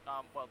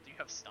 Well, do you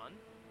have stun?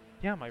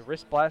 Yeah, my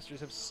wrist blasters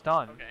have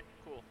stun. Okay,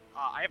 cool.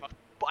 I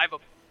have a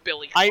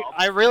Billy Club.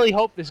 I really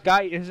hope this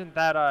guy isn't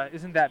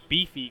that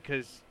beefy,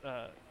 because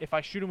if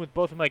I shoot him with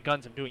both of my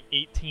guns, I'm doing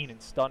 18 in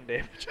stun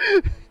damage.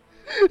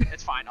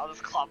 It's fine. I'll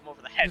just club him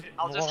over the head.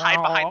 I'll just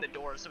hide behind the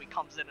door so he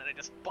comes in and I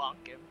just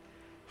bonk him.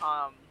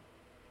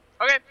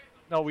 Okay.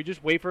 No, we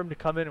just wait for him to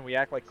come in and we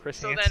act like Chris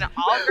So Hansen. then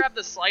I'll grab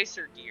the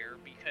slicer gear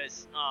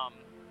because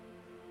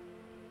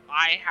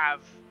I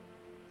have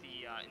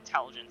the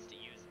intelligence to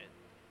use it.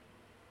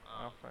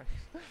 Okay.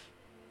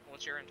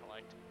 What's your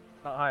intellect?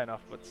 Not high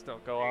enough, but still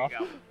go There off. you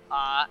go.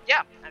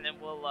 Yeah, and then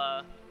we'll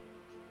We're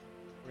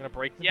gonna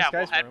break into yeah this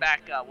we'll guy's head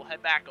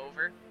room. back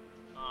over.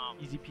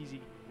 Easy peasy,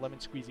 lemon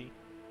squeezy.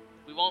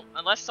 We won't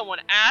unless someone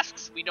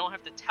asks. We don't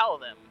have to tell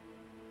them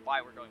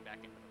why we're going back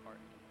into the party.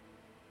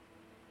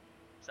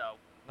 So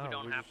No, we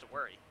don't we're have just- to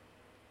worry.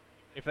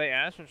 If they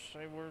ask, we'll just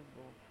say we're.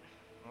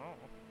 Oh.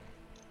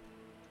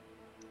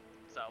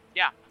 So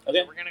yeah, Okay.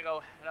 so we're gonna go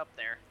head up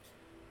there.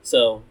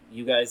 So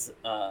you guys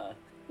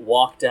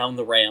walk down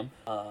the ramp.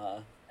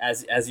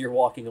 As you're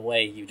walking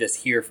away, you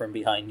just hear from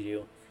behind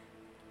you.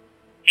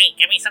 Hey,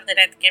 give me something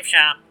at the gift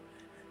shop.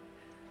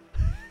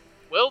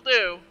 Will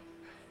do.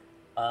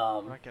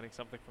 We're not getting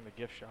something from the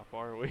gift shop,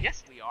 are we?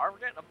 Yes, we are. We're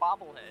getting a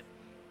bobblehead.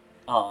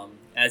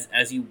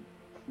 As you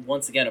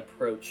once again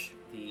approach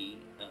the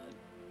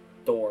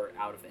door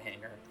out of the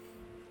hangar.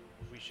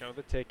 We show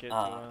the ticket to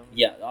him.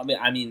 Yeah,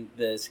 I mean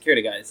the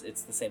security guys.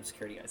 It's the same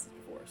security guys as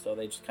before, so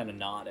they just kind of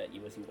nod at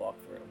you as you walk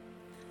through.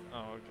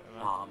 Oh,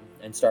 okay.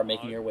 And start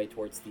making your way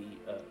towards the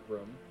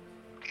room.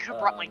 I could have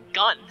brought my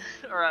gun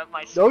or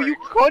my sword. No, you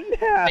couldn't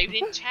have. They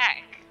didn't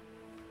check.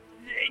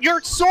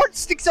 Your sword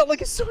sticks out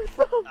like a sore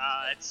thumb.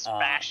 It's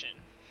fashion.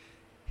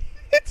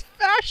 It's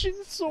fashion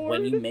sword.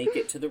 When you make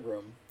it to the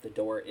room, the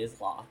door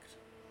is locked.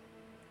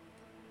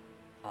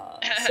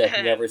 So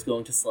whoever's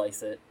going to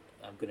slice it,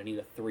 I'm going to need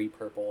a 3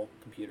 purple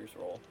computers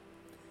roll.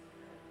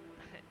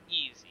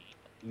 Easy.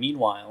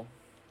 Meanwhile,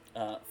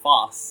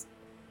 Foss,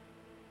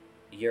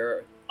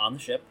 you're on the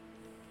ship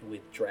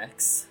with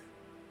Drex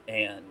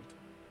and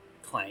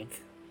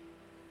Clank.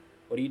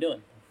 What are you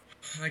doing?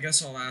 I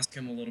guess I'll ask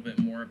him a little bit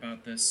more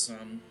about this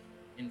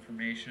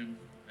information,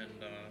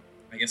 and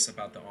I guess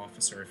about the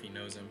officer if he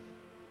knows him.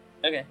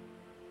 Okay.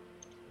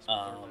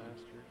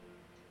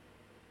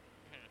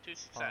 2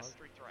 success,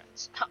 3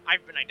 threats.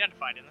 I've been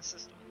identified in the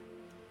system.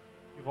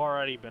 You've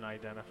already been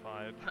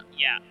identified.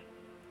 Yeah.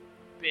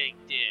 Big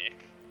dick.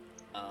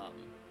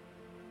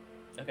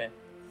 Okay.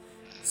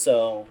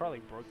 So, Probably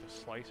broke the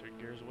slicer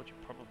gears of what you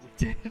probably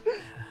did.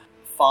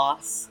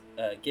 Foss,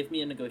 give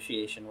me a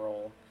negotiation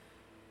roll.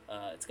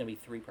 It's gonna be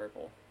 3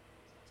 purple.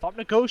 Stop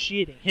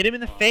negotiating. Hit him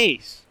in the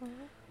face.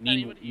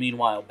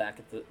 Meanwhile, back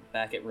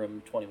at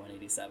room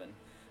 2187,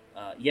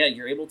 yeah,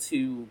 you're able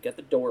to get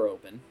the door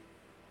open.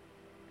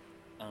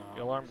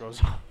 The alarm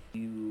goes off.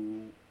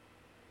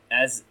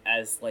 As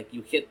like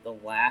you hit the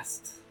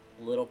last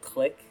little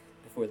click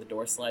before the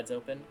door slides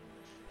open,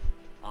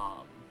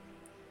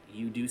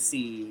 you do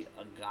see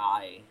a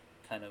guy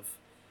kind of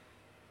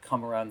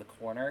come around the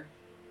corner.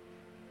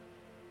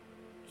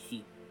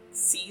 He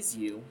sees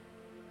you.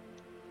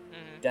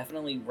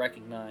 Definitely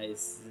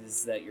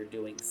recognizes that you're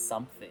doing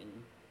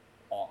something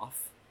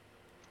off,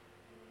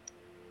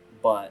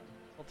 but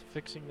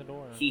Fixing the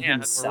door. he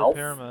himself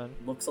repairman.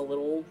 looks a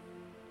little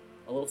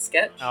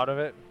sketch. Out of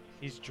it.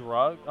 He's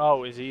drugged.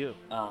 Oh, is he?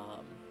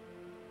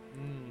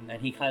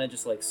 And he kind of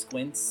just like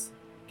squints,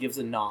 gives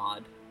a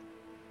nod,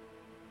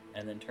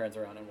 and then turns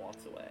around and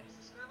walks away.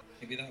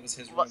 Maybe that was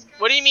his room.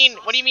 What do you mean?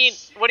 What do you mean?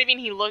 What do you mean?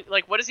 He look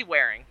like? What is he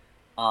wearing?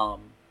 Lot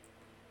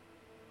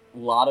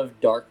of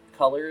dark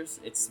colors.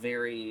 It's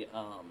very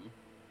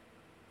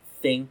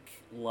think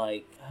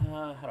like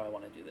how do I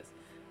want to do this?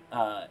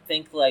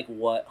 Think like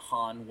what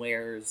Han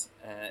wears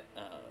at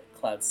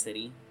Cloud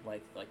City,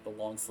 like the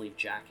long sleeve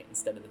jacket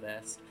instead of the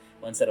vest.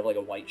 Well, instead of like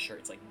a white shirt,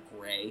 it's like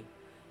gray.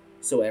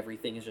 So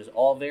everything is just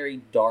all very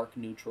dark,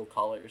 neutral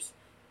colors.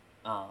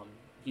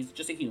 He's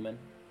just a human,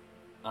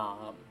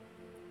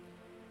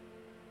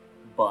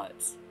 but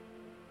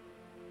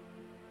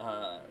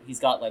he's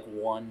got like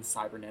one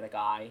cybernetic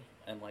eye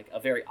and like a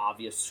very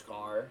obvious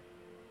scar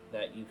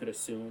that you could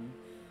assume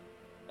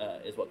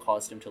is what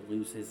caused him to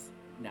lose his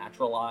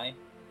natural eye.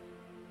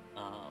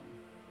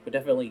 But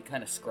definitely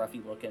kind of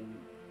scruffy looking,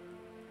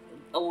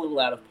 a little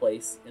out of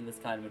place in this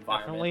kind of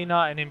environment. Definitely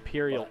not an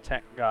Imperial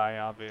tech guy,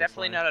 obviously.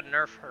 Definitely not a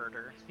nerf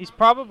herder. He's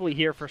probably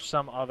here for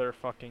some other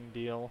fucking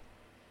deal.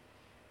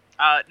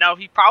 No,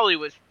 he probably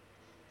was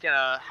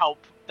gonna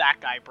help that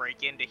guy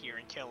break into here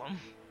and kill him.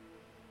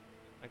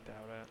 I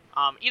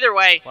doubt it. Either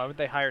way. Why would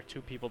they hire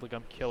 2 people to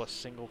come kill a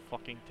single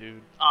fucking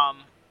dude?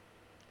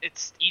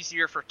 It's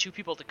easier for 2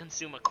 people to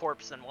consume a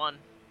corpse than 1.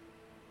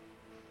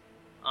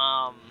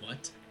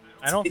 What?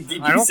 I don't Did you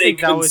think say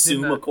that was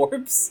in consume the a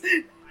corpse?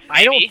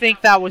 I don't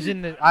think that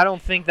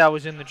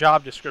was in the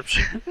job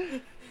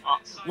description.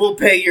 We'll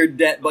pay your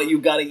debt, but you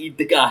gotta eat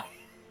the guy.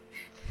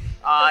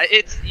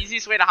 It's the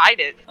easiest way to hide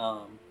it.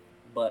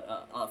 But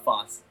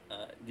Foss,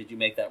 did you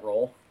make that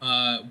roll?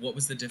 What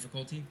was the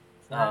difficulty?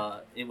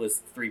 It was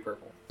 3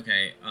 purple.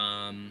 Okay,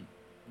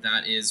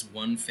 that is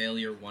 1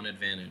 failure, 1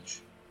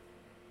 advantage.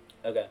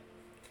 Okay.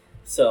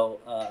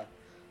 So,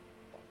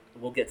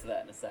 we'll get to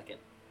that in a second.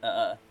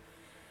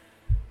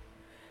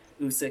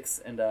 Usix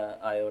and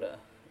Iota,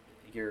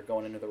 you're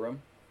going into the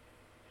room?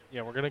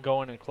 Yeah, we're gonna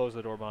go in and close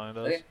the door behind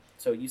us. Okay.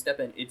 So you step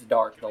in, it's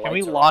dark, the lights Can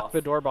we are lock off.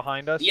 the door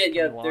behind us? Yeah, Can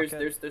we lock there's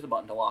a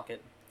button to lock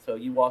it. So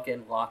you walk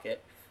in, lock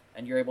it,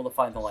 and you're able to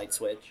find the light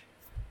switch.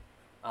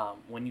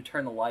 When you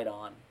turn the light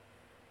on,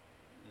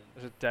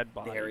 There's a dead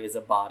body. there is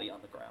a body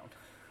on the ground.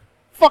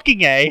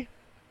 Fucking A!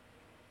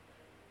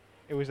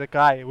 It was the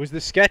guy. It was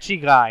the sketchy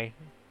guy.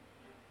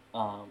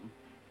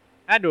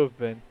 Had to have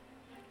been.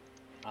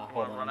 You Hold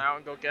wanna on. run out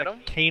and go get him?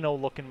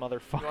 Kano-looking You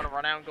motherfucker. wanna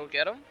run out and go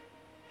get him?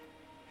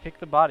 Pick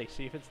the body.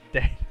 See if it's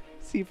dead.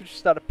 See if it's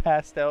just not a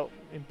passed out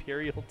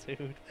Imperial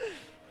dude.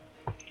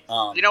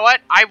 You know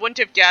what? I wouldn't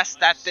have guessed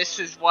that this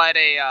is what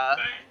the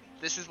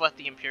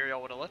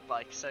Imperial would have looked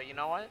like. So you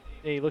know what?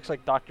 Yeah, he looks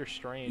like Doctor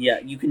Strange. Yeah,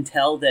 you can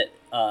tell that,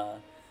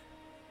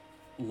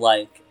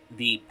 like,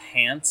 the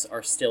pants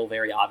are still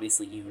very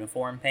obviously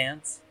uniform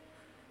pants.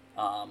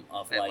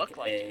 Of They like look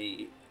like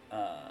a,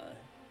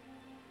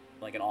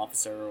 like an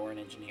officer or an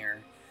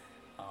engineer.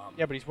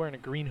 Yeah, but he's wearing a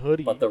green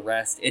hoodie. But the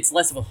rest, it's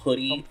less of a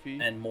hoodie Comfy.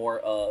 and more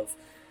of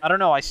I don't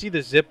know. I see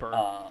the zipper.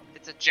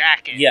 It's a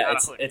jacket. yeah,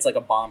 not a hoodie. it's like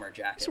a bomber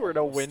jacket. he's wearing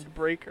a almost.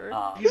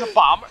 windbreaker. He's a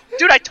bomber.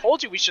 Dude, I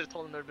told you we should have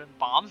told him there'd been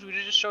bombs. We would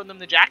have just shown them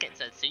the jacket and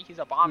said, see, he's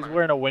a bomber. He's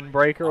wearing a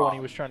windbreaker when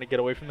he was trying to get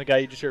away from the guy.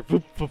 You just hear.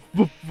 Voop, voop,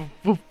 voop,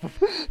 voop,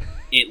 voop.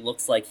 It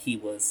looks like he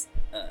was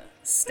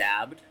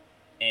stabbed,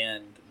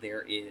 and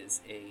there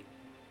is a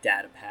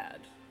data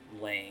pad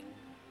laying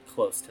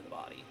close to the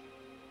body.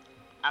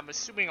 I'm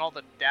assuming all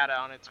the data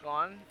on it's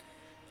gone.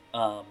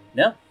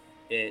 No.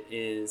 It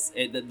is...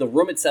 the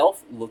room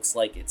itself looks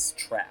like it's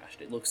trashed.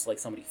 It looks like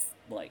somebody,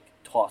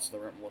 tossed the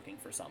room looking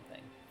for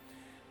something.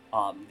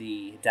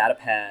 The data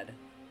pad...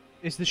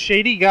 Is the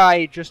shady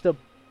guy just a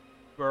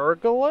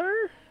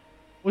burglar?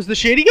 Was the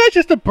shady guy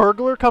just a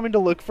burglar coming to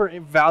look for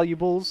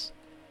valuables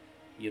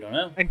You don't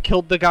know. and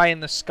killed the guy in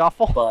the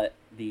scuffle? But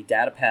the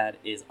data pad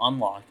is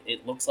unlocked.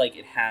 It looks like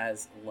it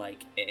has, a...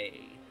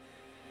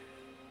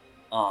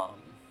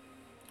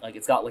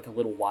 it's got, a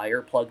little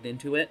wire plugged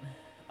into it.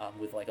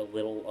 With a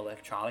little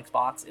electronics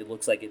box. It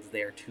looks like it's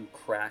there to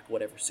crack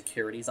whatever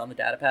security's on the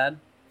data pad.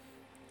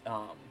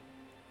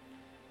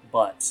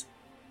 But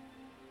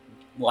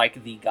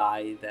like the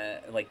guy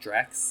that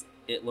Drex,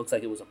 it looks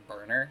like it was a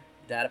burner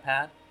data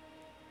pad,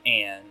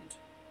 and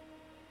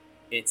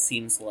it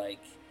seems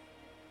like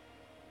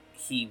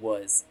he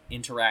was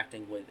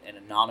interacting with an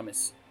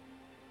anonymous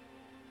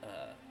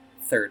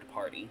third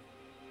party,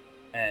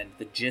 and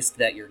the gist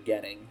that you're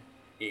getting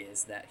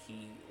is that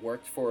he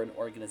worked for an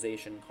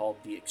organization called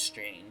The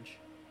Exchange.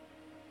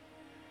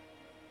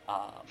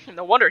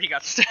 No wonder he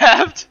got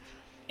stabbed.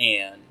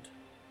 And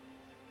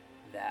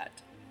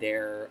that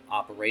their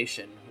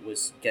operation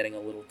was getting a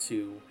little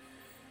too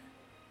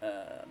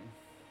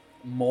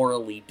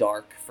morally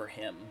dark for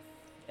him,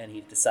 and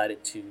he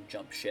decided to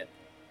jump ship.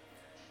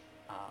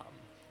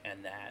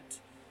 And that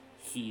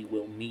he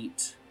will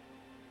meet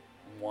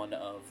one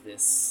of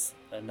this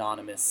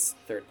anonymous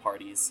third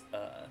party's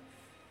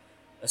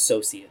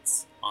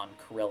associates on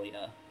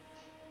Corellia,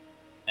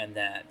 and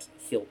that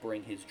he'll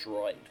bring his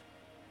droid,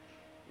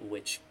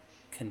 which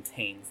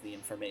contains the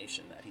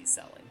information that he's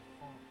selling.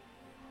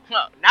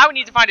 Well, now we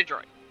need to find a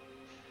droid.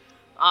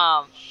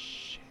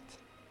 Shit.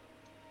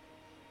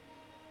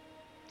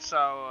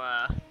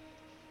 So,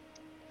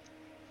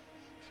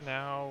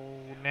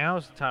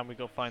 Now's the time we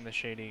go find the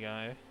shady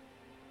guy.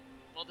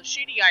 well, the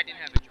shady guy didn't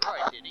have a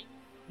droid, did he?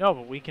 No,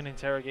 but we can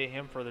interrogate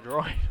him for the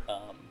droid.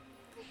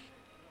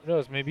 Who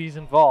knows? Maybe he's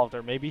involved,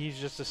 or maybe he's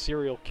just a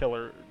serial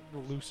killer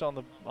loose on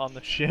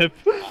the ship.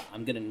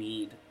 I'm gonna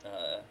need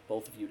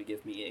both of you to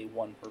give me a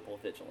 1 purple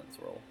vigilance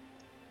roll.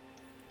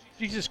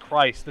 Jesus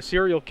Christ, the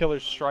serial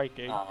killer's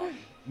striking.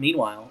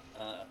 Meanwhile,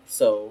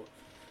 so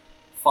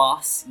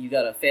Foss, you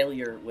got a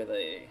failure with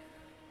a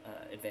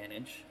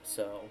advantage.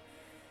 So,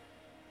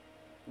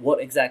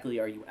 what exactly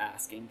are you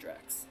asking,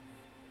 Drex?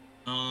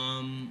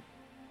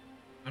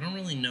 I don't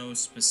really know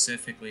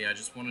specifically. I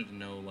just wanted to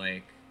know,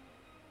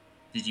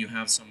 did you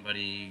have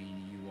somebody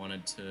you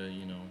wanted to,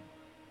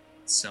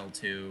 sell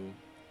to?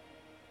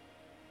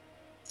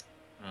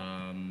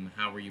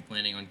 How were you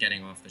planning on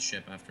getting off the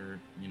ship after,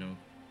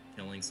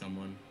 killing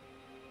someone?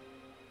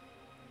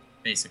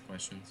 Basic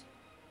questions.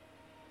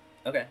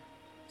 Okay.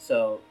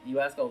 So, you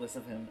ask all this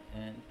of him,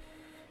 and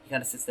he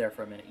kind of sits there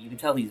for a minute. You can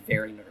tell he's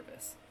very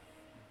nervous,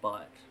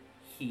 but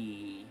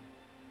he's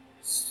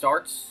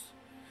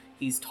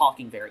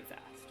talking very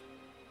fast.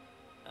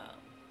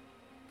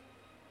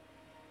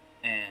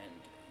 And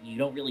you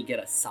don't really get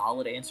a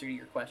solid answer to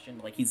your question.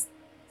 He's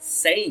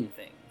saying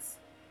things,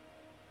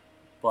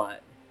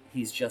 but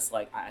he's just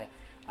they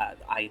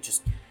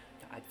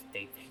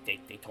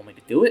told me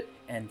to do it,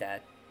 and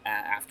that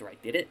after I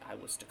did it, I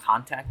was to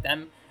contact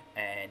them,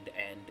 and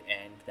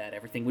that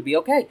everything would be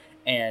okay,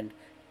 and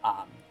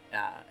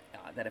that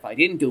if I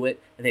didn't do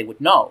it, they would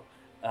know,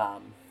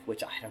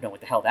 which I don't know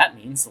what the hell that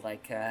means.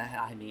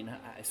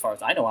 As far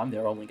as I know, I'm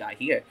their only guy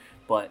here,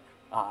 but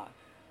I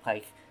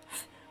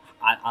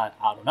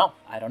don't know.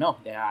 I don't know.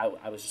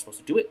 I was just supposed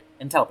to do it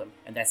and tell them,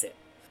 and that's it.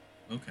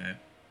 Okay.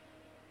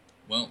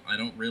 Well, I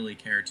don't really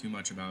care too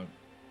much about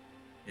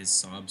his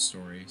sob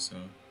story, so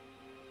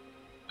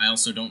I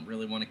also don't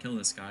really want to kill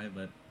this guy,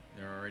 but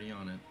they're already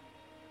on it.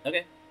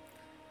 Okay.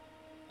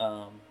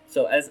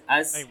 So as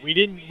Hey, we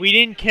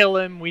didn't kill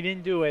him. We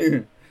didn't do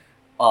it.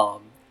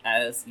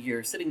 as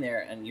you're sitting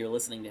there and you're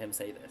listening to him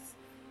say this,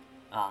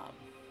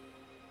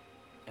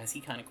 as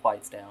he kind of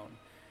quiets down,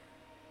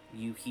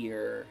 you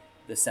hear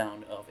the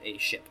sound of a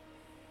ship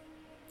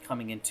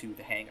coming into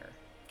the hangar.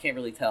 Can't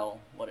really tell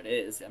what it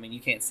is. I mean, you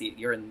can't see it.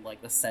 You're in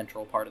the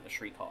central part of the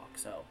Shriek-Hawk,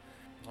 so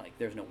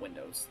there's no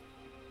windows.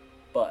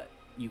 But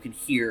you can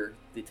hear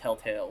the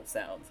telltale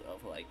sounds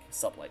of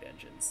sublight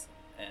engines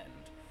and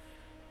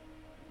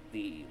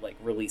the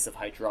release of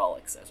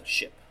hydraulics as a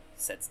ship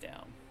sets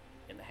down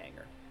in the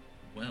hangar.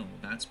 Well,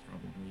 that's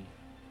probably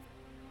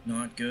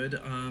not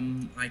good.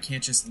 I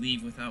can't just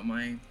leave without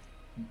my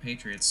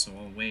compatriots, so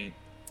I'll wait.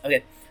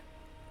 Okay.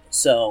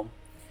 So,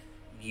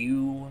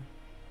 you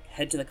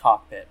head to the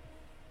cockpit.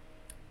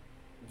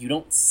 you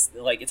don't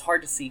it's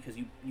hard to see because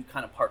you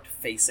kind of parked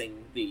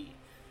facing the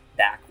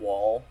back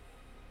wall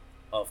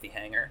of the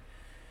hangar,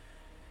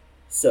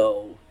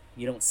 so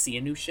you don't see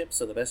a new ship.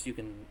 So the best you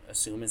can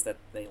assume is that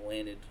they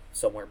landed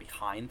somewhere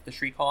behind the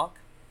Shriek-Hawk.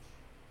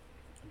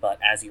 But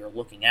as you're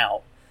looking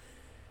out,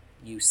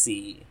 you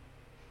see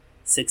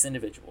 6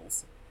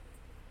 individuals,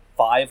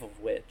 5 of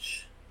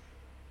which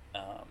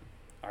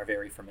are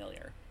very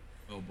familiar.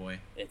 Oh boy.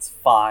 It's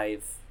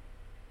 5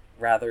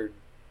 rather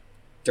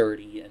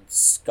dirty and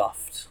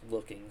scuffed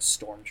looking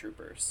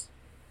stormtroopers.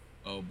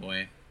 Oh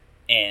boy.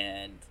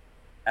 And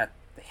at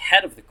the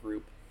head of the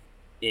group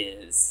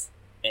is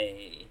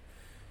a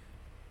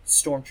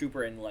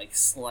stormtrooper in like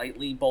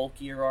slightly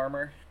bulkier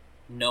armor,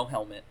 no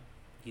helmet.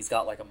 He's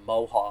got like a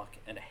mohawk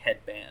and a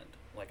headband,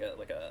 like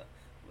a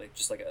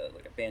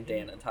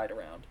bandana tied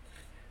around.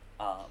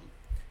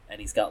 And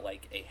he's got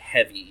like a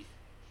heavy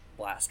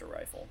blaster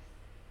rifle,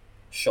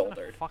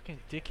 shouldered. What fucking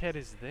dickhead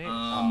is this?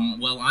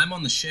 Well, I'm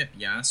on the ship,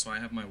 yeah, so I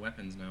have my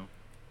weapons now.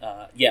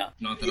 Yeah.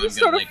 Not that You I'm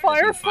start gonna a like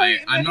open firefight fire.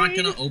 in the I'm not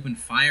heat? gonna open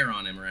fire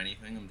on him or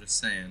anything. I'm just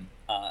saying.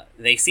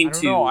 They seem I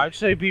don't to. know. I'd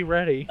say be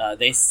ready.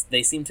 They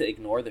seem to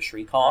ignore the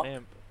Shriek-Hawk. An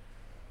imp.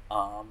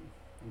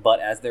 But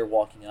as they're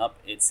walking up,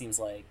 it seems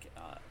like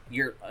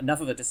you're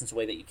enough of a distance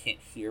away that you can't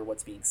hear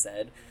what's being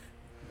said.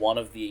 One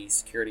of the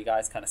security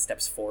guys kind of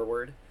steps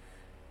forward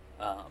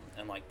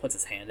and like puts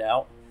his hand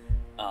out,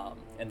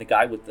 and the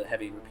guy with the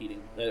heavy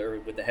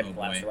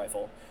blaster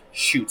rifle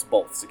shoots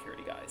both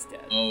security guys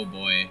dead. Oh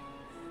boy.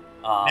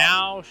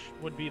 Now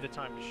would be the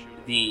time to shoot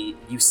him.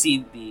 You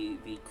see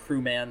the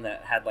crewman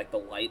that had like the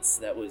lights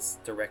that was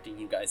directing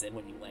you guys in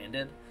when you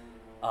landed.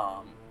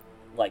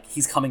 Like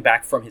he's coming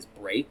back from his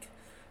break.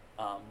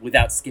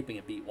 Without skipping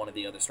a beat, one of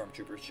the other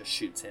stormtroopers just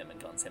shoots him and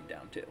guns him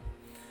down too.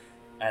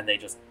 And they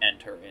just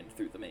enter in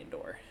through the main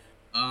door.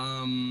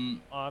 The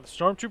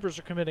stormtroopers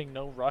are committing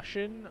no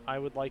Russian. I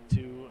would like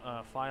to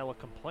file a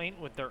complaint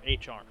with their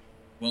HR.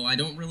 Well, I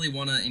don't really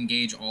want to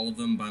engage all of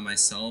them by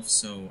myself,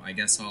 so I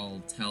guess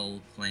I'll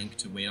tell Clank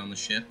to wait on the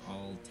ship.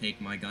 I'll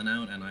take my gun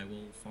out and I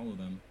will follow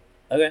them.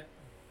 Okay.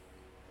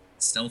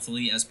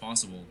 Stealthily as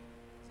possible.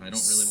 I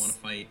don't really want to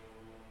fight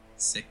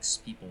 6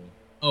 people.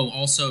 Oh,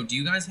 also, do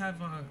you guys have,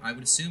 I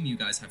would assume you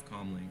guys have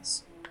comm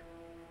links.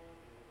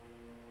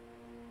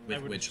 With I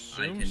would which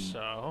assume I can...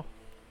 so.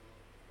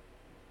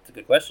 It's a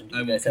good question. Do I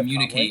you will guys have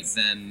communicate comlinks?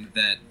 then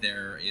that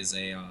there is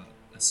a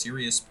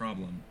serious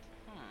problem.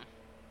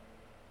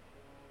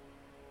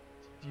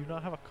 Do you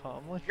not have a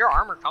comm link? Your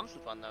armor comes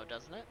with one though,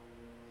 doesn't it?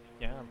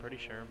 Yeah, I'm pretty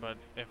sure, but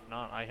if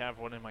not, I have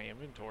one in my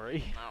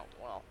inventory. Oh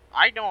well,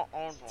 I don't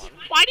own one.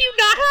 Why do you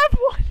not have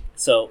one?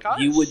 So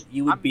you would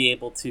I'm- be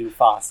able to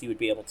Foss. You would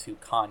be able to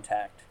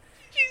contact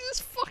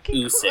Jesus fucking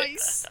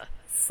U6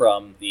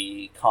 from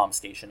the comm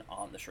station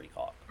on the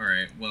Shriek-Hawk.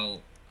 Alright,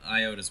 well,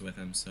 Iota's with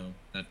him, so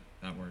that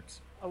works.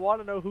 I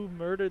want to know who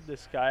murdered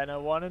this guy, and I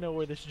want to know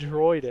where this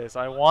droid is.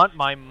 I want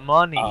my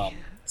money.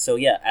 So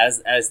yeah,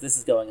 as this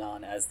is going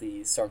on, as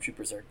the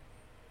stormtroopers are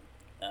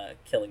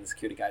killing the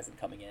security guys and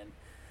coming in,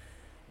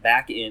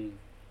 back in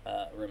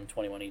room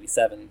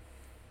 2187,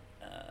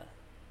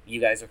 you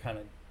guys are kind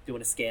of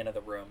doing a scan of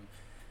the room.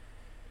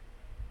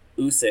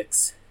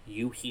 U6,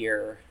 you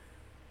hear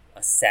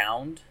a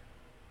sound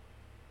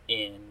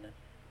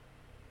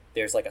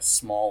there's like a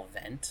small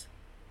vent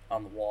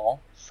on the wall.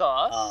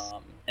 Sus.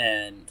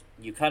 And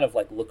you kind of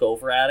like look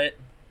over at it,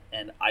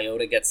 and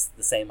Iota gets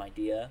the same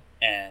idea,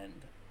 and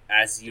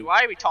as you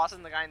Why are we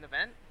tossing the guy in the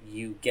vent?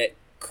 you get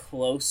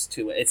close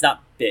to it, it's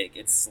not big,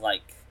 it's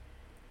like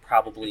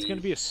probably It's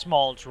gonna be a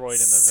small droid in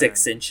the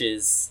 6 vent.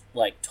 inches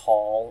like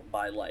tall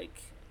by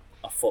like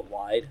a foot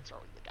wide.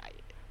 Throwing the guy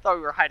in. Thought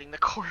we were hiding the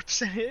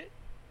corpse in it.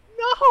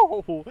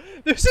 No!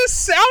 There's a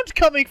sound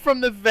coming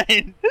from the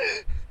vent!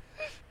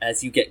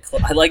 As you get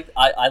I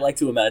like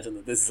to imagine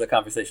that this is a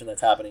conversation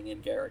that's happening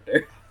in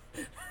character.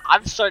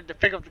 I'm starting to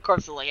pick up the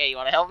corpse and like, hey, you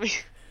want to help me?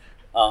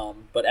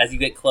 But as you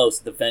get close,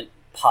 the vent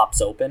pops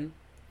open,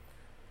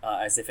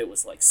 as if it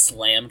was like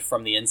slammed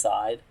from the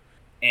inside,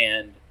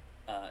 and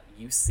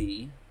you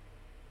see.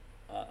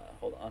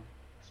 Hold on.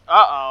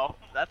 Uh-oh.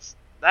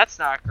 That's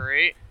not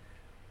great.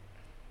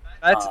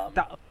 That's... Um,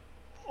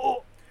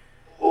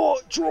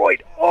 Oh,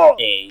 droid! Oh!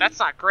 That's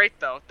not great,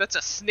 though. That's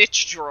a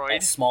snitch A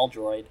droid. small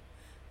droid.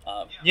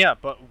 Yeah,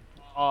 but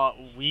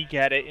we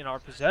get it in our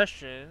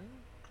possession.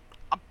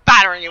 I'm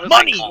battering it with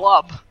Money! my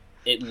club.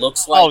 It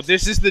looks like. Oh,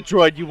 this is the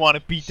droid you want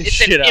to beat the It's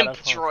shit an out imp of.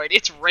 Huh? droid.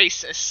 It's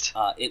racist.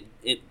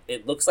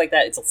 It looks like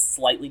that. It's a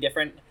slightly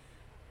different.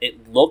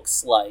 It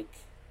looks like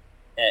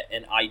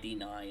an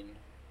ID9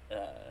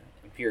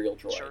 Imperial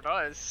droid. Sure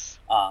does.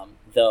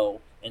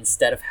 Though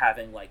instead of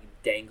having like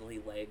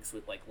dangly legs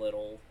with like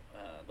little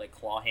like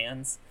claw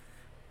hands,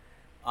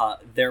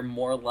 they're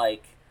more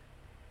like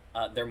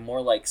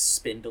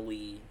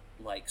spindly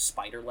like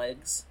spider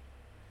legs.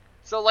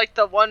 So, like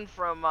the one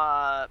from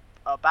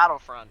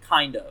Battlefront.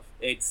 Kind of.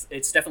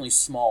 It's definitely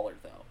smaller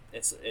though.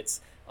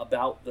 It's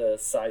about the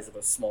size of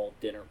a small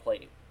dinner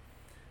plate.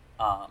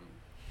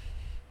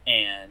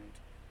 And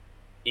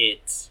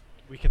it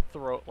We can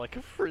throw it like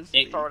a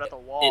frisbee. Throw it at the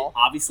It wall.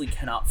 obviously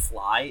cannot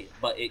fly,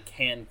 but it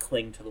can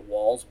cling to the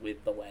walls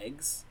with the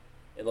legs.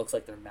 It looks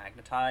like they're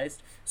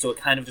magnetized, so it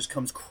kind of just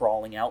comes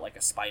crawling out like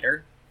a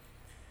spider.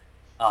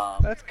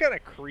 That's kind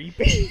of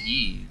creepy.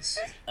 Jeez.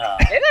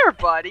 Hey there,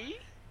 buddy.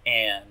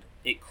 And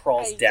it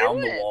crawls How you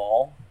down the doing?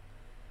 wall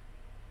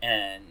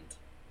and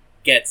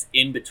gets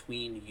in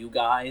between you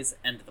guys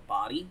and the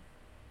body.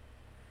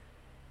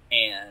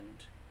 And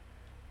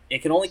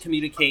it can only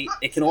communicate.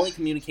 It can only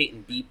communicate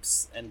in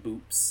beeps and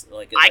boops. I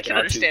like can an R2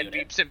 understand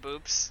unit. beeps and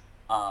boops.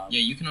 Yeah,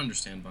 you can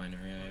understand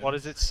binary. What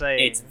does it say?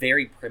 It's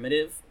very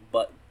primitive,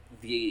 but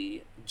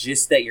the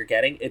gist that you're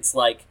getting, it's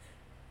like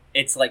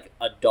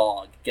a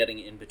dog getting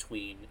in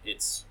between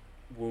its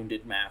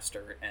wounded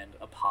master and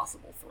a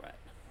possible threat.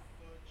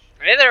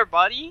 Hey there,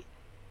 buddy.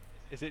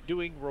 Is it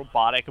doing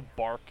robotic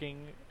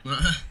barking?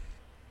 I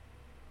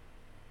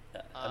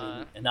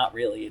mean, and not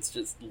really. It's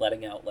just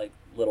letting out like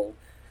little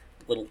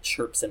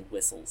chirps and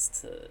whistles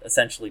to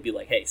essentially be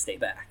like, "Hey, stay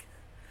back."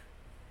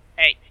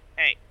 Hey.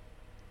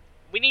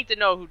 We need to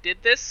know who did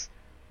this.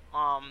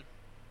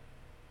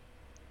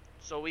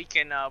 So we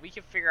can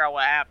figure out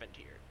what happened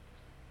here.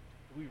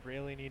 Do we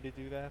really need to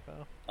do that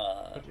though?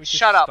 Couldn't we just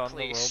Shut up, stun the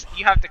please. robot?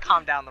 You have to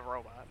calm down the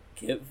robot.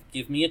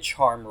 Give me a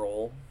charm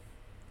roll.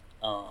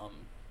 Oh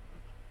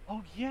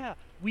yeah,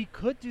 we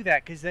could do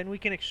that because then we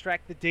can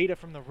extract the data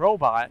from the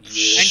robot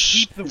Yeah. and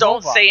keep the Don't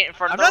robot. say it in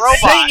front I'm of the not robot.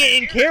 saying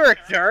it in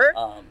character.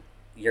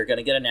 You're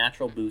gonna get a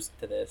natural boost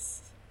to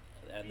this,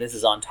 and this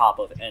is on top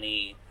of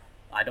any.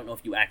 I don't know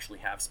if you actually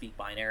have speak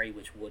binary,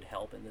 which would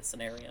help in this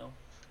scenario.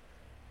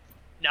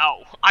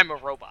 No, I'm a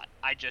robot.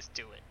 I just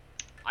do it.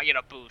 I get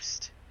a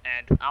boost.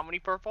 And how many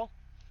purple?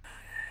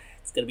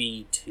 It's gonna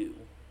be 2.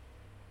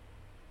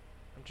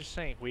 I'm just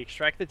saying, we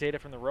extract the data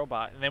from the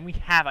robot, and then we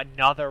have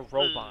another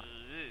robot.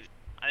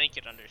 I think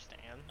it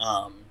understands.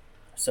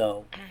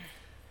 So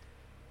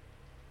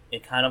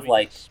it kind of We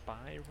like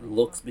spy robot?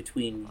 looks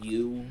between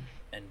you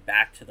and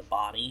back to the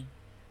body,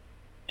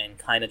 and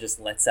kind of just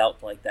lets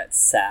out like that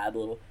sad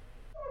little,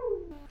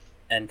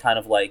 and kind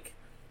of like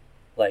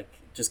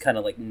just kind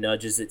of like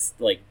nudges its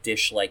like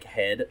dish-like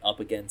head up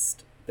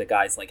against the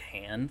guy's like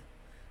hand,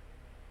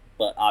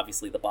 but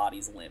obviously the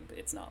body's limp.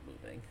 It's not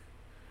moving.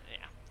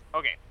 Yeah.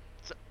 Okay.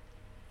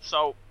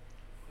 So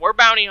we're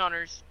bounty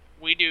hunters.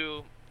 We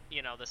do,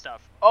 the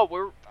stuff. Oh,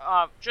 we're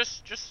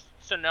just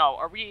so know.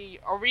 Are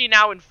we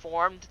now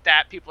informed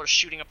that people are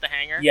shooting up the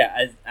hangar?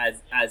 Yeah.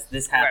 As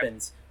this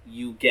happens,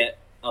 you get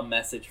a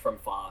message from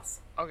Foss.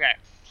 Okay.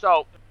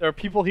 So There are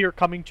people here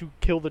coming to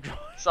kill the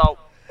droid. So,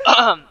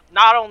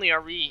 not only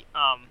are we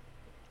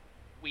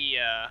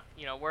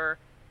we're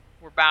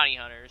bounty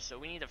hunters, so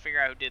we need to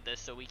figure out who did this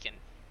so we can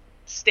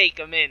stake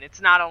them in. It's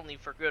not only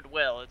for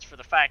goodwill; it's for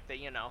the fact that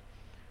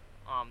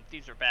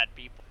these are bad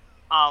people.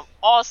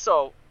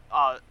 Also,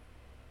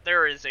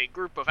 there is a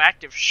group of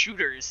active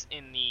shooters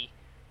in the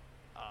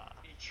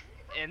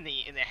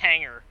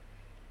hangar.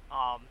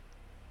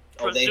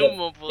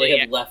 Presumably, they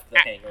have left the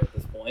hangar at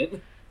this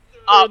point.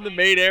 We're in the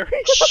main area.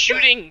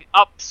 shooting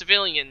up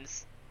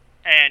civilians,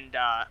 and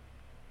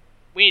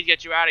we need to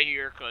get you out of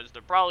here because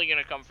they're probably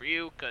gonna come for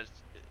you because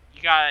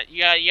you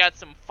got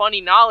some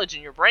funny knowledge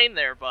in your brain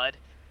there, bud,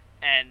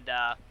 and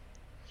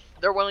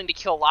they're willing to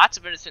kill lots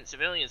of innocent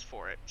civilians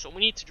for it. So we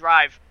need to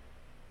drive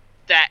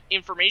that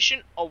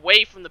information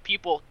away from the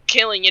people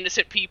killing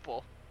innocent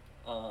people.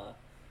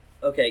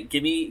 Okay,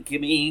 give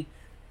me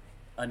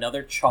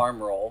another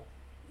charm roll.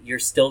 You're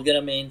still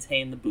gonna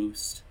maintain the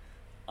boost.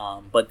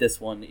 But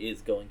this one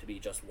is going to be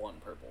just 1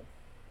 purple.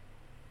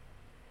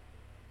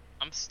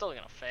 I'm still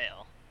gonna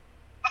fail.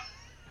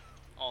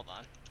 Hold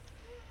on.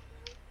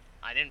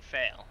 I didn't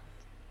fail.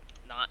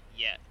 Not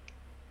yet.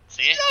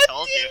 See? I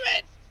told you.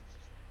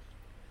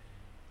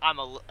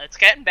 It's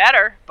getting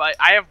better, but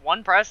I have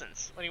 1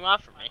 presence. What do you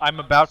want from me?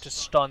 I'm about to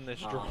stun this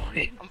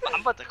droid.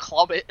 I'm about to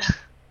club it.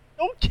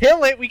 Don't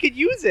kill it. We could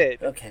use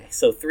it. Okay,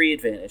 so 3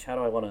 advantage. How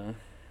do I want to...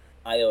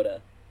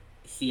 Iota.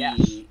 Yes.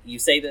 You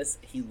say this,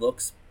 he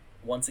looks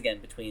once again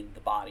between the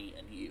body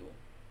and you,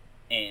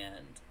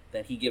 and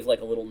then he gives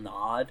like a little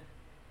nod,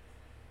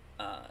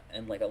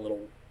 and like a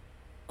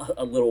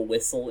little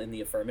whistle in the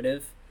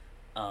affirmative,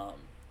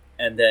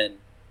 and then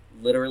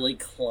literally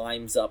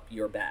climbs up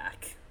your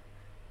back,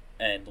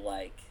 and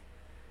like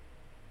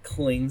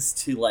clings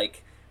to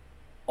like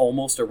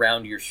almost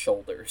around your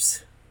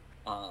shoulders.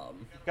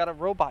 You've got a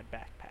robot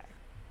backpack.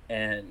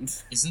 And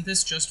Isn't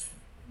this just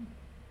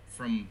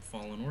from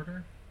Fallen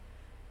Order?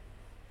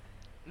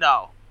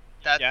 No.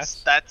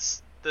 Yes.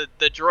 That's the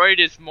droid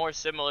is more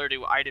similar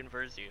to Iden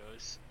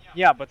Versio's.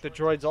 Yeah, but the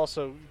droid's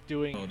also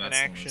doing Oh, an that's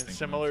the one I was action thinking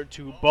similar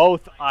to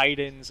both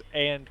Iden's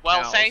and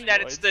Well, Cal's saying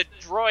that it's droids. the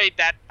droid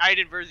that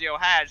Iden Versio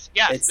has,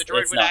 yes, the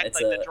droid it's would not, act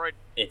like the droid.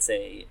 it's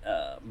a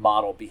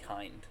model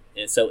behind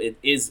it, so it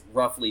is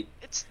roughly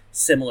It's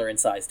similar in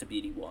size to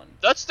BD1.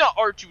 That's not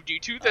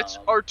R2D2, that's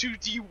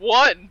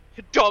R2D1,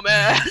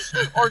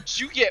 dumbass. Or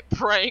you get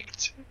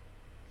pranked.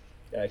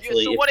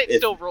 Actually, so what it if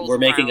still rolls we're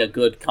making a around.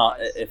 good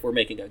if we're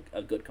making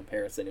a good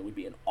comparison, it would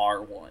be an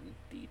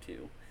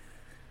R1D2.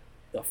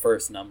 the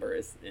first number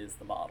is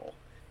the model.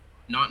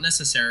 Not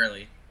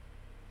necessarily.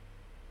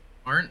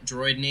 Aren't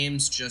droid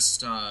names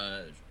just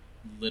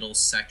little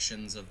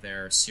sections of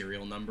their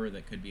serial number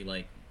that could be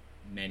like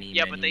many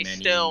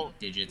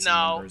digits and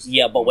numbers?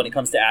 Yeah, but when it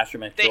comes to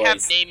astromech droids, they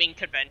have naming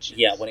conventions.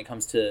 Yeah, when it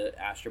comes to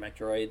astromech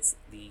droids,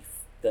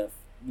 the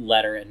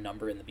letter and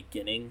number in the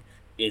beginning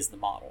is the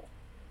model.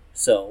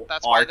 So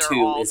that's why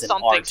R2 is an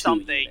R2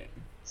 something, unit.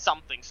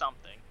 Something.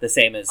 The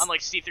same as...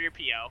 Unlike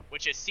C-3PO,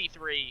 which is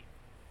C3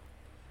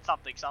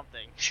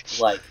 something.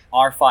 Like,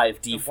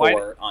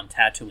 R5-D4 on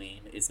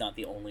Tatooine is not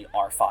the only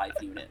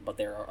R5 unit, but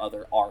there are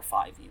other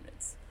R5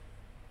 units.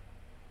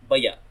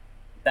 But yeah,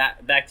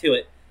 back to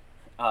it.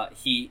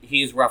 He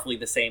is roughly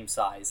the same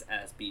size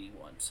as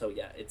BD-1. So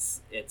yeah,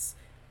 it's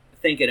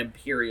think an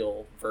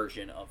Imperial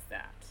version of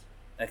that,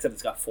 except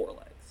it's got 4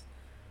 legs.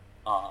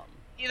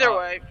 Either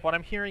way, what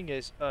I'm hearing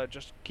is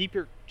just keep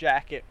your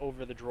jacket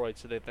over the droid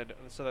so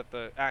that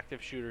the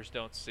active shooters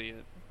don't see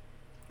it.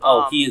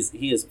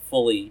 He is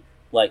fully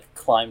like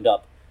climbed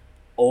up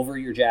over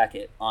your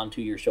jacket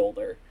onto your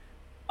shoulder,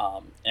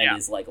 and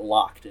is like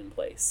locked in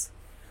place.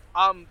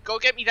 Go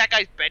get me that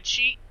guy's bed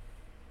sheet,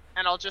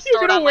 and I'll just You're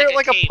throw it gonna on wear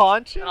like it like a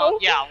poncho?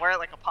 I'll wear it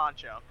like a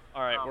poncho.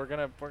 All right, we're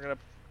gonna.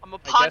 I'm gonna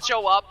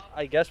poncho up.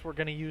 I guess we're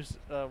gonna use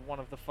one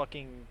of the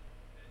fucking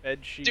bed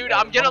sheets. Dude,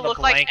 I'm gonna look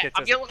like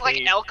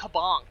El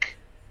Kabonk.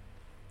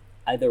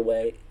 Either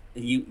way,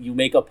 you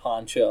make a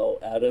poncho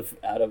out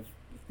of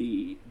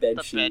the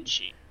bed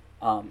sheet.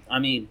 I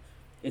mean,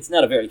 it's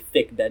not a very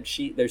thick bed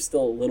sheet. There's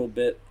still a little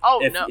bit.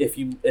 If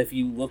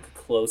you look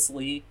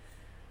closely,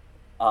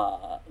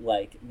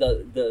 like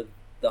the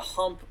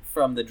hump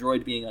from the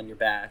droid being on your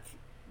back,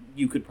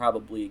 you could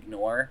probably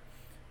ignore,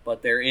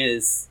 but there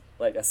is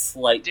like a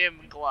slight dim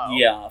glow.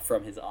 Yeah,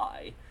 from his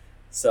eye.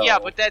 So yeah,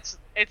 but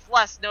it's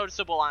less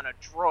noticeable on a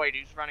droid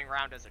who's running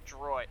around as a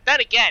droid. Then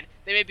again,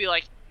 they may be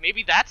like,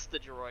 maybe that's the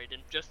droid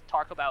and just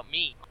talk about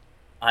me.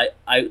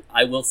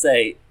 I will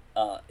say,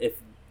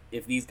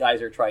 if these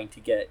guys are trying to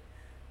get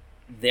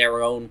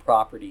their own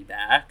property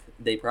back,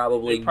 they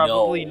probably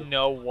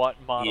know what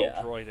model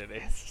droid it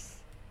is.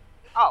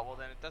 Oh, well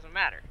then it doesn't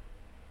matter.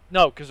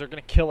 No, because they're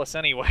going to kill us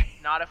anyway.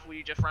 Not if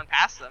we just run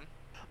past them.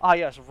 Ah,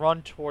 yes,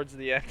 run towards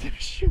the active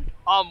shooter.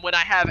 When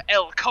I have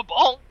El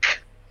Kabonk.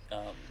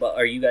 But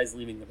are you guys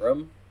leaving the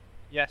room?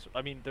 Yes,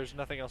 I mean, there's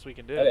nothing else we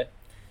can do. Okay.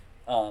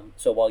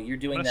 So while you're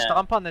doing I'm gonna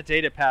stomp on the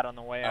data pad on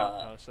the way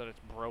out, so that it's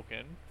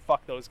broken.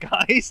 Fuck those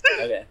guys.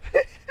 Okay.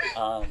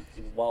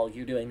 While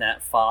you're doing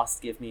that,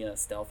 Fost, give me a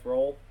stealth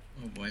roll.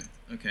 Oh boy.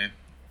 Okay.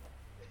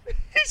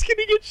 He's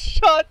gonna get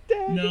shot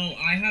dead. No,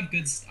 I have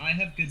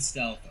good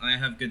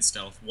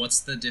stealth. What's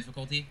the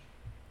difficulty?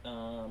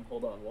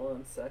 Hold on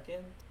 1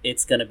 second.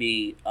 It's gonna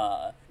be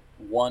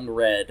 1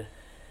 red,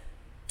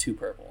 2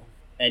 purple,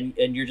 and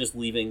you're just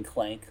leaving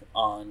Clank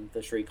on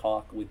the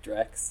Shriek-Hawk with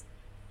Drex.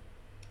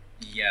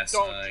 Yes.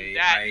 Don't do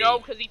that. No,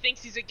 because he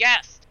thinks he's a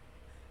guest.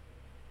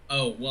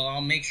 Oh well,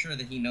 I'll make sure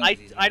that he knows.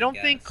 I don't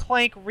think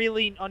Clank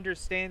really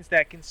understands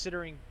that,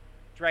 considering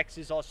Drex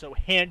is also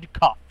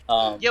handcuffed.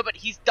 Yeah, but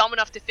he's dumb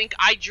enough to think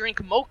I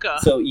drink mocha.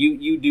 So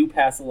you do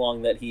pass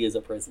along that he is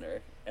a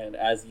prisoner, and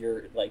as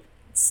you're like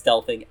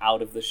stealthing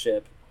out of the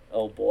ship,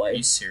 oh boy. Are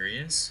you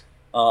serious?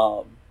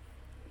 All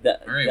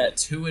right, well,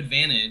 2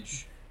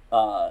 advantage.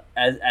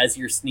 As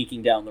you're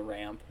sneaking down the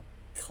ramp,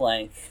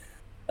 Clank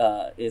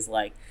is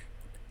like,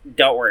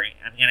 don't worry,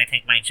 I'm gonna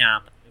take my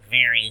job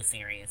very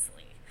seriously.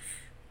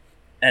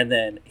 And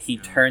then he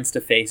turns to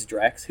face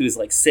Drex, who's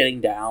like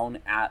sitting down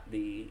at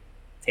the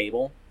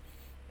table,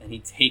 and he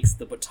takes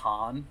the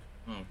baton.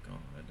 Oh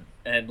god.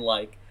 And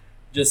like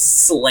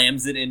just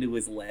slams it into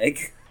his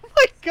leg. Oh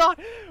my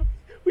god!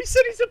 We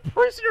said he's a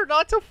prisoner,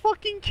 not to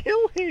fucking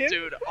kill him.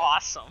 Dude,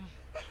 awesome.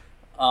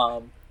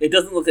 It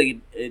doesn't look like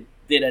it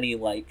did any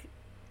like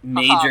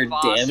major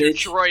damage. Your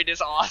droid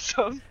is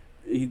awesome.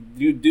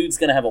 Dude's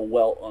gonna have a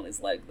welt on his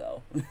leg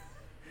though.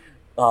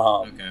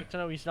 Okay. Good to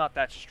know he's not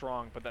that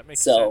strong, but that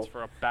makes sense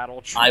for a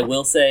battle droid. I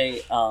will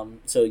say,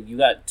 so you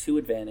got 2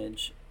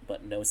 advantage,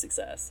 but no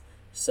success.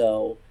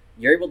 So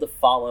you're able to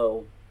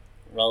follow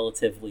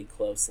relatively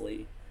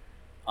closely,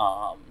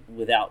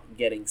 without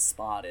getting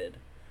spotted.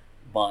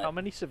 But how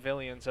many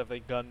civilians have they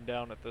gunned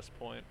down at this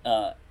point?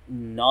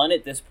 None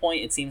at this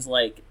point. It seems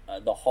like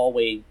the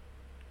hallway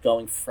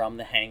going from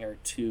the hangar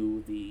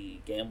to the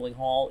gambling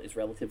hall is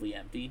relatively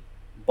empty.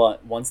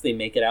 But once they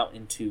make it out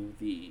into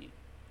the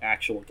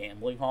actual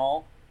gambling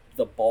hall,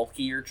 the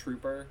bulkier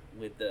trooper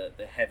with the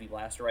heavy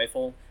blaster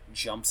rifle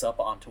jumps up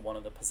onto one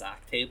of the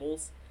Pazak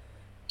tables.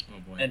 Oh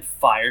boy. And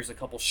fires a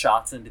couple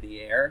shots into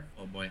the air.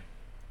 Oh boy.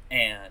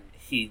 And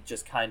he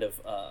just kind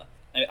of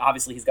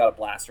obviously he's got a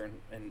blaster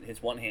in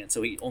his one hand,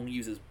 so he only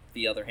uses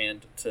the other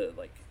hand to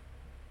like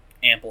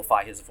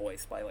amplify his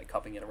voice by like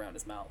cupping it around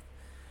his mouth.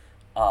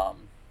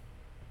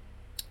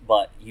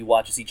 But you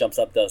watch as he jumps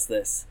up, does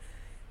this,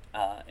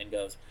 and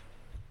goes,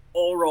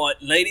 "All right,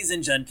 ladies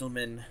and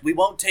gentlemen, we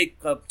won't take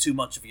up too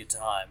much of your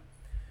time.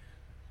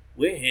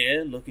 We're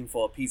here looking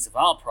for a piece of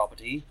our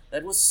property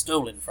that was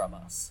stolen from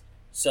us.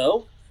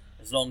 So,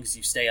 as long as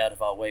you stay out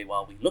of our way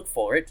while we look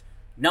for it,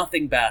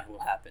 nothing bad will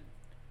happen.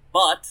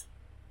 But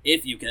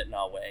if you get in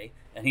our way,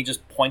 and he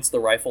just points the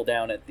rifle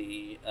down at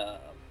the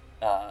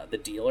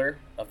dealer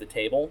of the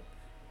table,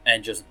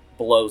 and just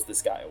blows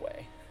this guy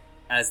away.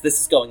 As this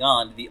is going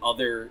on, the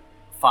other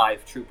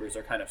 5 troopers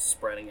are kind of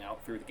spreading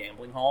out through the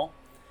gambling hall.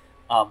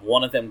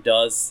 One of them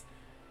does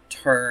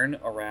turn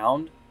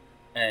around,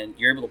 and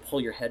you're able to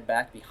pull your head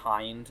back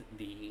behind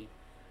the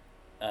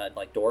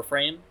door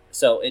frame.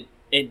 So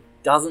it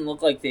doesn't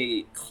look like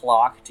they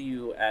clocked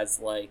you as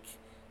like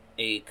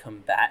a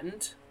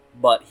combatant,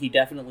 but he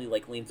definitely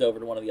like leans over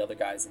to one of the other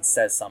guys and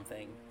says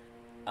something.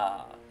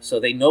 So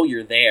they know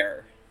you're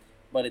there,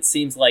 but it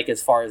seems like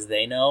as far as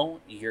they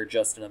know, you're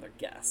just another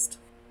guest.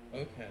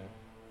 Okay.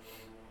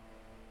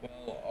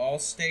 Well, I'll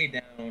stay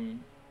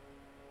down,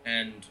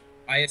 and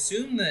I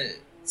assume that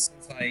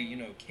since I,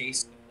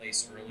 cased the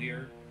place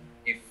earlier,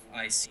 if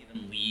I see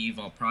them leave,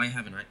 I'll probably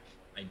have an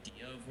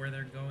idea of where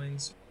they're going,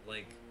 so I'll,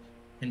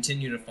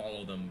 continue to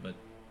follow them, but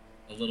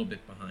a little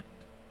bit behind,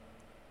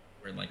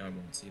 where, I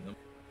won't see them.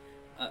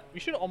 We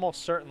should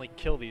almost certainly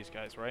kill these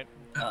guys, right?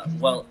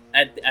 Well,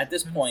 at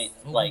this point,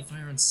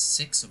 fire on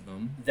 6 of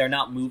them. They're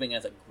not moving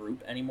as a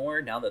group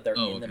anymore now that they're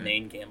in the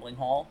main gambling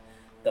hall.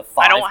 The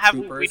 5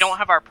 troopers, we don't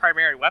have our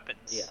primary weapons.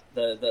 Yeah,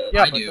 but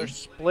they're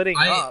splitting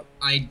up.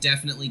 I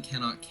definitely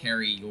cannot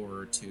carry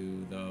your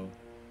 2 though.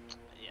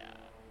 Yeah.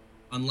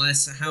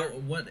 Unless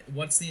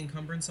what's the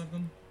encumbrance of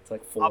them? It's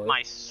like 4.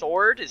 My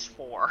sword is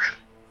 4.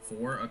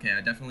 4? Okay, I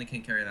definitely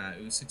can't carry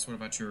that. Usix, what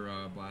about your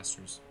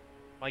blasters?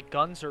 My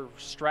guns are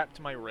strapped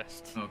to my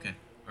wrist. Okay,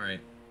 all right.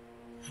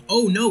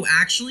 Oh no,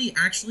 actually,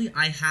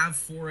 I have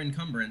 4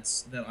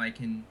 encumbrance that I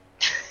can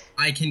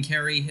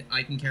carry.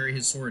 I can carry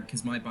his sword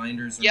because my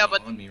binders are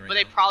not on me right now. But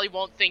they probably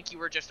won't think you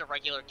were just a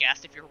regular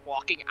guest if you're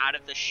walking out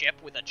of the ship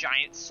with a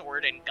giant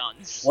sword and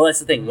guns. Well, that's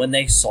the thing. When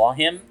they saw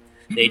him,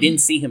 they didn't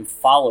see him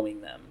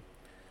following them.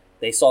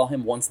 They saw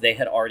him once they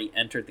had already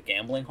entered the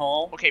gambling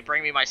hall. Okay,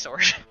 bring me my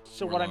sword.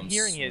 So what I'm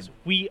hearing is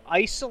we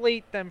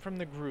isolate them from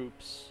the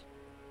groups,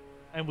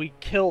 and we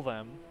kill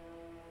them,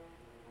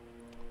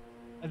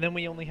 and then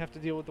we only have to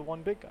deal with the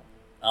one big guy.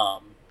 I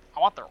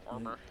want their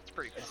armor. It's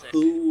pretty sick.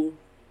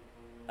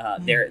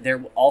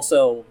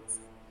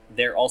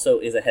 There also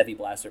is a heavy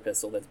blaster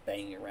pistol that's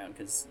banging around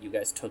because you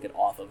guys took it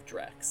off of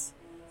Drex.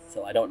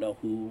 So I don't know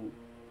who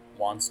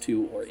wants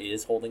to or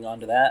is holding on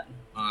to that.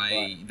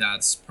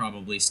 That's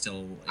probably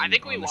still I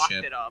think we locked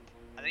ship. it up.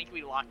 I think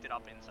we locked it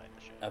up inside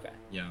the ship. Okay.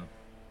 Yeah.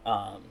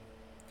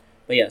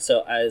 But yeah,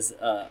 so as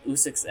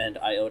Usix and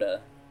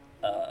Iota,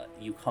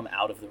 you come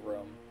out of the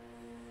room,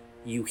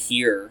 you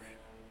hear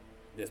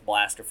this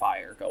blaster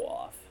fire go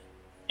off,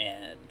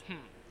 and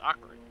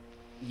awkward.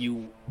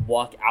 You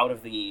walk out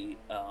of the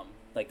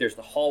there's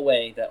the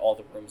hallway that all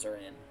the rooms are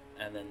in,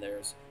 and then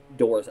there's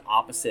doors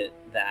opposite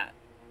that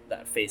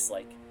face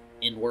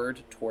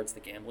inward towards the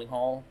gambling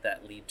hall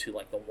that lead to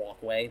the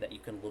walkway that you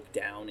can look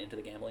down into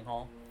the gambling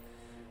hall.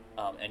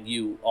 And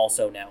you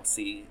also now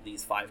see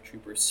these 5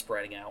 troopers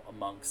spreading out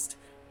amongst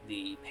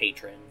the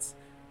patrons.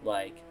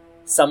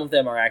 Some of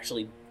them are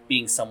actually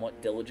being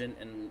somewhat diligent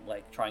and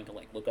trying to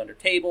look under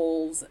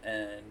tables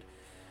and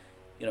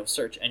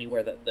search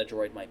anywhere that the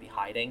droid might be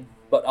hiding.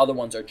 But other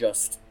ones are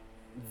just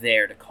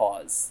there to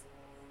cause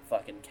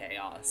fucking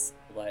chaos.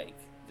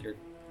 They're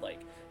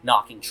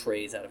knocking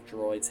trays out of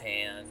droids'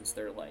 hands.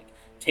 They're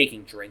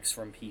taking drinks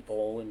from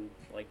people and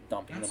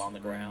dumping them on the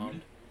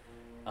ground.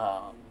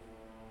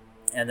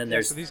 And then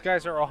there's so these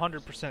guys are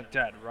 100%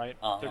 dead, right?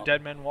 They're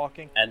dead men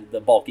walking. And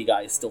the bulky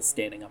guy is still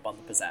standing up on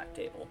the Pizzac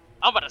table.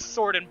 I'm gonna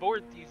sword and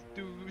board these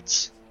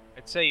dudes.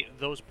 I'd say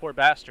those poor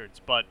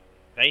bastards, but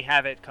they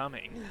have it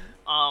coming.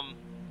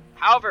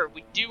 However,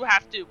 we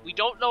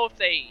don't know if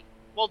they...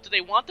 Well, do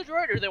they want the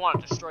droid or do they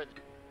want to destroy them?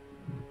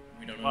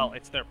 We don't know. Well,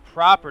 it's their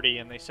property,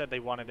 and they said they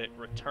wanted it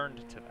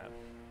returned to them.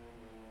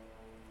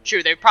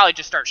 True, they'd probably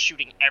just start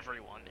shooting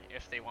everyone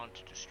if they wanted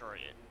to destroy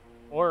it.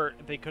 Or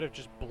they could have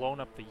just blown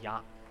up the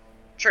yacht.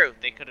 True,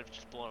 they could have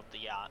just blown up the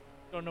yacht.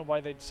 Don't know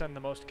why they'd send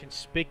the most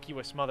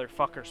conspicuous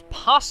motherfuckers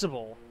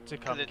possible to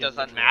come get because it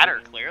the doesn't droid.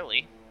 matter,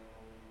 clearly.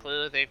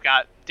 Clearly they've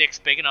got dicks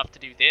big enough to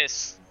do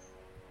this.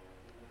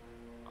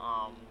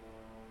 I'm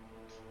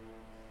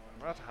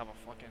about to have a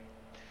fucking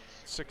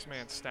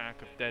 6-man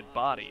stack of dead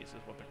bodies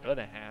is what they're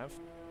gonna have.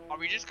 Are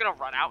we just gonna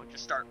run out and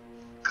just start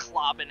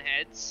clobbing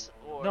heads?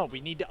 Or... No, we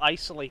need to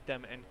isolate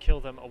them and kill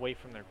them away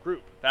from their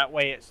group. That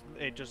way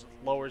it just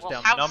lowers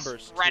down how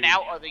numbers. Spread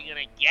out are they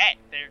gonna get?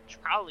 They're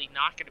probably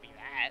not gonna be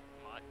that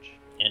much.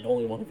 And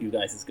only one of you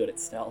guys is good at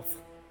stealth.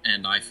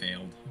 And I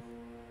failed.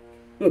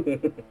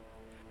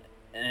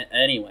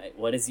 Anyway,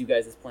 what is you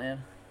guys'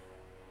 plan?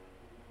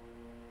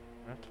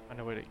 I have to find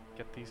a way to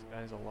get these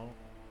guys alone.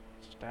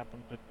 Stab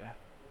them to death.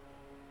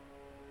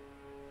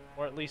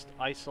 Or at least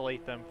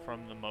isolate them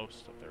from the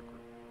most of their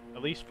group.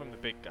 At least from the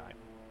big guy.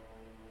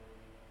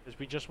 Because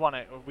we just want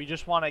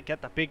to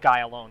get the big guy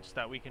alone so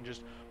that we can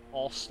just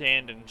all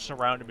stand and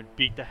surround him and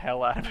beat the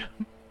hell out of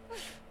him.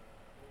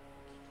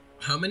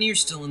 How many are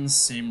still in the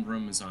same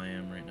room as I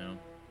am right now?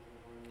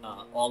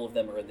 All of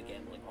them are in the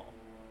gambling hall.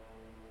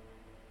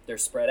 They're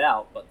spread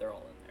out, but they're all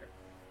in there.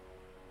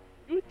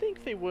 You would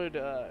think they would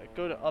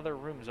go to other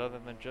rooms other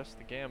than just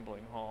the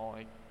gambling hall,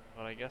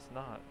 but I guess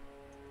not.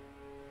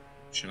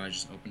 Should I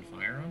just open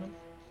fire on them?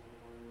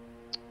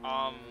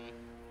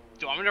 Do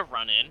you want me to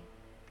run in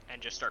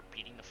and just start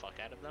beating the fuck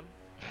out of them?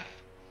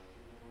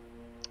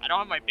 I don't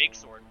have my big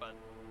sword, but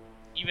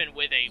even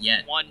with a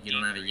Yet. 1 You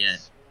don't have it yet.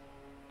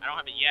 I don't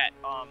have it yet.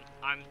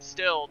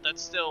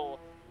 That's still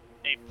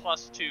a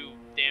 +2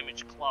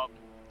 damage club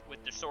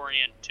with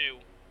Disorient too.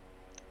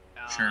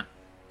 Sure.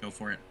 Go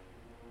for it.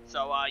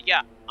 So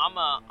yeah, I'm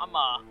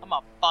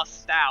a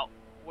bust out.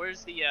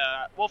 Where's the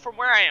well, from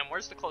where I am,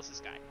 where's the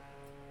closest guy?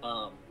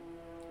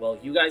 Well,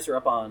 you guys are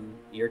up on,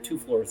 you're 2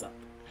 floors up.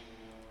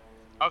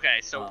 Okay,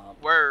 so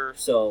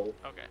So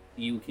okay.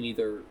 you can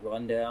either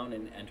run down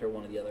and enter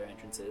one of the other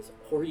entrances,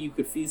 or you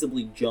could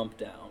feasibly jump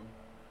down.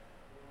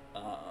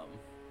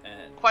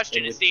 And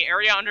Question: Is the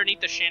area underneath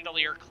the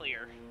chandelier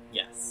clear?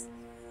 Yes.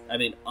 I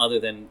mean, other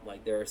than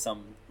like there are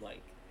some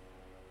like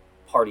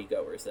party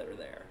goers that are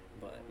there,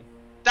 but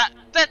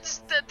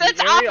That's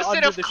area opposite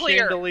under of the clear.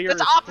 chandelier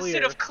That's is opposite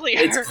clear. of clear.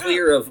 it's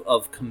clear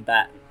of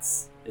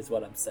combatants, is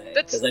what I'm saying.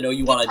 Because I know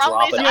you the want to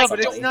problem drop is it I on Yeah, but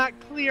somebody. it's not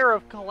clear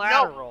of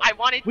collateral. No, I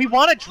wanted. We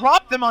want to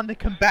drop them on the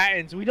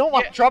combatants. We don't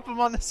want Yeah. to drop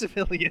them on the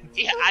civilians.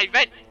 Yeah, I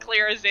meant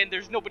clear as in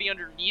there's nobody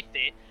underneath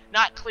it.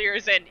 Not clear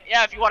as in,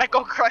 yeah, if you want to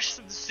go crush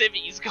some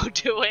civvies, go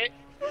do it.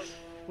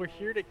 We're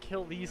here to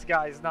kill these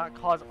guys, not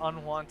cause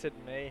unwanted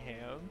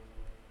mayhem.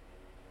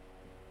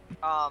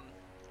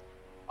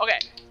 Okay.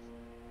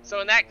 So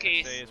in that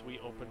case, Say as we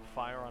open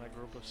fire on a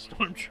group of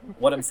stormtroopers.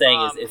 What I'm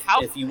saying is,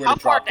 if you were how to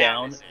far drop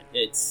down down, is it?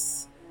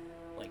 it's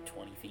like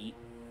 20 feet.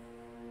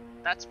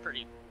 that's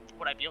pretty.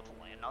 Would I be able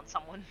to land on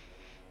someone?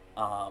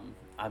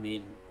 I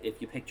mean,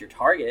 if you picked your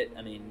target,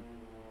 I mean,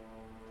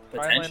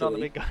 Try and land on the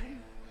potentially. big guy.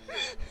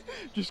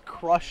 Just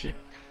crush him.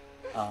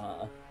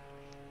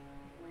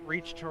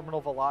 Reach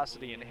terminal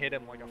velocity and hit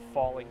him like a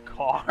falling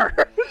car.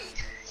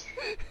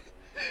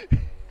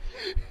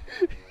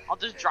 I'll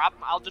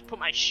just put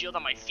my shield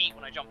on my feet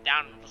when I jump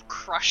down and just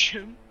crush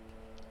him.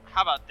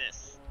 How about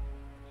this?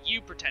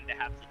 You pretend to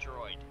have the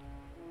droid.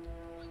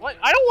 What?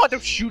 I don't want them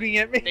shooting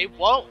at me. They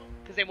won't,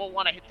 because they won't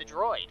want to hit the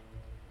droid.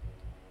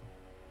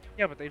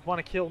 Yeah, but they'd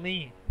want to kill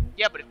me.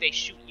 Yeah, but if they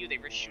shoot you, they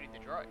risk shooting the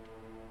droid.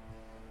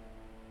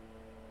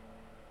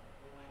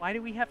 Why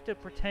do we have to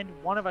pretend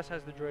one of us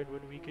has the droid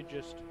when we could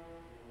just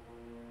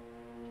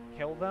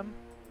kill them?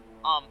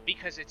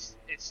 Because it's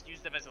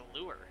use them as a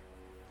lure.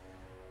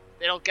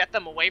 It'll get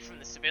them away from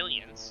the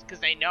civilians, because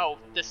they know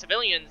the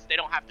civilians they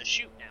don't have to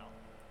shoot now,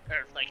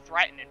 or like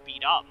threaten and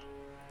beat up,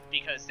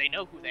 because they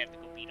know who they have to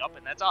go beat up,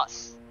 and that's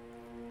us.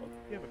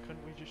 Yeah, but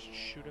couldn't we just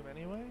shoot him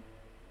anyway?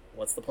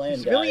 What's the plan,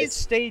 Civilians guys?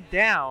 stayed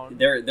down.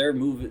 They're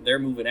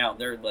moving out.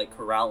 They're like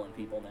corralling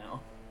people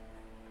now.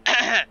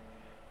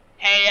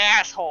 Hey,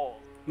 asshole!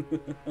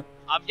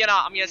 I'm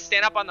gonna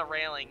stand up on the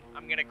railing.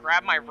 I'm gonna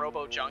grab my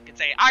robo junk and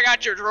say, "I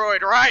got your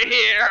droid right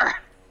here."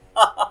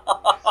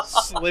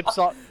 Slips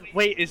off.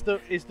 Wait, is the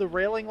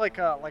railing like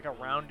a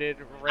rounded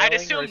railing? I'd or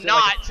assume is it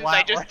not, like a since I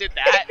flat just ra- did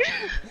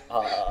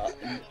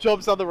that.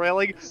 Jumps on the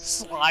railing,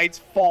 slides,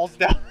 falls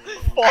down,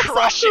 falls off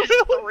Crushes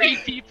the railing.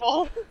 3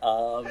 people.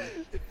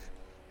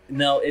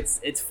 No,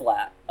 it's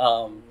flat.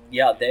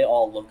 Yeah, they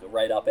all look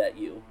right up at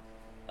you.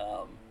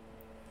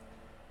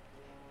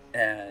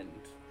 And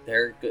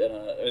they're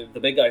gonna, the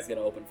big guy's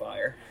gonna open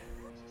fire.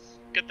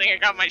 Good thing I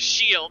got my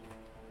shield.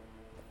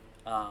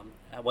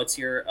 What's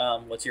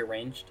your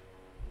ranged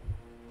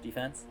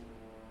defense?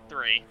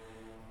 3.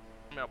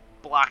 I'm gonna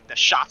block the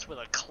shots with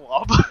a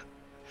club.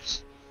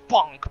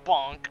 Bonk,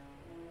 bonk.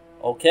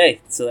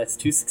 Okay, so that's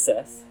 2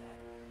 success.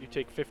 You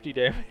take 50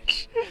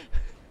 damage.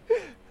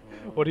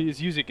 What he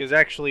is using is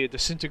actually a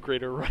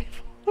disintegrator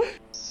rifle.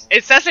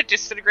 It says it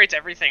disintegrates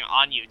everything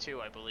on you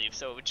too, I believe,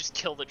 so it would just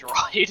kill the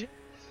droid.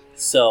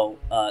 So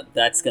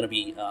that's gonna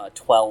be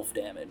 12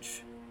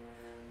 damage.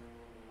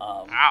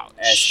 Ouch.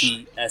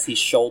 As he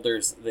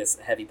shoulders this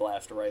heavy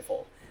blaster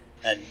rifle,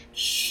 and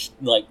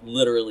like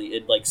literally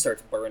it like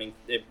starts burning.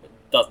 It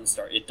doesn't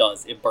start. It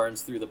does. It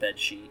burns through the bed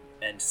sheet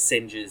and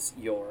singes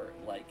your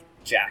like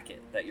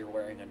jacket that you're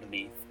wearing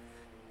underneath.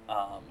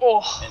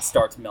 And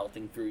starts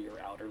melting through your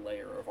outer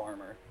layer of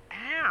armor.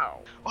 Ow.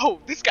 Oh,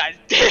 this guy's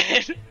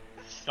dead.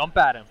 Jump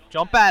at him.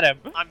 Jump at him.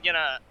 I'm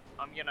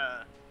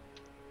gonna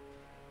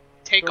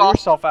take Throw off.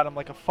 yourself at him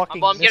like a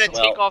fucking Well, I'm gonna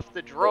missile. take off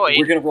the droid.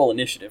 We're gonna roll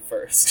initiative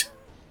first.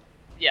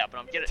 Yeah, but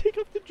I'm gonna Take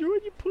off the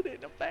droid, you put it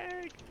in a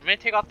bag.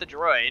 take off the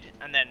droid,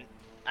 and then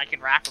I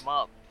can wrap him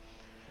up.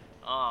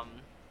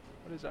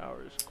 What is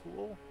ours?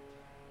 Cool?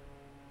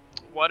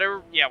 What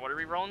are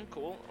we rolling?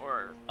 Cool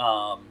or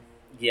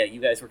Yeah, you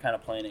guys were kind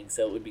of planning,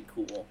 so it would be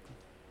cool.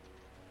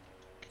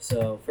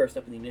 So first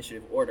up in the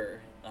initiative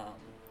order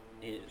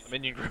is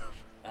Minion group.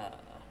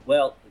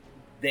 well,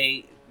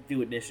 they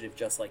do initiative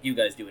just like you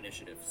guys do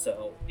initiative.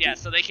 So yeah,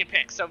 so they can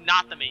pick. So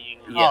not the minion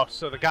group. Yeah. Oh,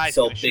 so the guy's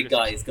so gonna shoot big us.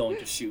 guy is going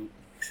to shoot.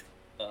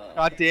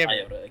 God damn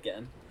it. Iota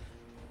again.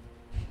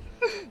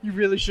 You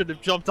really should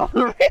have jumped on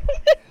the rail.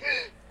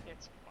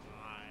 It's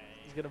fine.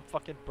 He's gonna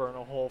fucking burn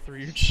a hole through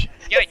your chest.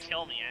 He's gonna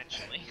kill me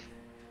actually.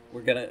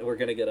 we're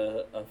gonna get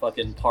a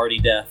fucking party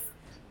death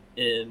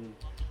in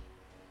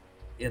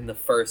the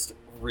first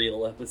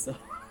real episode.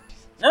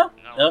 No.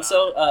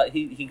 So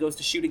he goes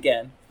to shoot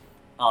again,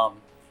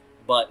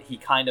 but he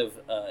kind of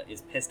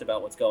is pissed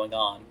about what's going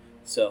on,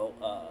 so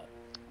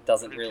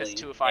doesn't really pissed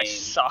too if I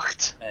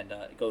sucked, and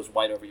it goes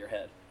right over your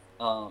head.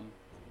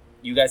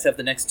 You guys have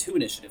the next 2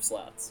 initiative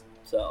slots,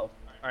 so. All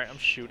right, I'm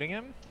shooting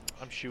him,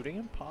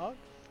 Pog.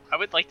 I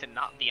would like to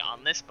not be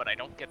on this, but I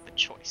don't get the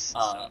choice.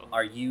 So.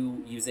 Are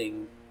you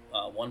using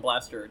 1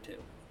 blaster or 2?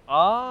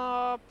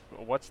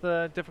 What's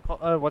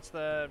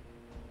the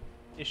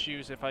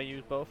issues if I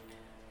use both?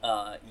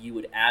 You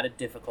would add a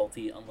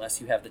difficulty unless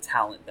you have the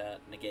talent that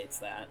negates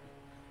that.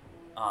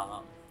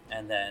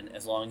 And then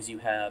as long as you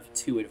have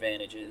 2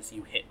 advantages,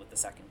 you hit with the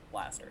second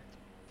blaster.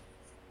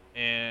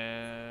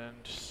 And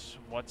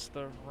what's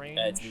the range?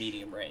 It's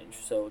medium range,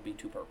 so it would be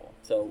 2 purple.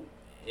 So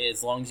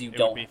as long as you it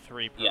don't, would be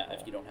 3 purple. Yeah,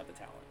 if you don't have the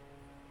talent.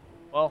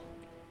 Well,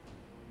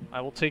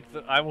 I will take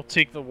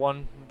the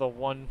one.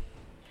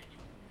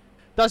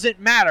 Doesn't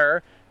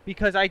matter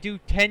because I do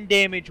 10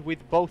 damage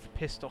with both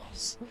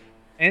pistols.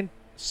 And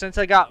since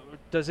I got,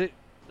 does it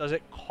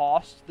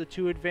cost the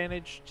 2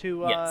 advantage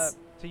to Yes.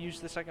 to use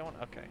the second one?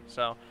 Okay,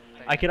 so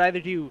I could either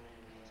do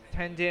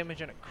 10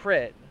 damage and a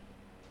crit.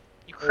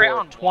 You crit or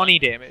on 20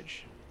 one.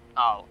 damage.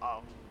 Oh.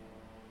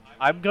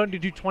 I'm going to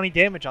do 20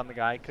 damage on the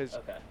guy because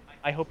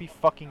I hope he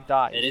fucking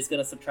dies. It is going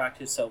to subtract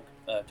his soak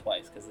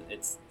twice because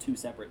it's 2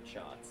 separate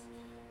shots.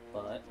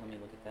 But let me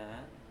look at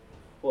that.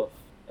 Woof.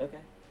 Okay.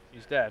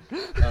 He's dead.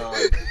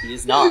 He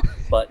is not,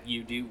 but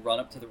you do run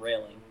up to the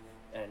railing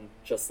and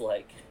just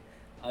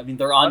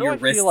they're on your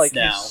wrists I feel like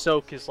now. his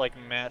soak is like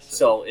massive.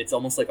 So it's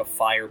almost like a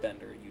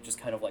firebender. You just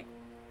kind of like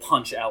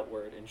punch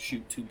outward and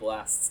shoot 2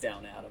 blasts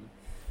down at him.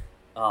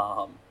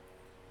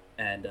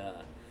 And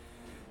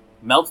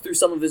melts through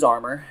some of his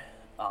armor.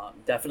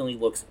 Definitely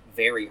looks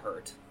very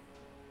hurt.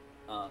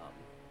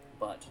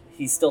 But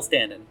he's still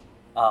standing.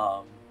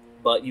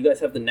 But you guys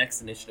have the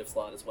next initiative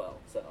slot as well,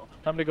 so.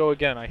 Time to go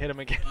again. I hit him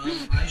again.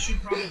 I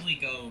should probably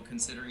go,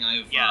 considering I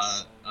have,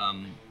 Yes. A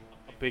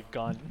big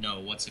gun. no,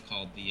 what's it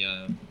called?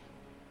 The,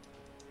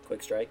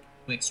 Quick strike.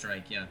 Quick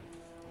strike, yeah.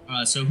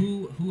 So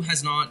who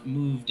has not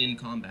moved in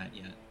combat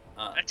yet?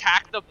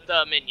 Attack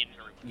the minion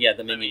group. Yeah,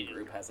 the minion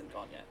group hasn't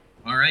gone yet.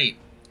 Alright,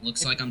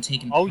 looks like I'm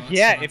taking Oh pot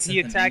yeah, shots if he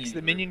at attacks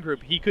the minion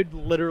group, he could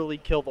literally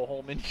kill the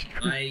whole minion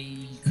group. I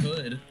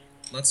could.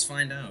 Let's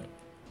find out.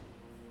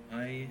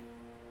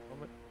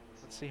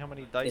 Let's see how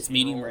many dice. It's he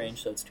medium rolls.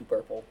 range, so it's 2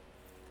 purple.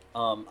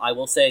 I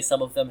will say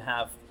some of them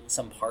have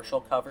some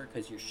partial cover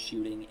because you're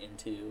shooting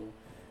into.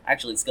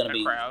 Actually, it's going to The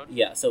be crowd?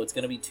 Yeah, so it's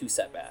going to be 2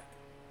 setback.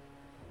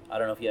 I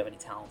don't know if you have any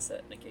talents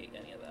that negate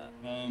any of that.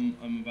 I'm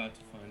about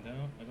to find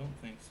out. I don't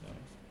think so.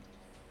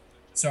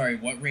 Sorry,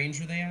 what range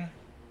are they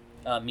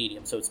at?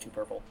 Medium, so it's 2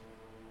 purple.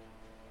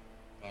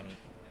 Got it.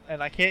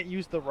 And I can't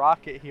use the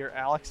rocket here,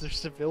 Alex. They're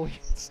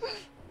civilians.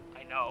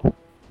 I know.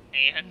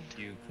 And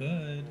You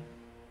could.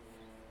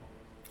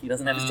 He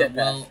doesn't have his jetpack.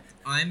 Well,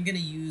 I'm gonna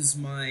use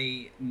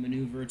my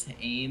maneuver to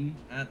aim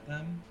at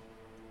them.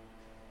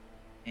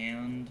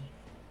 And,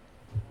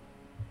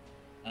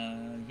 yeah.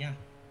 I'm gonna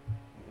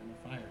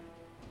fire.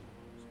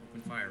 Just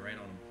open fire right on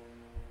him.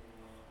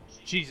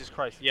 Jesus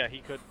Christ! Yeah, he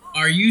could.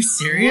 Are you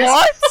serious?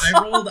 What?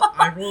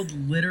 I rolled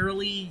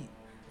literally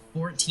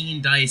 14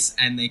 dice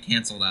and they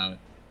canceled out.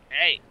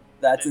 hey,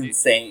 That's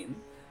insane.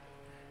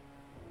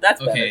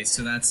 That's Okay, better.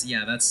 so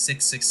that's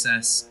 6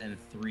 success and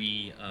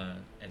 3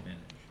 advantage.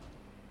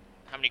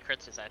 how many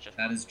crits is that? Just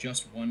That one? is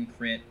just 1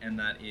 crit, and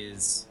that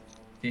is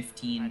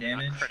 15 I'm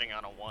damage. not critting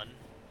on a 1.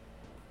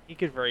 He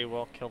could very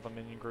well kill the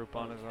minion group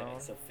on his Okay, own.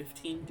 so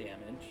 15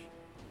 damage.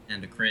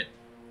 And a crit,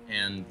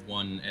 and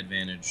 1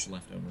 advantage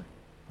left over.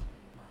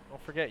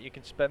 Don't forget, you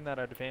can spend that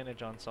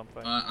advantage on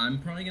something. I'm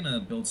probably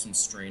gonna build some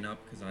strain up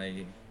because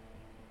I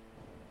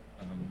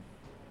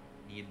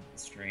need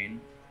strain.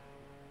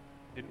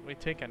 Didn't we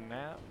take a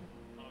nap?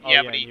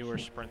 Yeah, oh, but you were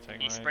sprinting.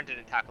 He right? sprinted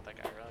and tackled that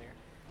guy earlier.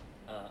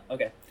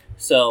 Okay,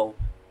 so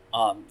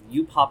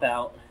you pop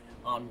out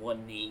on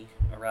one knee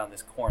around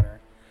this corner,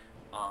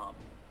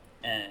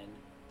 and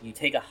you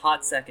take a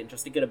hot second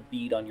just to get a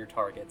bead on your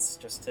targets,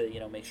 just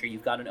to make sure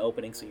you've got an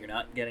opening so you're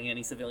not getting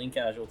any civilian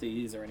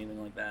casualties or anything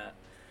like that.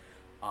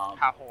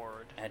 How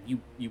horrid. And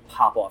you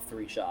pop off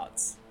 3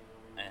 shots,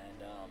 and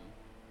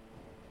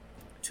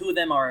 2 of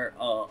them are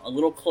a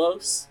little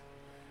close,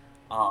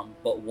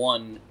 but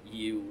one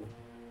you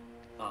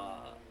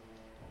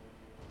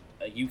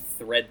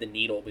thread the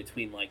needle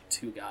between like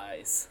 2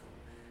 guys,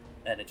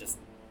 and it just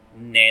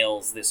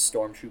nails this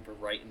stormtrooper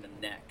right in the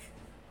neck.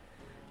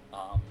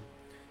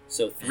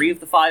 So 3 of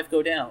the 5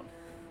 go down.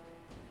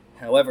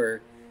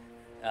 However,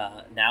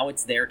 now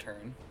it's their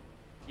turn.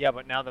 Yeah,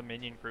 but now the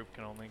minion group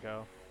can only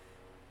go.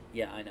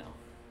 Yeah, I know.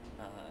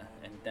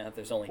 And now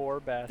there's only 4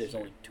 bastards. there's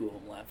only 2 of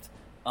them left.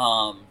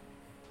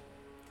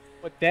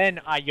 But then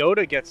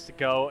Iota gets to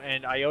go,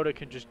 and Iota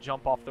can just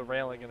jump off the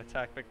railing and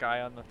attack the guy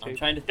on the table. I'm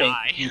trying to think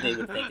who they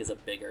would think is a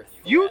bigger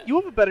threat. You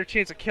have a better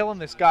chance of killing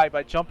this guy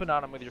by jumping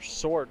on him with your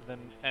sword than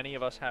any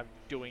of us have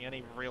doing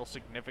any real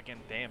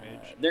significant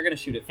damage. They're gonna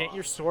shoot it. Can't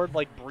your sword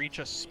like breach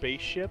a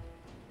spaceship?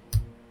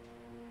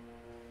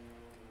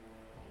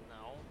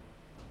 No.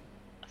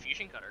 A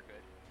fusion cutter could.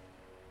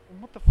 Well,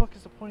 what the fuck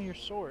is the point of your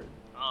sword?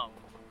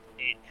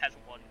 It has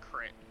 1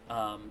 crit.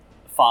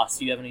 Foss,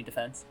 do you have any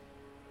defense?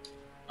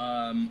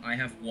 I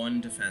have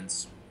 1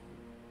 defense.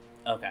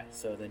 Okay,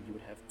 so then you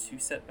would have 2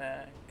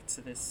 setback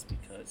to this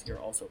because you're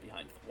also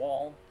behind the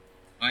wall.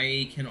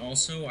 I can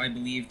also, I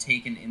believe,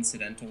 take an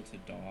incidental to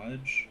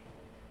dodge.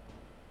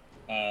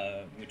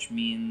 Which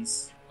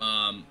means,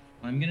 I'm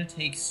gonna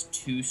take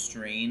 2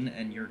 strain,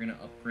 and you're gonna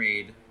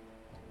upgrade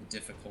the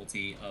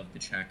difficulty of the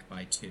check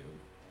by 2.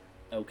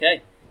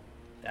 Okay,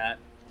 that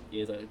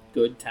is a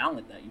good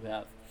talent that you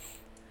have.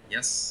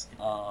 Yes.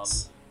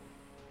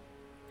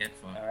 Get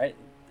fucked. All right,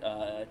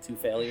 2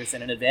 failures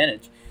and an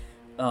advantage.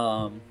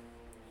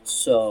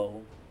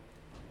 So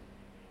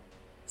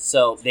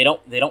they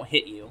don't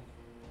hit you,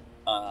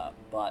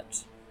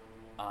 but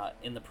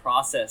in the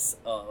process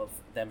of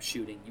them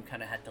shooting, you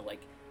kind of had to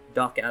like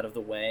duck out of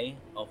the way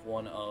of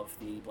one of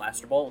the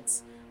blaster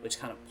bolts, which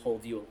kind of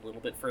pulled you a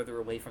little bit further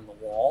away from the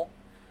wall.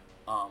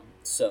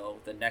 So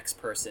the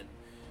next person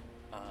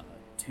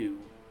to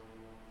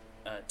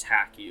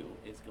attack you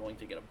is going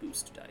to get a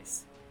boost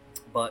dice.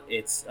 But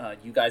it's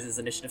you guys'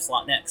 initiative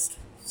slot next,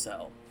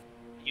 so...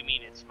 You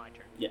mean it's my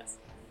turn? Yes.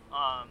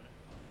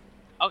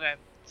 Okay,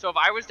 so if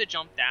I was to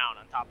jump down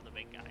on top of the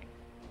big guy,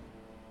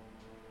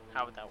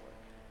 how would that work?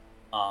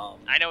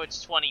 I know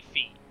it's 20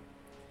 feet,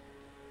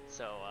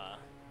 so,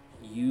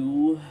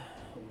 You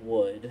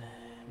would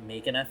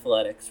make an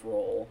athletics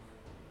roll.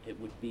 It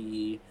would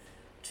be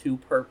 2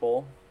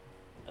 purple,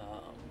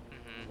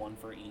 1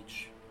 for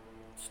each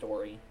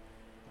story.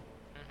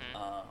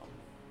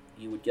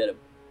 You would get a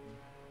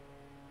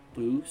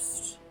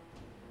boost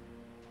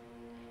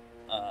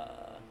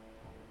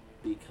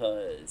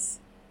because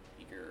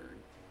you're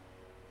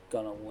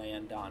gonna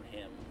land on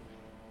him,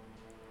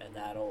 and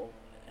that'll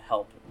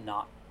help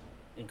not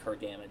incur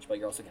damage, but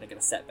you're also gonna get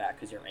a setback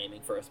because you're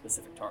aiming for a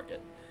specific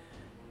target.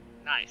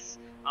 Nice.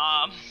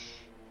 I'm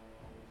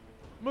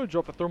gonna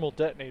drop a thermal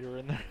detonator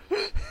in there.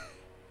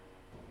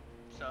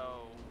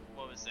 So,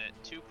 what was it?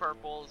 2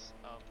 purples,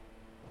 a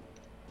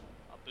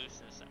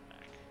boost and a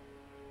setback.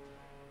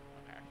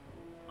 Okay.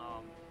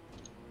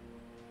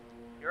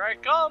 Here I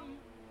come!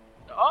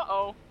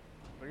 Uh-oh!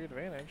 3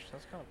 advantage,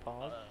 that's kind of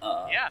pog.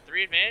 Yeah,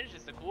 3 advantage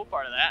is the cool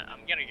part of that.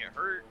 I'm gonna get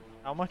hurt.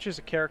 How much is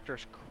a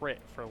character's crit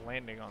for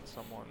landing on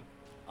someone?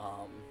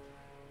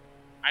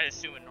 I'd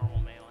assume a normal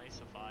melee,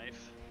 so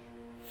 5.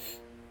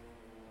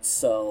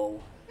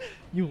 So...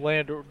 You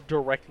land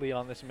directly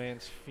on this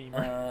man's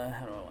femur.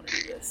 How do I want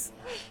to do this?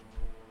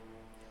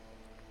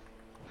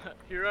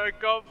 Here I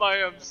come, I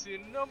am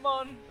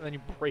cinnamon! And then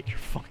you break your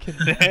fucking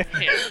neck.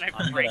 Yeah, and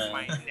I break gonna-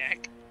 my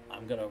neck.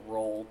 I'm gonna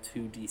roll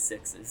 2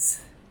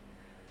 d6s.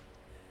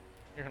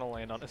 You're gonna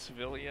land on a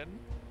civilian.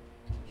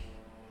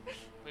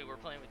 Wait, we're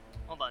playing with...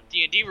 Hold on,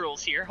 D&D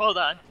rules here, hold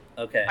on.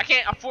 Okay. I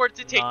can't afford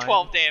to take 9.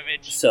 12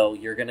 damage. So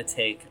you're gonna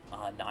take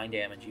 9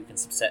 damage. You can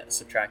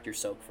subtract your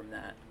soak from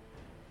that.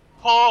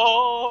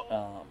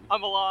 Oh,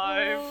 I'm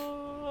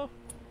alive.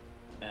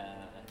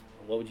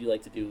 What would you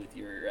like to do with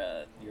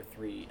your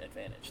 3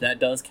 advantage? That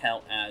does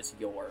count as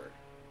your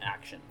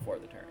action for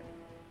the turn.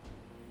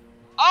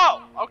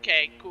 Oh,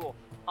 okay, cool.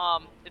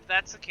 If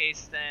that's the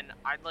case, then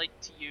I'd like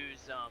to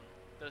use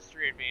those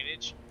 3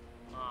 advantage.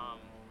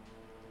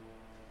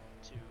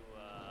 To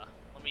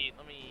let me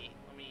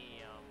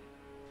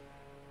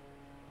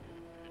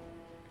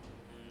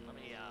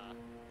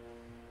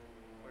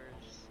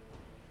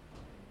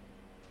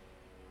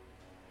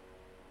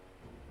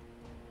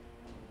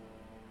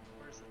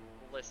where's the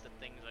list of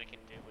things I can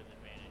do with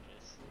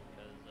advantages?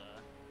 Because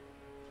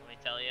let me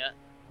tell you,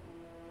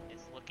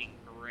 it's looking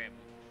grim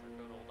for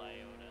good old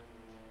Iota.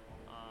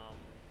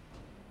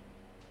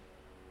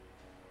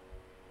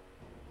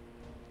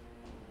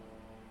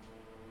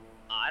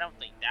 I don't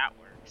think that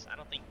works. I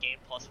don't think gain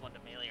 +1 to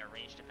melee or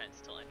range defense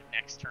till end of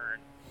next turn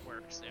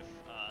works if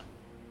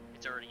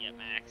it's already at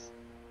max.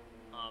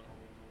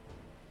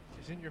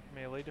 Isn't your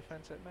melee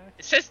defense at max?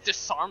 It says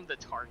disarm the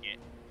target.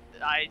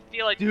 I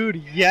feel like Dude,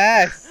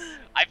 yes!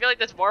 I feel like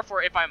that's more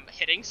for if I'm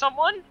hitting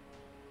someone.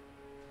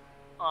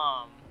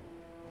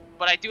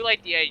 But I do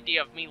like the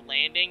idea of me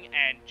landing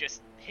and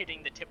just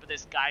hitting the tip of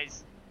this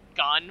guy's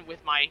gun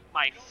with my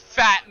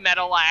fat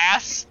metal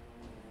ass.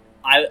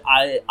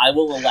 I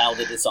will allow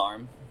the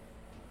disarm.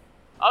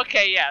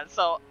 Okay, yeah.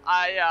 So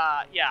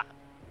yeah.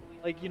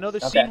 Like, you know the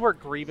Okay. scene where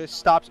Grievous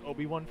stops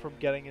Obi-Wan from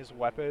getting his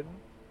weapon?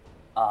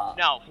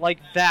 No. Like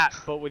that,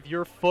 but with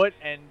your foot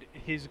and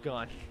his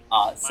gun.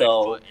 My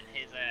So foot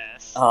in his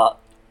ass.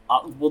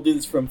 we'll do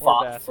this from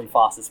Poor bastard. from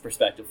Foss's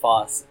perspective.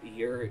 Foss,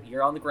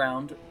 you're on the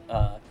ground.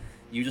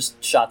 You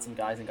just shot some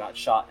guys and got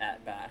shot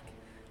at back.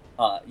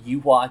 You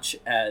watch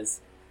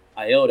as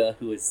Iota,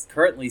 who is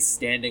currently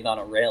standing on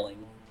a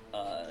railing,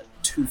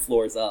 2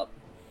 floors up,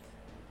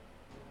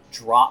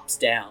 drops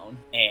down,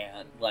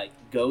 and like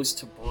goes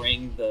to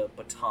bring the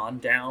baton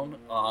down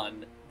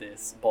on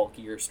this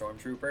bulkier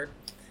stormtrooper.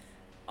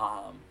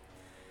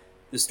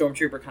 The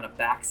stormtrooper kind of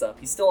backs up.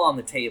 He's still on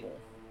the table,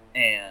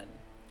 and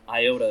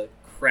Iota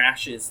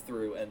crashes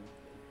through, and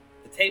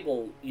the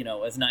table, you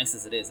know, as nice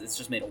as it is, it's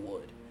just made of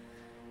wood.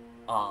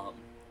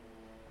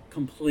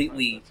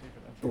 Completely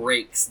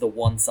breaks the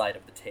one side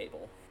of the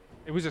table.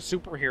 It was a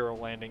superhero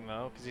landing,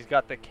 though, because he's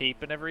got the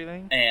cape and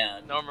everything.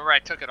 And No, remember I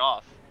took it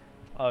off.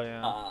 Oh,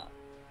 yeah.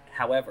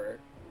 however,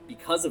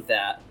 because of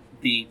that,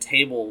 the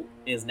table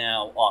is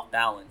now off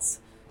balance.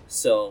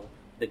 So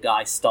the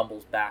guy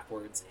stumbles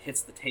backwards,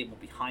 hits the table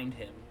behind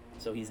him,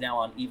 so he's now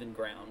on even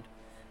ground.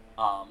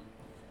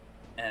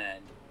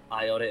 And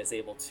Iota is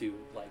able to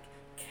like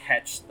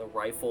catch the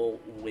rifle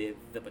with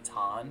the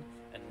baton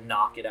and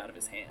knock it out of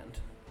his hand.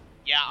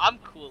 Yeah, I'm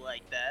cool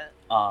like that.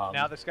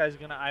 Now this guy's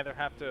gonna either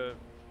have to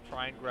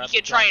try and grab He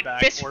the can try gun and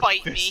back fist or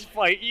fight me. fist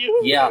fight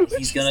you. Yeah, Which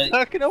he's is gonna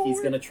not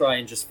work. try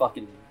and just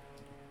fucking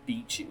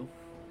beat you.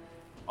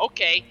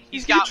 Okay,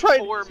 He's got gonna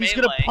try. 4 He's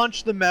melee. gonna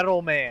punch the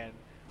metal man.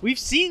 We've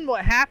seen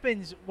what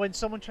happens when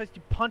someone tries to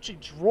punch a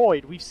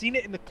droid. We've seen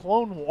it in the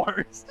Clone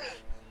Wars.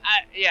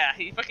 Yeah,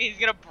 he's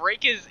gonna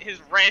break his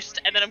wrist,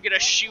 and then I'm gonna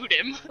shoot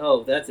him.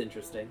 Oh, that's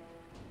interesting.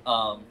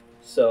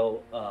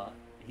 So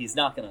he's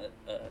not gonna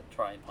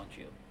try and punch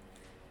you.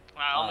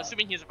 I'm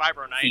assuming he has a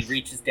vibro knife. He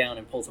reaches down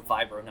and pulls a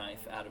vibro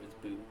knife out of his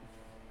boot,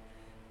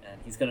 and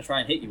he's gonna try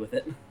and hit you with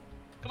it.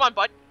 Come on,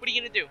 bud. What are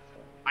you gonna do?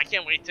 I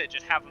can't wait to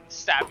just have him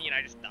stab me and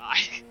I just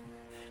die.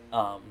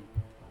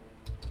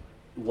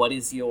 What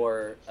is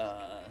your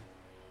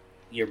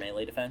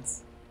melee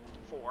defense?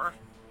 4.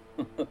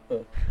 How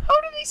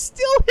did he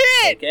still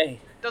hit? Okay.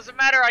 Doesn't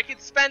matter. I can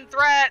spend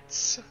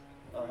threats.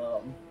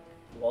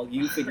 While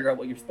you figure out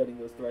what you're spending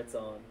those threats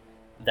on,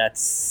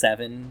 that's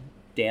 7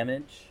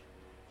 damage,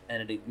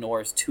 and it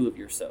ignores 2 of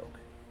your soak.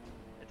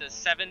 It does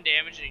 7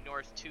 damage and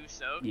ignores 2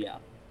 soak. Yeah.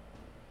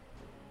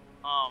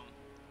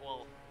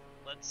 Well,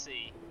 let's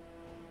see.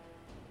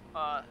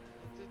 So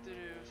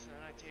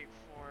then I take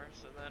 4,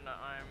 so then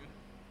I'm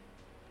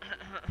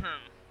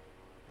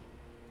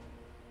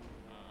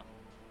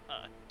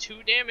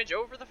 2 damage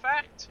over the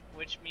fact,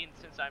 which means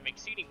since I'm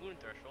exceeding wound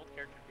threshold,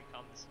 character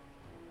becomes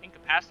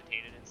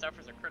incapacitated and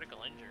suffers a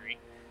critical injury.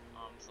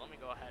 So let me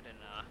go ahead and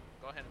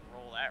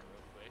roll that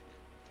real quick.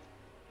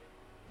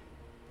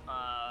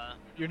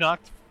 You're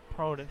knocked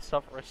prone and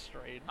suffer a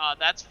strain.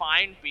 That's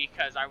fine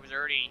because I was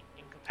already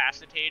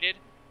incapacitated.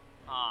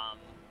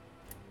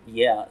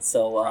 Yeah.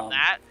 So From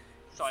that,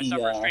 so I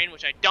suffer a strain,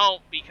 which I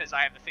don't because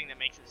I have the thing that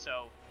makes it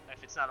so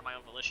if it's not on my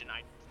own volition,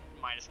 I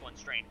 -1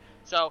 strain.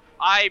 So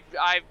I've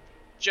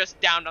just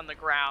downed on the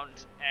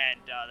ground, and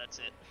that's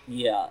it.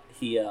 Yeah,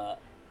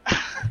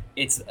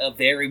 it's a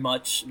very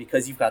much,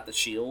 because you've got the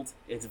shield,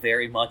 it's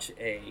very much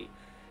a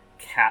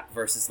Cap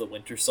versus the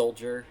Winter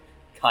Soldier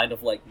kind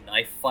of like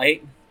knife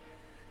fight.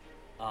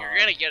 You're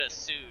gonna get us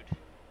sued.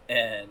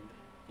 And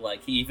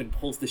like he even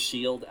pulls the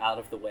shield out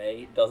of the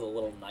way, does a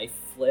little knife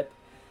flip,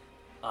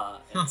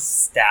 and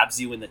stabs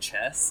you in the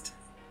chest.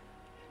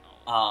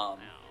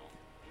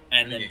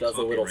 And then does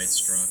a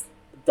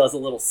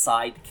little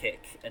side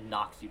kick and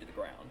knocks you to the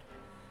ground.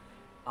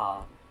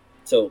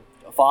 So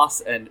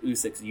Voss and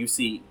Usix, you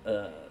see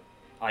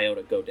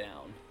Iota go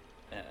down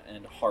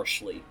and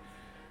harshly.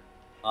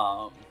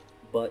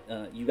 But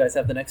you guys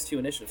have the next 2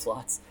 initiative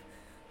slots.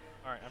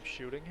 Alright, I'm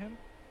shooting him.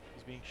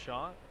 He's being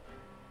shot.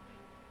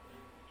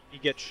 He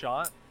gets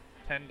shot.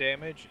 10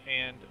 damage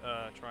and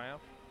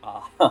Triumph.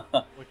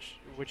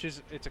 Which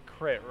is, it's a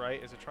crit,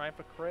 right? Is a Triumph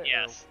a crit?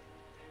 Yes.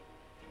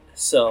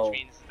 So which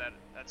means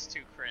that's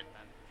 2 crit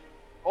then.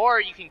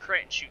 Or you can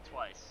crit and shoot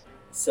twice.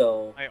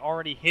 So I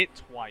already hit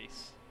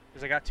twice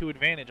because I got 2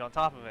 advantage on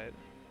top of it.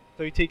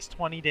 So he takes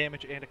 20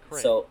 damage and a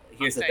crit. So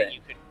here's the thing.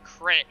 You could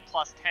crit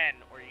plus 10,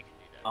 or you can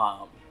do that.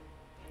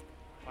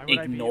 Why would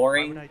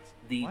ignoring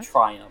the what?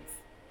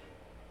 Triumph,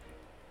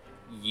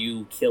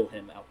 you kill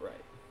him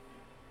outright.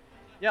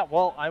 Yeah,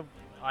 well,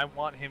 I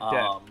want him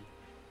dead.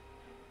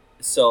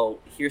 So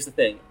here's the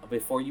thing.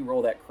 Before you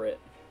roll that crit,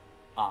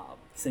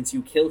 since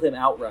you killed him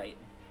outright,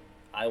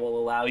 I will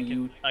allow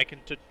you. I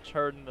can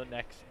turn the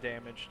next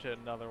damage to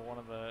another one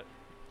of the.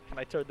 Can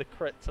I turn the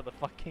crit to the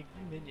fucking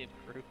minion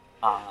group?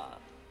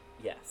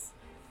 Yes.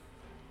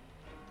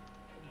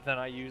 Then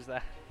I use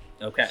that.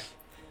 Okay.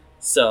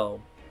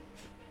 So.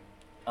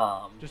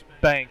 Just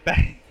bang,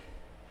 bang.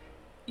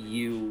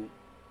 You.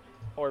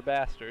 Poor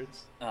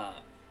bastards.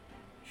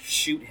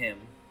 Shoot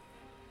him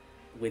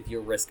with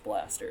your wrist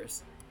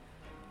blasters.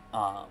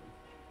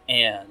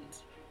 And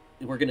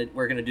we're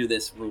gonna do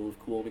this rule of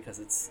cool because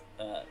it's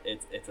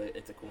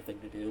a cool thing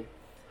to do.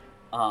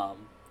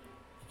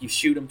 You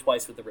shoot him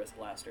twice with the wrist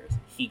blasters.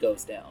 He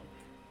goes down.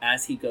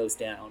 As he goes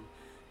down,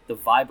 the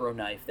vibro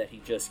knife that he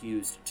just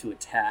used to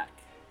attack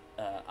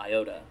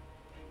Iota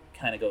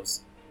kind of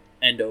goes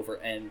end over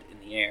end in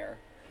the air.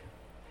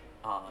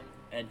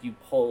 And you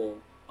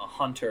pull a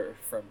hunter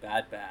from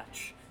Bad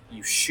Batch.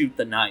 You shoot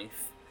the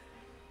knife,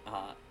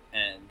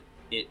 and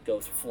it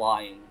goes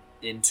flying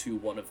into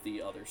one of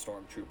the other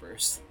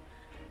stormtroopers,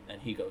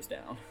 and he goes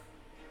down.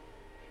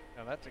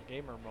 Now that's a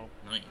gamer moment.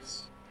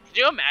 Nice. Could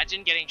you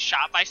imagine getting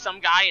shot by some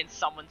guy and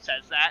someone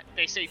says that?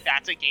 They say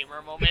that's a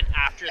gamer moment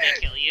after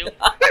they kill you.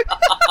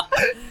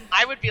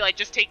 I would be like,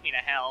 just take me to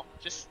hell.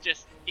 Just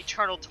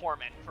eternal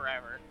torment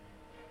forever.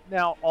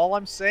 Now, all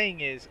I'm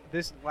saying is,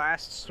 this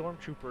last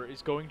stormtrooper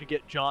is going to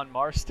get John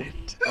Marston.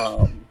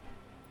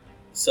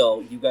 So,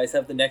 you guys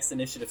have the next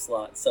initiative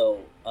slot.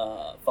 So,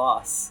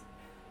 Voss,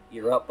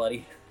 you're up,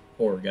 buddy.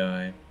 Poor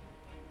guy.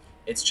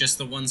 It's just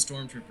the one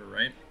stormtrooper,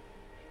 right?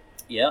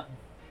 Yeah.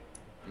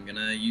 I'm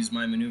gonna use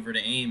my maneuver to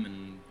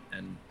aim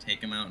and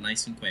take him out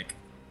nice and quick.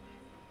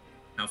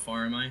 How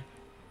far am I?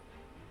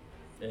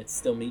 It's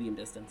still medium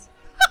distance.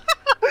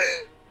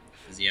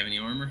 Does he have any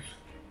armor?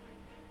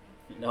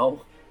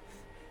 No.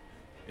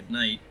 Good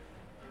night.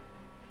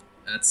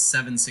 That's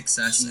 7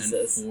 success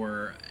Jesus. and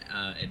 4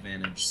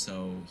 advantage,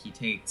 so he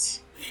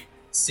takes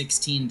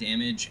 16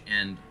 damage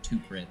and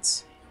 2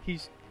 crits.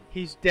 He's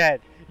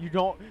dead. You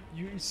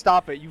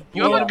stop it. You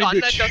have a gun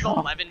that does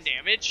 11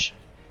 damage?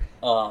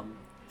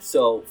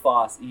 So,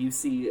 Foss, you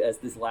see as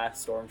this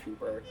last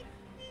stormtrooper,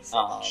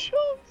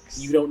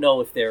 you don't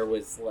know if there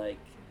was, like,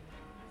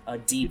 a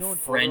deep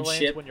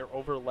friendship. When you're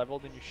over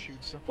leveled and you shoot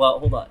someone. Well,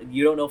 hold on.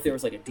 You don't know if there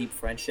was, like, a deep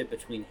friendship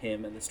between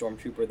him and the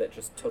stormtrooper that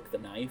just took the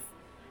knife.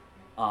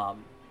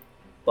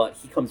 But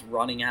he comes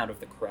running out of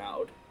the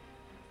crowd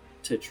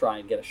to try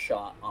and get a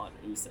shot on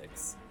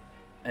Usix.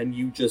 And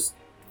you just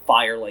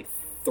fire, like,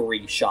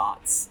 3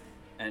 shots.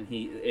 And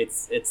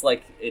it's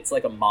like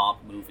a mob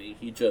movie.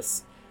 He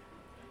just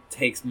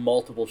takes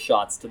multiple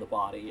shots to the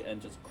body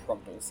and just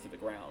crumples to the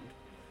ground.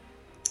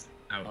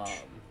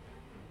 Ouch.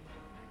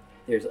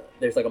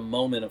 There's like a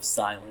moment of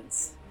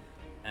silence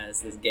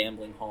as this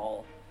gambling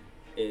hall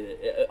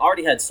it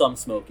already had some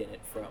smoke in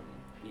it from,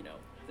 you know,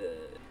 the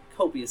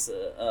copious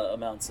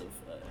amounts of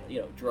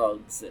you know,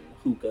 drugs and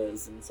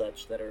hookahs and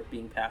such that are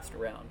being passed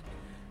around,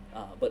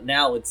 but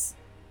now it's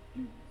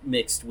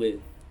mixed with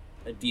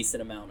a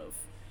decent amount of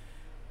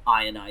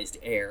ionized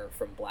air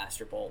from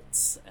blaster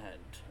bolts and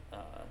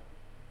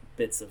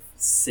bits of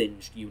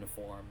singed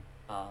uniform.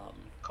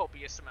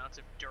 Copious amounts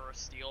of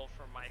Durasteel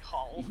from my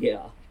hull.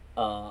 Yeah.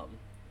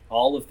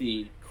 All of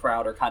the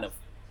crowd are kind of...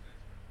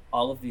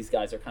 All of these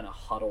guys are kind of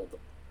huddled.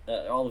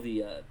 All of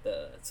the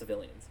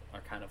civilians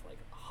are kind of, like,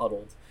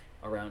 huddled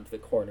around the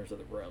corners of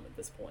the room at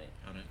this point.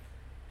 Got it.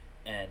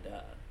 And,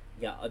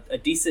 yeah, a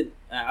decent...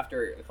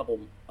 After a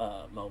couple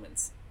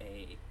moments,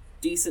 a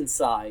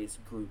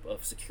decent-sized group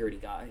of security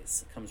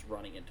guys comes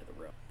running into the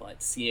room.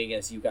 But seeing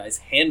as you guys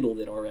handled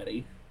it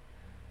already,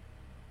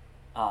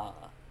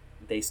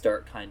 they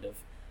start kind of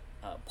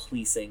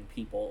policing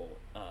people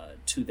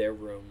to their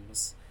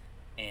rooms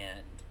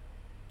and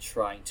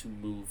trying to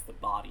move the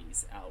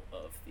bodies out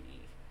of the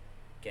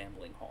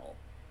gambling hall.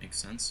 Makes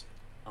sense.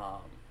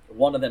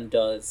 One of them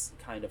does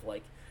kind of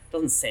like,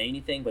 doesn't say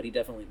anything, but he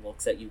definitely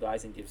looks at you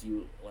guys and gives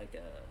you like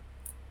a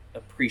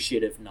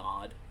appreciative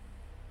nod.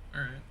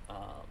 All right.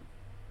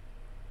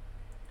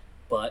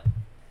 But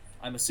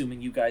I'm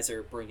assuming you guys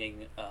are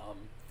bringing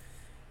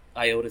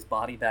Iota's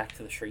body back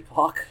to the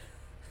Shriek-Hawk.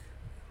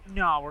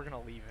 No, we're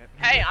gonna leave it.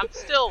 Hey, I'm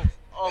still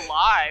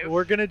alive.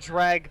 We're gonna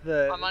drag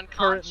the I'm unconscious.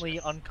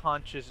 currently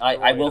unconscious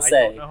droid. I will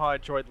say, I don't know how a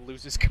droid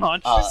loses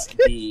consciousness.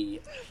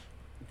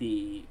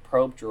 The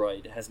probe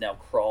droid has now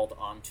crawled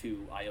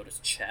onto Iota's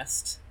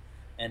chest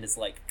and is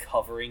like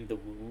covering the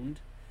wound,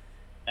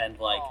 and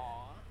like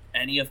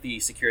any of the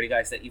security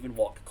guys that even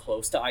walk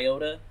close to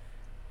Iota,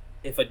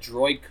 if a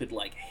droid could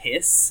like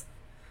hiss,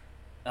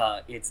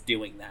 it's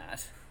doing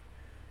that.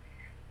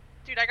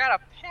 Dude, I got a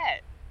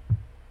pet.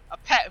 A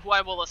pet who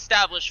I will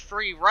establish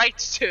free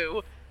rights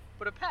to,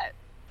 but a pet.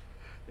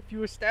 If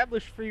you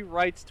establish free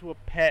rights to a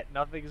pet,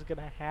 nothing's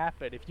gonna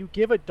happen. If you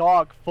give a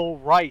dog full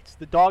rights,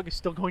 the dog is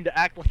still going to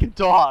act like a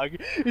dog.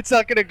 It's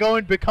not gonna go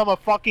and become a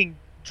fucking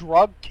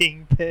drug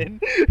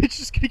kingpin. It's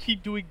just gonna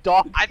keep doing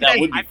dog. I've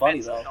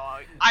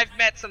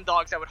met some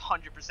dogs that would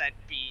 100%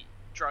 be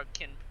drug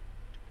kingpins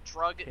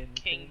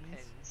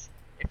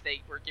if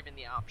they were given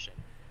the option.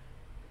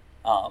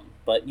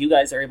 But you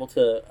guys are able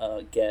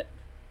to get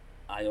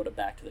Iota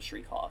back to the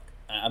Shriek-Hawk.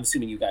 I'm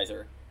assuming you guys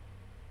are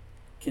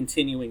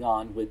continuing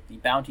on with the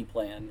bounty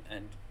plan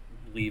and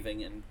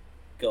leaving and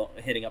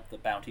hitting up the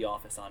bounty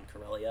office on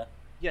Corellia.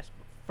 Yes,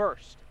 but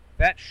first,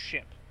 that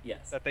ship.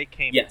 Yes. That they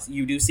came. Yes, on.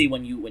 you do see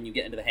when you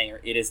get into the hangar,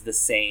 it is the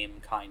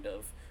same kind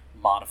of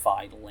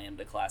modified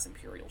Lambda class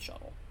Imperial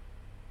shuttle.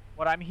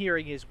 What I'm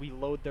hearing is we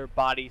load their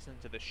bodies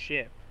into the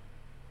ship,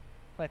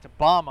 plant a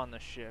bomb on the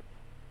ship,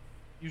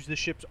 use the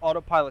ship's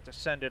autopilot to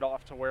send it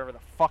off to wherever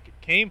the fuck it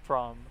came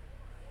from,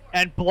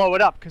 and blow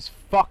it up, because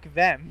fuck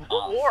them.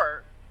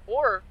 Or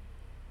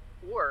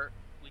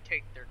we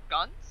take their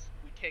guns,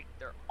 we take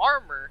their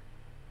armor,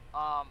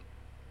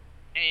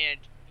 and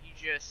you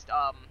just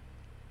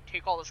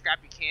take all the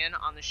scrap you can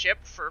on the ship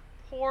for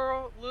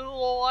poor little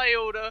old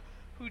Iota,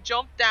 who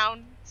jumped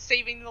down,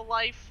 saving the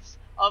lives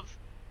of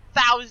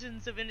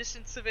thousands of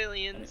innocent I mean,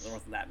 civilians. there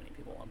wasn't that many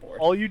people on board.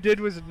 All you did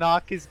was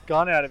knock his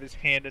gun out of his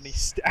hand and he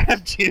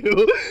stabbed you.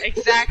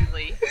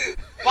 Exactly.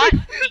 But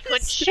he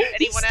couldn't shoot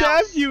anyone He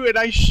stabbed else. you and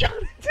I shot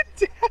him to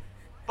death.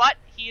 But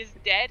he is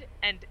dead,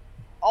 and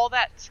all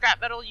that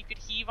scrap metal you could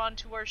heave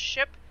onto our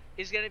ship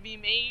is going to be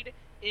made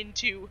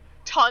into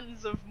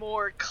tons of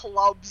more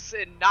clubs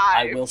and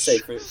knives. I will say,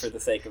 for the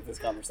sake of this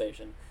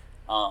conversation,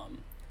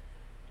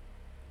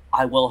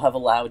 I will have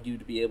allowed you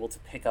to be able to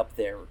pick up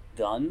their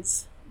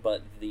guns,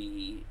 but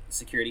the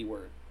security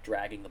were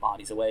dragging the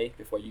bodies away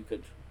before you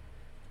could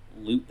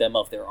loot them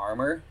of their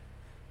armor.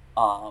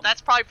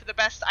 That's probably for the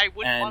best. I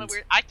wouldn't and, want to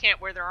wear. I can't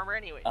wear their armor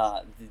anyways.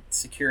 The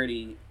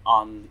security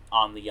on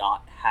the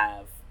yacht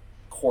have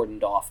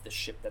cordoned off the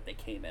ship that they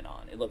came in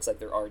on. It looks like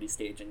they're already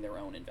staging their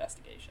own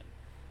investigation.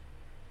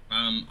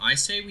 I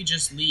say we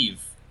just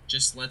leave.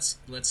 Just let's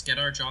get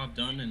our job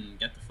done and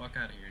get the fuck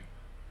out of here.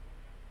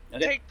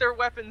 Okay. Take their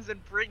weapons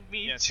and bring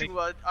me Yeah,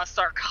 to a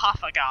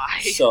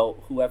sarcophagi. So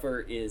whoever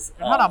is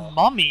I'm not a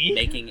mummy.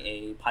 making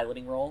a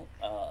piloting roll,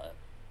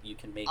 you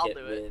can make I'll it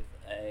do with it.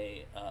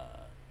 a.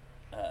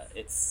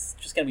 It's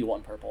just gonna be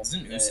one purple.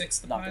 Isn't Usix It's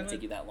the not gonna pilot?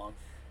 take you that long.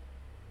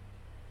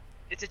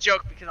 It's a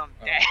joke because I'm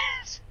Oh. dead.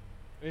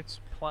 It's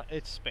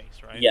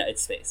space, right? Yeah,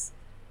 it's space.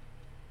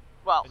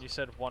 Well, And you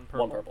said one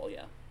purple. One purple,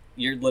 yeah.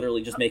 You're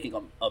literally just making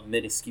a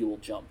minuscule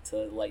jump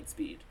to light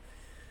speed.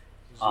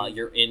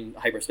 You're in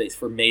hyperspace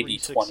for maybe 20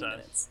 success.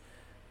 minutes.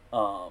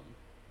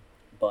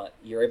 But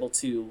you're able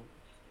to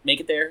make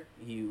it there.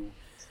 You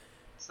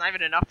it's not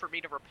even enough for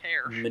me to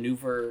repair.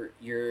 maneuver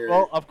your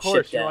Well, of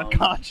course, ship you're down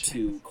unconscious.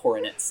 to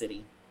Coronet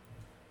City.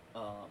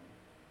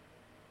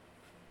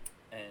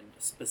 And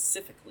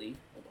specifically,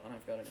 hold on,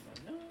 I've got it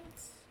in my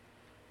notes.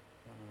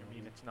 I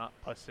mean, it's not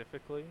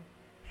pacifically.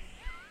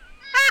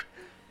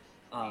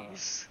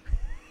 Please.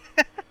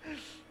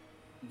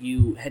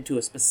 You head to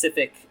a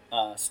specific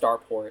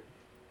starport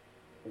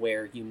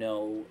where you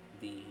know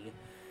the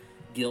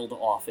guild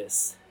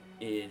office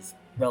is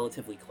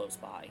relatively close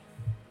by.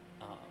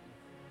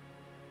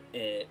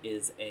 It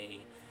is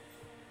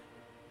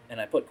and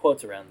I put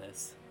quotes around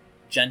this,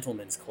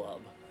 gentleman's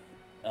club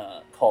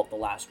called The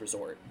Last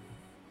Resort.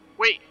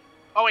 Wait.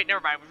 Oh wait,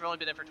 never mind. We've only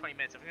been there for 20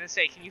 minutes. I was gonna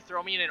say, can you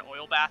throw me in an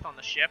oil bath on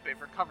the ship? It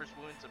recovers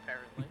wounds,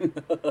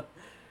 apparently.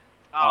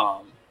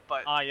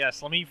 But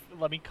Yes. Let me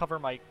cover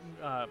my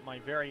my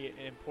very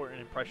important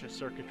and precious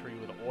circuitry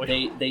with oil.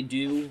 They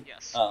do.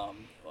 yes.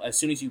 As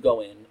soon as you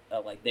go in,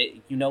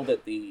 you know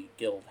that the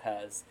guild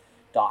has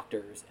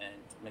doctors and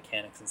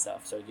mechanics and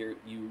stuff. So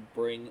you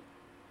bring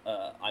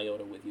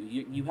Iota with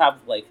you. You have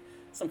like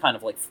some kind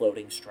of like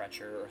floating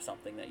stretcher or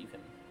something that you can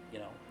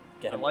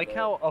get I him. like over.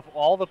 how of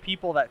all the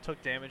people that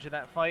took damage in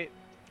that fight,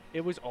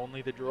 it was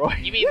only the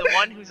droid. You mean the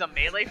one who's a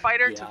melee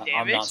fighter Yeah, took I'm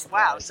damage? not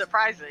Wow, surprised.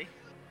 surprising.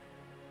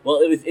 Well,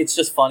 it's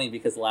just funny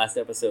because last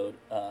episode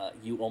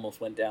you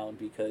almost went down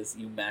because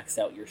you maxed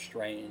out your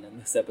strain,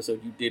 and this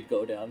episode you did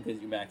go down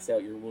because you maxed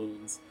out your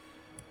wounds.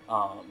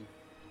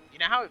 You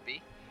know how it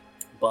be.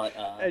 But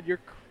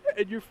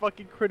and your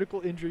fucking critical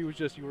injury was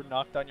just you were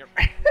knocked on your.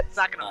 It's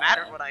not gonna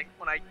matter when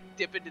I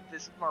dip into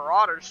this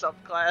Marauder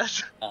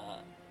subclass.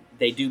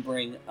 they do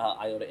bring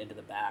Iota into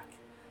the back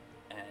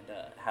and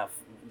have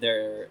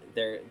the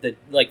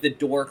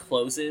door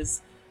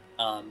closes,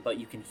 but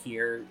you can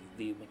hear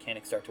the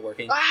mechanics start to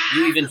working.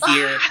 You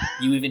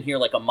even hear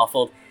like a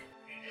muffled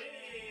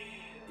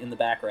in the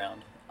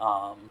background.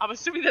 I'm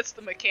assuming that's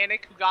the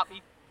mechanic who got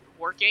me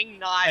working,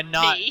 not And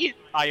not me.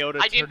 Iota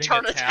I didn't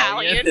turning turn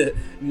Italian.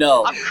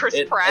 No, I'm Chris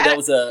Pratt.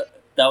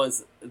 That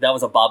was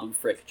a Babu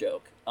Frick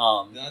joke.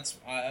 That's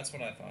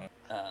what I thought.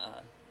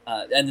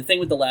 And the thing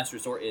with The Last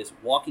Resort is,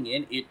 walking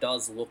in, it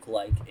does look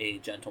like a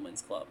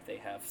gentleman's club. They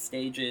have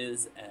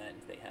stages and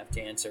they have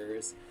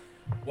dancers.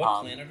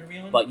 What planet are we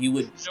on? But you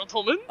would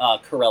Gentlemen?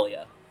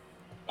 Corellia.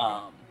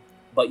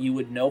 But you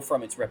would know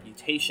from its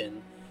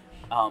reputation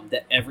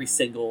that every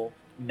single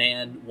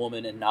man,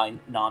 woman, and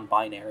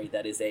non-binary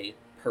that is a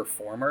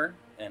performer,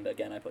 and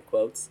again I put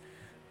quotes,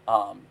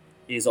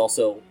 is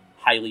also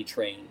highly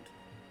trained,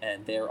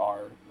 and there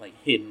are like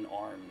hidden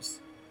arms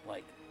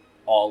like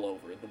all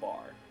over the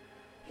bar,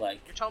 like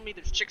You're telling me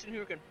there's chicks in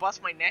here who can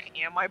bust my neck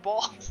and my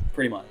balls?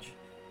 pretty much.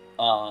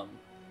 But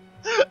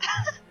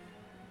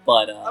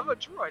I'm a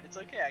droid. It's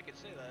okay. I can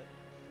say that.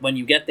 when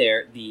you get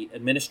there, the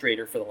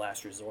administrator for The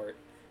Last Resort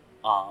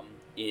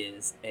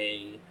is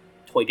a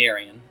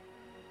Toydarian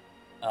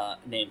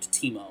named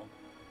Timo,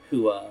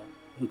 who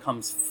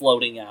comes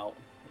floating out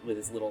with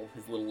his little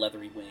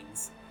leathery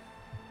wings.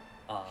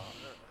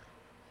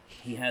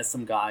 He has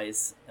some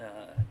guys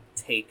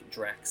take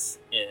Drex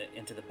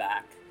into the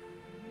back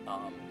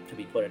to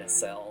be put in a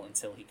cell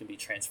until he can be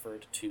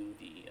transferred to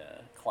the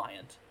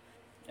client.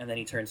 And then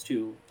he turns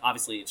to,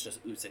 obviously it's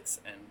just Usix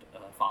and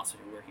Foster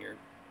who are here,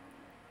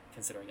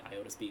 considering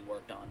Iota's being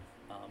worked on.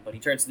 But he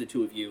turns to the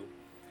two of you,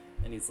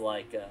 and he's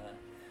like,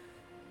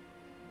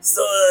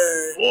 "So,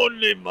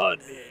 Only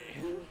money.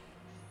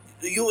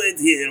 you wait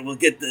here. We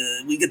get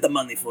the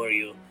money for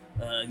you.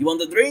 You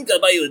want a drink? I'll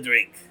buy you a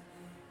drink."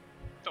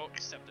 Don't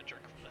accept the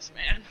drink from this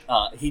man.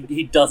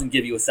 He doesn't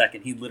give you a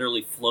second. He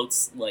literally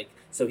floats,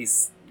 so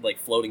he's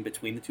floating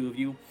between the two of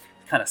you,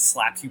 kind of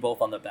slaps you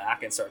both on the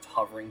back and starts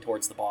hovering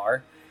towards the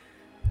bar.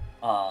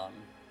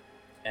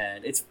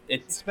 And it's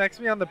Smacks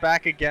me on the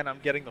back again. I'm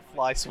getting the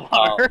fly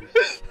swatter.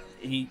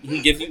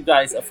 he gives you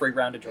guys a free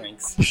round of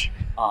drinks.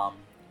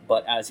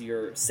 But as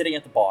you're sitting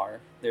at the bar,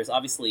 there's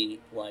obviously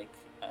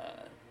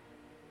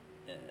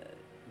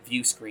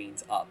view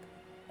screens up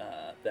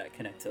that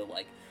connect to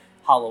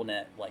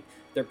HoloNet.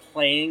 They're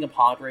playing a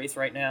pod race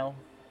right now,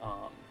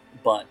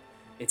 but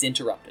it's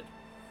interrupted.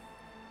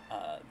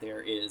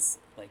 There is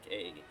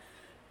a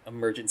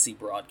emergency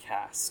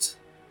broadcast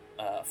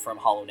from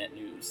HoloNet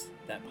News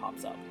that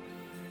pops up,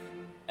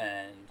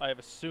 and I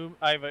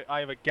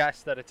have a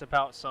guess that it's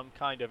about some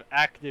kind of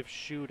active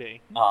shooting.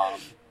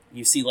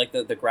 You see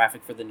the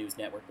graphic for the news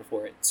network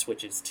before it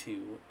switches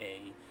to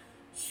a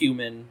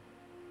human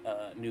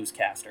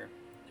newscaster.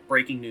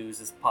 Breaking news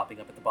is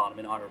popping up at the bottom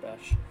in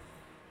Otterbesh.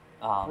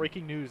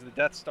 Breaking news: the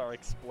Death Star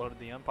exploded.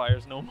 The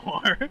Empire's no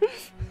more.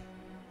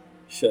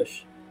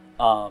 Shush.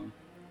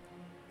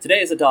 Today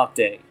is a dark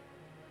day.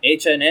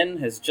 HNN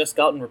has just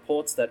gotten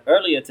reports that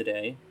earlier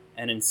today,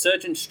 an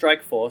insurgent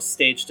strike force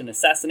staged an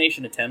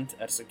assassination attempt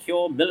at a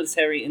secure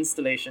military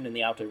installation in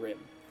the Outer Rim.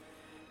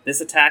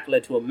 This attack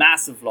led to a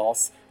massive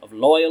loss of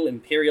loyal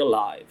Imperial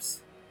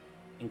lives,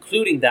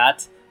 including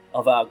that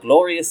of our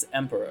glorious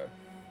Emperor.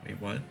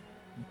 Wait, what?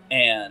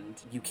 And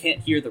you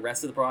can't hear the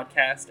rest of the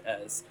broadcast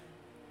as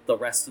the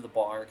rest of the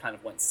bar kind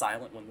of went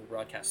silent when the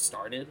broadcast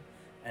started,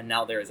 and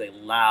now there is a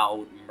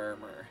loud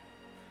murmur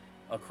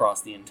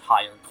across the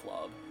entire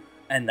club.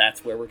 And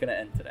that's where we're going to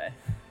end today.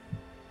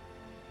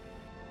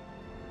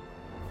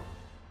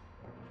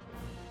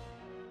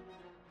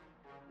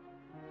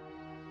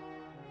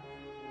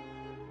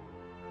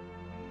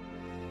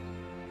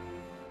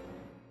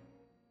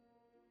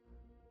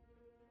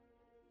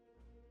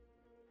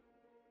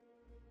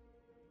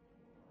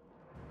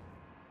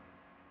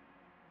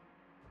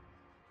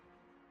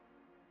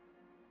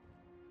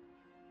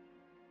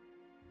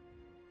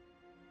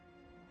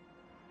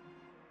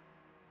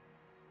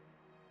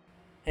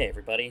 Hey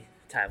everybody,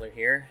 Tyler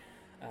here.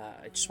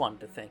 I just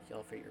wanted to thank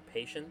y'all for your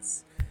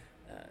patience.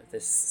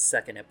 This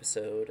second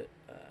episode,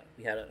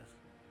 we had a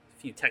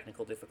few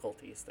technical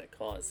difficulties that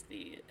caused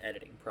the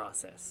editing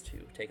process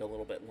to take a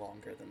little bit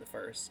longer than the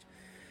first.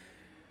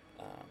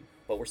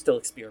 But we're still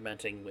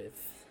experimenting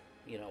with,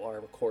 our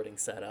recording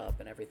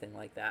setup and everything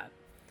like that.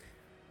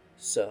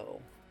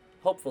 So,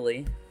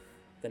 hopefully,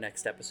 the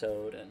next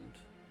episode and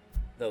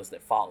those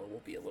that follow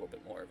will be a little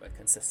bit more of a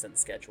consistent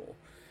schedule.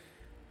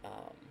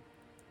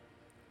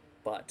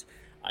 But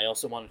I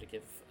also wanted to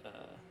give a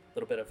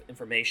little bit of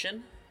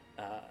information.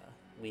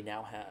 We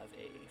now have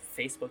a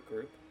Facebook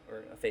group,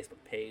 or a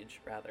Facebook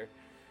page, rather.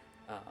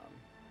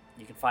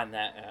 You can find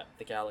that at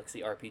the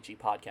Galaxy RPG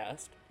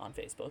Podcast on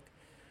Facebook.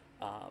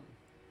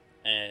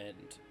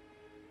 And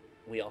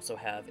we also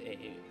have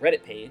a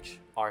Reddit page,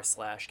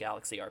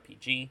 r/Galaxy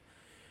RPG.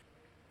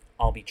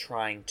 I'll be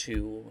trying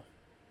to,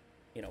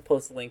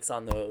 post links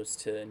on those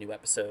to new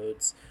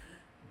episodes,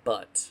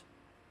 but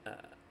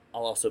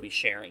I'll also be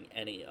sharing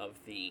any of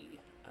the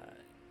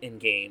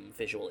in-game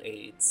visual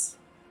aids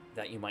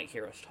that you might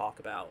hear us talk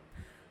about,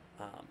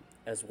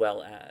 as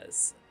well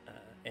as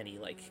any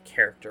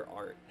character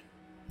art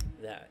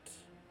that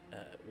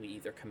we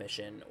either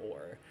commission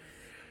or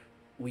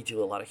we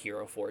do a lot of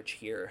Hero Forge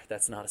here.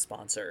 That's not a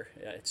sponsor.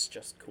 It's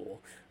just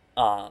cool.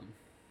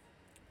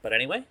 But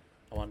anyway,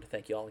 I wanted to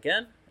thank you all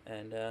again,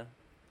 and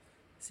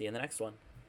see you in the next one.